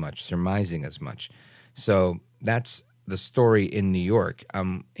asking as much, surmising as much. So that's the story in New York.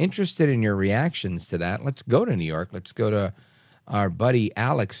 I'm interested in your reactions to that. Let's go to New York. Let's go to our buddy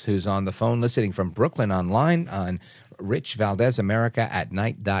Alex, who's on the phone listening from Brooklyn online on Rich Valdez,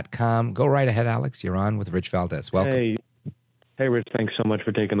 AmericaAtNight.com. Go right ahead, Alex. You're on with Rich Valdez. Welcome. Hey, Rich. Thanks so much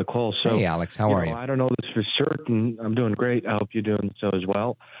for taking the call. So, hey, Alex. How are you? I don't know this for certain. I'm doing great. I hope you're doing so as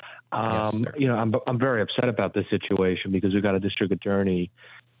well. Yes, sir. I'm very upset about this situation because we've got a district attorney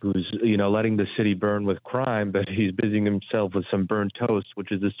who's, letting the city burn with crime, but he's busying himself with some burnt toast,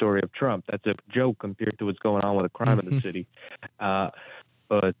 which is the story of Trump. That's a joke compared to what's going on with the crime in the city.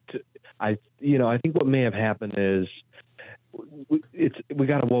 But I think what may have happened is we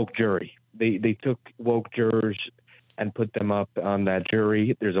got a woke jury. They took woke jurors and put them up on that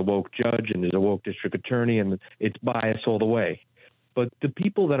jury. There's a woke judge and there's a woke district attorney, and it's biased all the way. But the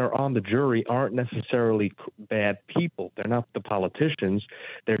people that are on the jury aren't necessarily bad people. They're not the politicians.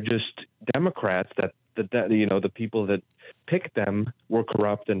 They're just Democrats that the people that picked them were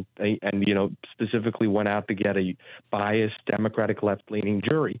corrupt and specifically went out to get a biased Democratic left-leaning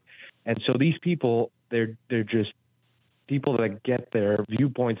jury. And so these people, they're just people that get their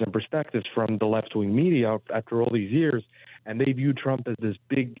viewpoints and perspectives from the left-wing media after all these years, and they view Trump as this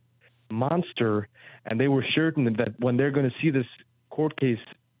big monster, and they were certain that when they're going to see this court case,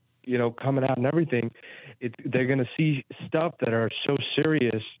 coming out and everything, they're going to see stuff that are so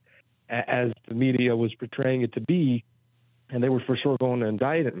serious as the media was portraying it to be, and they were for sure going to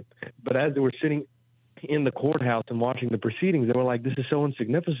indict him. But as they were sitting in the courthouse and watching the proceedings, they were like, this is so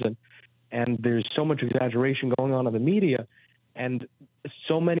insignificant, and there's so much exaggeration going on in the media, and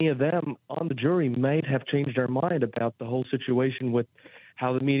so many of them on the jury might have changed their mind about the whole situation with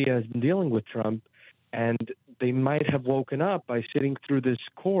how the media has been dealing with Trump, and they might have woken up by sitting through this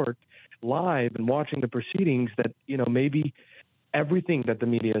court live and watching the proceedings that, maybe everything that the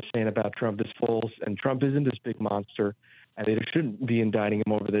media is saying about Trump is false and Trump isn't this big monster and they shouldn't be indicting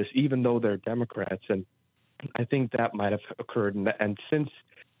him over this, even though they're Democrats. And I think that might have occurred. And since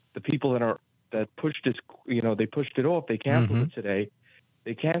the people that pushed this, they pushed it off, they canceled it today.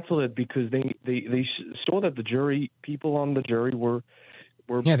 They canceled it because they saw that the people on the jury were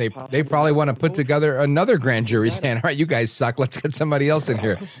they probably want to put together another grand jury saying, all right, you guys suck. Let's get somebody else in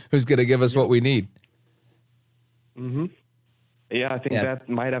here who's going to give us what we need. Mm-hmm. Yeah, I think that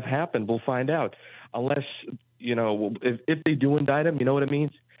might have happened. We'll find out. Unless, if they do indict him, you know what it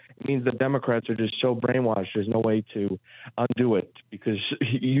means? means the Democrats are just so brainwashed. There's no way to undo it, because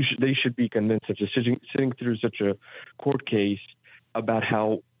they should be convinced after sitting through such a court case about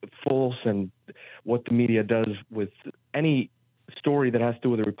how false and what the media does with any story that has to do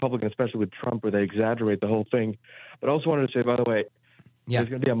with a Republican, especially with Trump, where they exaggerate the whole thing. But I also wanted to say, by the way, there's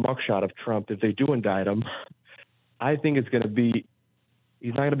going to be a mugshot of Trump if they do indict him. I think it's going to be,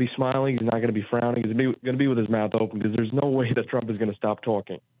 he's not going to be smiling, he's not going to be frowning, he's going to be with his mouth open, because there's no way that Trump is going to stop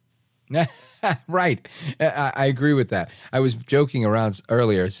talking. Right. I agree with that. I was joking around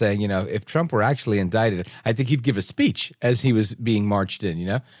earlier saying, if Trump were actually indicted, I think he'd give a speech as he was being marched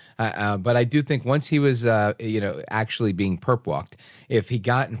in, But I do think once he was, actually being perp walked, if he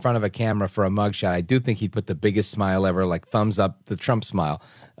got in front of a camera for a mugshot, I do think he'd put the biggest smile ever, like thumbs up, the Trump smile,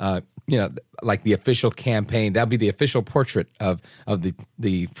 like the official campaign. That'd be the official portrait of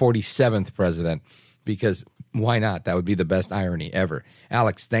the 47th president, because why not? That would be the best irony ever.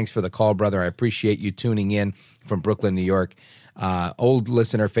 Alex, thanks for the call, brother. I appreciate you tuning in from Brooklyn, New York. Old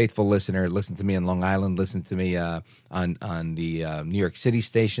listener, faithful listener, listened to me in Long Island, listened to me on the New York City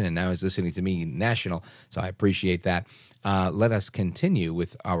station, and now is listening to me national, so I appreciate that. Let us continue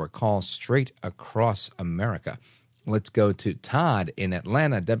with our call straight across America. Let's go to Todd in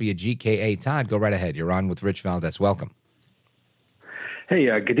Atlanta, WGKA. Todd, go right ahead. You're on with Rich Valdez. Welcome. Hey,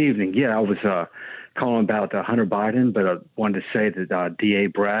 good evening. Yeah, I was calling about Hunter Biden, but I wanted to say that D.A.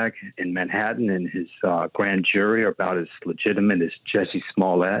 Bragg in Manhattan and his grand jury are about as legitimate as Jesse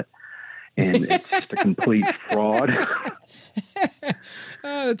Smollett, and it's just a complete fraud.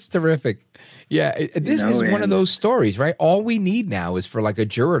 Oh, that's terrific. Yeah, this is one of those stories, right? All we need now is for like a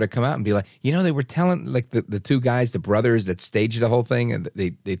juror to come out and be like, they were telling like the two guys, the brothers that staged the whole thing, and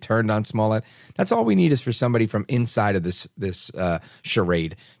they turned on Smollett. That's all we need is for somebody from inside of this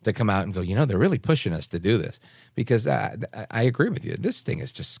charade to come out and go, they're really pushing us to do this. Because I agree with you. This thing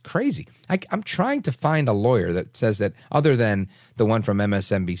is just crazy. I'm trying to find a lawyer that says that, other than the one from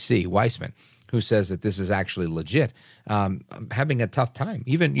MSNBC, Weissman, who says that this is actually legit. I'm having a tough time.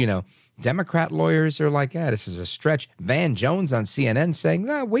 Even, Democrat lawyers are like, this is a stretch. Van Jones on CNN saying,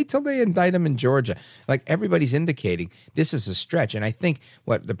 wait till they indict him in Georgia. Like, everybody's indicating this is a stretch. And I think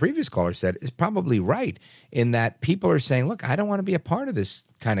what the previous caller said is probably right, in that people are saying, look, I don't want to be a part of this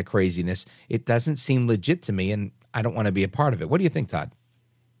kind of craziness. It doesn't seem legit to me, and I don't want to be a part of it. What do you think, Todd?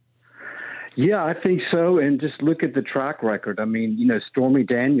 Yeah, I think so. And just look at the track record. I mean, Stormy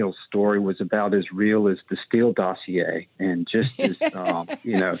Daniels' story was about as real as the Steele dossier, and just as,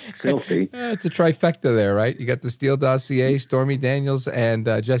 filthy. It's a trifecta there, right? You got the Steele dossier, Stormy Daniels, and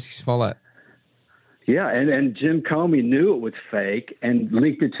Jesse Smollett. Yeah, and Jim Comey knew it was fake and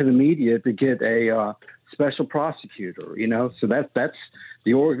leaked it to the media to get a special prosecutor, So that's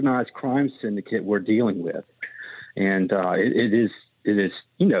the organized crime syndicate we're dealing with. And it is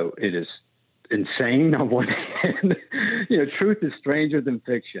insane on one hand. Truth is stranger than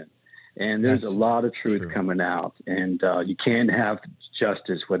fiction, and there's a lot of truth coming out, and you can't have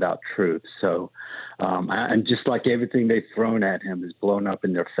justice without truth. So and just like everything they've thrown at him is blown up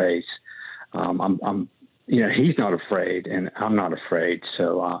in their face. He's not afraid, and I'm not afraid.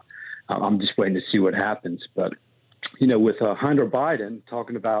 So I'm just waiting to see what happens. But with Hunter Biden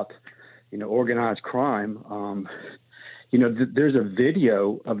talking about organized crime, there's a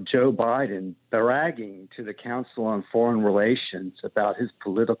video of Joe Biden bragging to the Council on Foreign Relations about his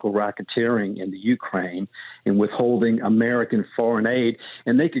political racketeering in the Ukraine and withholding American foreign aid.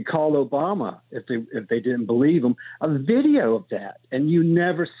 And they could call Obama if they didn't believe him. A video of that, and you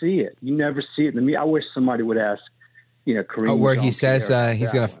never see it. You never see it. I wish somebody would ask, Kareem. Where he says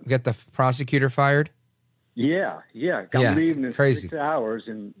he's going to get the prosecutor fired? Yeah. I'm leaving in crazy. 6 hours,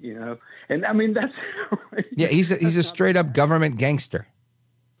 and and I mean that's. Yeah, he's a straight up government gangster.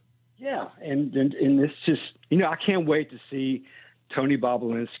 Yeah, and it's just I can't wait to see Tony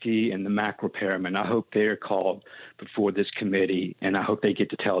Bobulinski and the Mac repairmen. I hope they're called before this committee, and I hope they get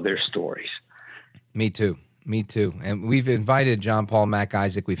to tell their stories. Me too. And we've invited John Paul Mac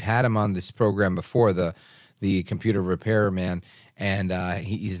Isaac. We've had him on this program before, the computer repairman. And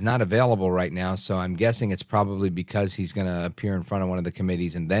he's not available right now, so I'm guessing it's probably because he's going to appear in front of one of the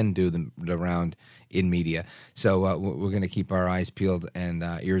committees and then do the round in media. So we're going to keep our eyes peeled and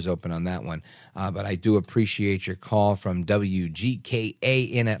ears open on that one. But I do appreciate your call from WGKA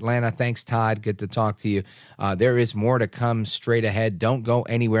in Atlanta. Thanks, Todd. Good to talk to you. There is more to come straight ahead. Don't go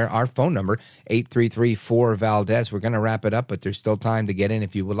anywhere. Our phone number, 833-4-VALDEZ. We're going to wrap it up, but there's still time to get in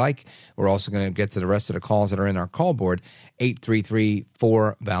if you would like. We're also going to get to the rest of the calls that are in our call board,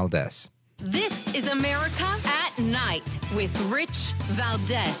 833-4-VALDEZ. This is America at Night with Rich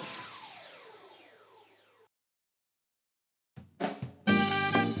Valdez.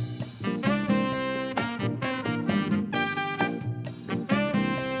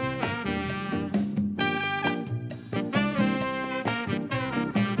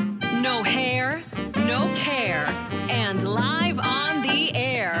 No hair, no care, and live on the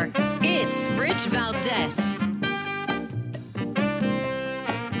air, it's Rich Valdez.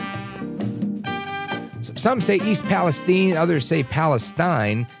 Some say East Palestine, others say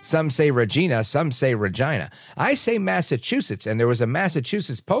Palestine, some say Regina, some say Regina. I say Massachusetts, and there was a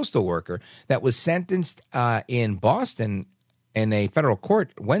Massachusetts postal worker that was sentenced in Boston in a federal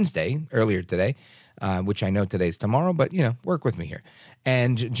court earlier today, which I know today's tomorrow, but, work with me here.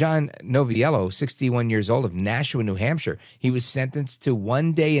 And John Noviello, 61 years old, of Nashua, New Hampshire, he was sentenced to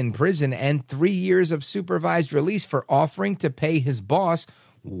 1 day in prison and 3 years of supervised release for offering to pay his boss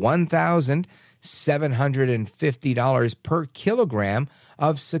 $1,750 per kilogram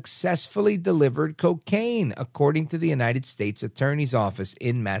of successfully delivered cocaine, according to the United States Attorney's Office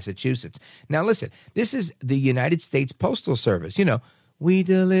in Massachusetts. Now, listen, this is the United States Postal Service. We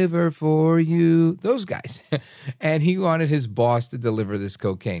deliver for you, those guys. And he wanted his boss to deliver this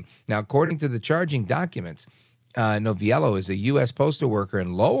cocaine. Now, according to the charging documents, Noviello is a U.S. postal worker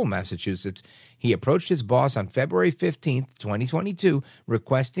in Lowell, Massachusetts. He approached his boss on February 15th, 2022,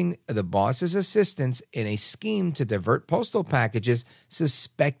 requesting the boss's assistance in a scheme to divert postal packages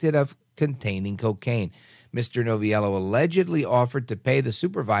suspected of containing cocaine. Mr. Noviello allegedly offered to pay the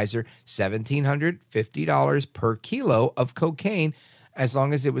supervisor $1,750 per kilo of cocaine as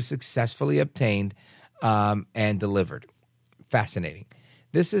long as it was successfully obtained and delivered. Fascinating.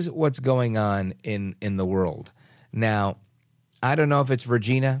 This is what's going on in the world. Now, I don't know if it's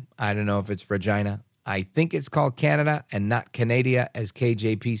Regina. I don't know if it's Regina. I think it's called Canada and not Canada, as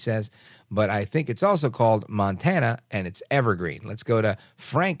KJP says. But I think it's also called Montana, and it's Evergreen. Let's go to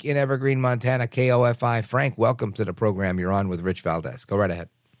Frank in Evergreen, Montana, KOFI. Frank, welcome to the program. You're on with Rich Valdez. Go right ahead.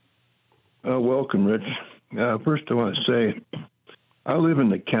 Welcome, Rich. First, I want to say I live in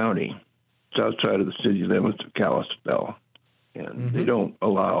the county. It's outside of the city limits of Kalispell, and they don't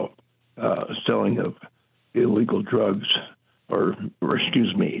allow selling of illegal drugs or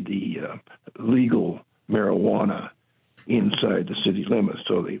the legal marijuana inside the city limits.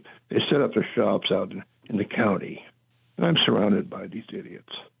 So they set up their shops out in the county. And I'm surrounded by these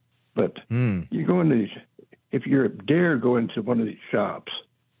idiots. But you go into if you dare go into one of these shops,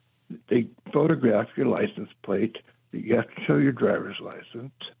 they photograph your license plate. You have to show your driver's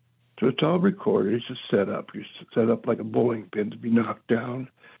license. So it's all recorded. It's just set up. You're set up like a bowling pin to be knocked down.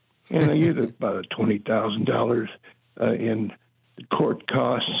 And I get about $20,000 in court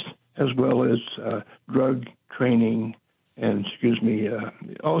costs, as well as drug training and,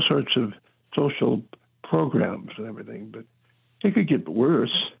 all sorts of social programs and everything. But it could get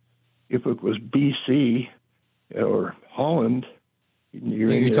worse if it was BC or Holland.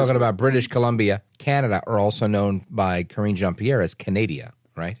 You're talking about British Columbia, Canada, or also known by Karine Jean-Pierre as Canada,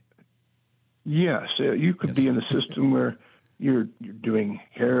 right? Yes. You could be in a system where you're doing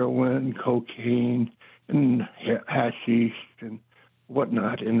heroin, cocaine, and hashish and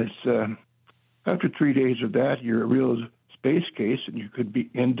whatnot. And it's after 3 days of that, you're a real space case, and you could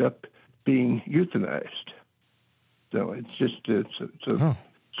end up being euthanized. So it's just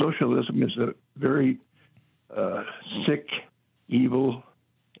socialism is a very sick, evil,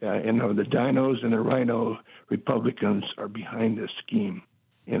 and the dinos and the rhino Republicans are behind this scheme,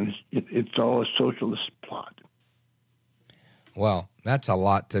 and it's all a socialist plot. Well, that's a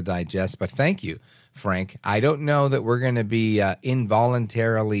lot to digest, but thank you, Frank. I don't know that we're going to be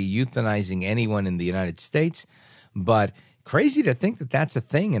involuntarily euthanizing anyone in the United States, but crazy to think that that's a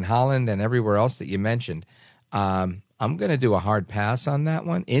thing in Holland and everywhere else that you mentioned. I'm going to do a hard pass on that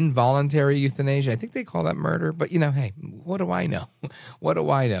one. Involuntary euthanasia. I think they call that murder, but hey, what do I know? What do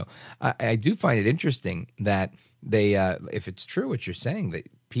I know? I do find it interesting that they, if it's true what you're saying, that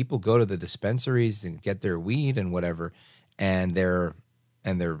people go to the dispensaries and get their weed and whatever, and their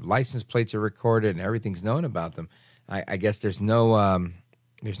license plates are recorded and everything's known about them. I guess there's no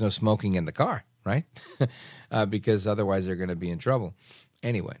smoking in the car, right? Because otherwise they're going to be in trouble.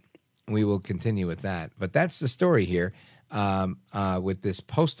 Anyway, we will continue with that. But that's the story here with this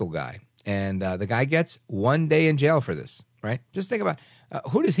postal guy. And the guy gets 1 day in jail for this, right? Just think about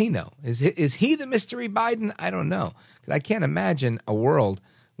who does he know? Is he the mystery Biden? I don't know. Because I can't imagine a world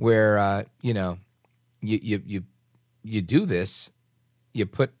where, you do this. You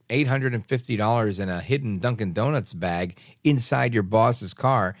put $850 in a hidden Dunkin' Donuts bag inside your boss's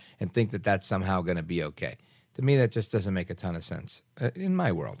car and think that that's somehow going to be okay. To me, that just doesn't make a ton of sense in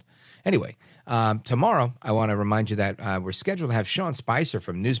my world. Anyway, tomorrow, I want to remind you that we're scheduled to have Sean Spicer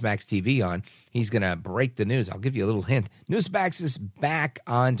from Newsmax TV on. He's going to break the news. I'll give you a little hint. Newsmax is back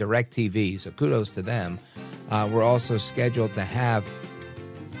on DirecTV, so kudos to them. We're also scheduled to have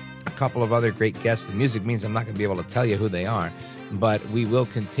a couple of other great guests. The music means I'm not going to be able to tell you who they are. but we will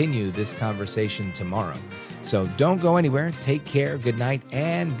continue this conversation tomorrow. So don't go anywhere. Take care. Good night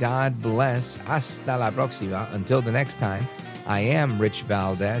and God bless. Hasta la próxima. Until the next time, I am Rich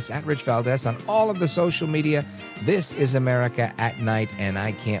Valdez, at Rich Valdez on all of the social media. This is America at Night, and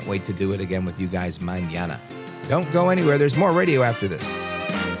I can't wait to do it again with you guys mañana. Don't go anywhere. There's more radio after this.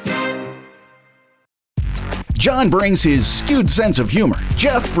 John brings his skewed sense of humor.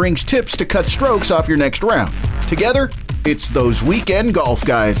 Jeff brings tips to cut strokes off your next round. Together, it's those weekend golf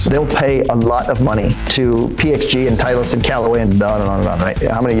guys. They'll pay a lot of money to PXG and Titleist and Callaway and on and on and on, right?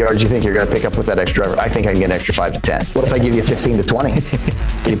 How many yards do you think you're going to pick up with that extra driver? I think I can get an extra 5 to 10. What if I give you 15 to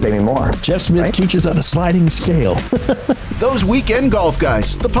 20? You pay me more. Jeff Smith teaches on the sliding scale. Those Weekend Golf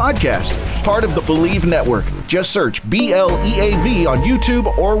Guys, the podcast, part of the Believe Network. Just search BLEAV on YouTube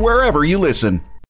or wherever you listen.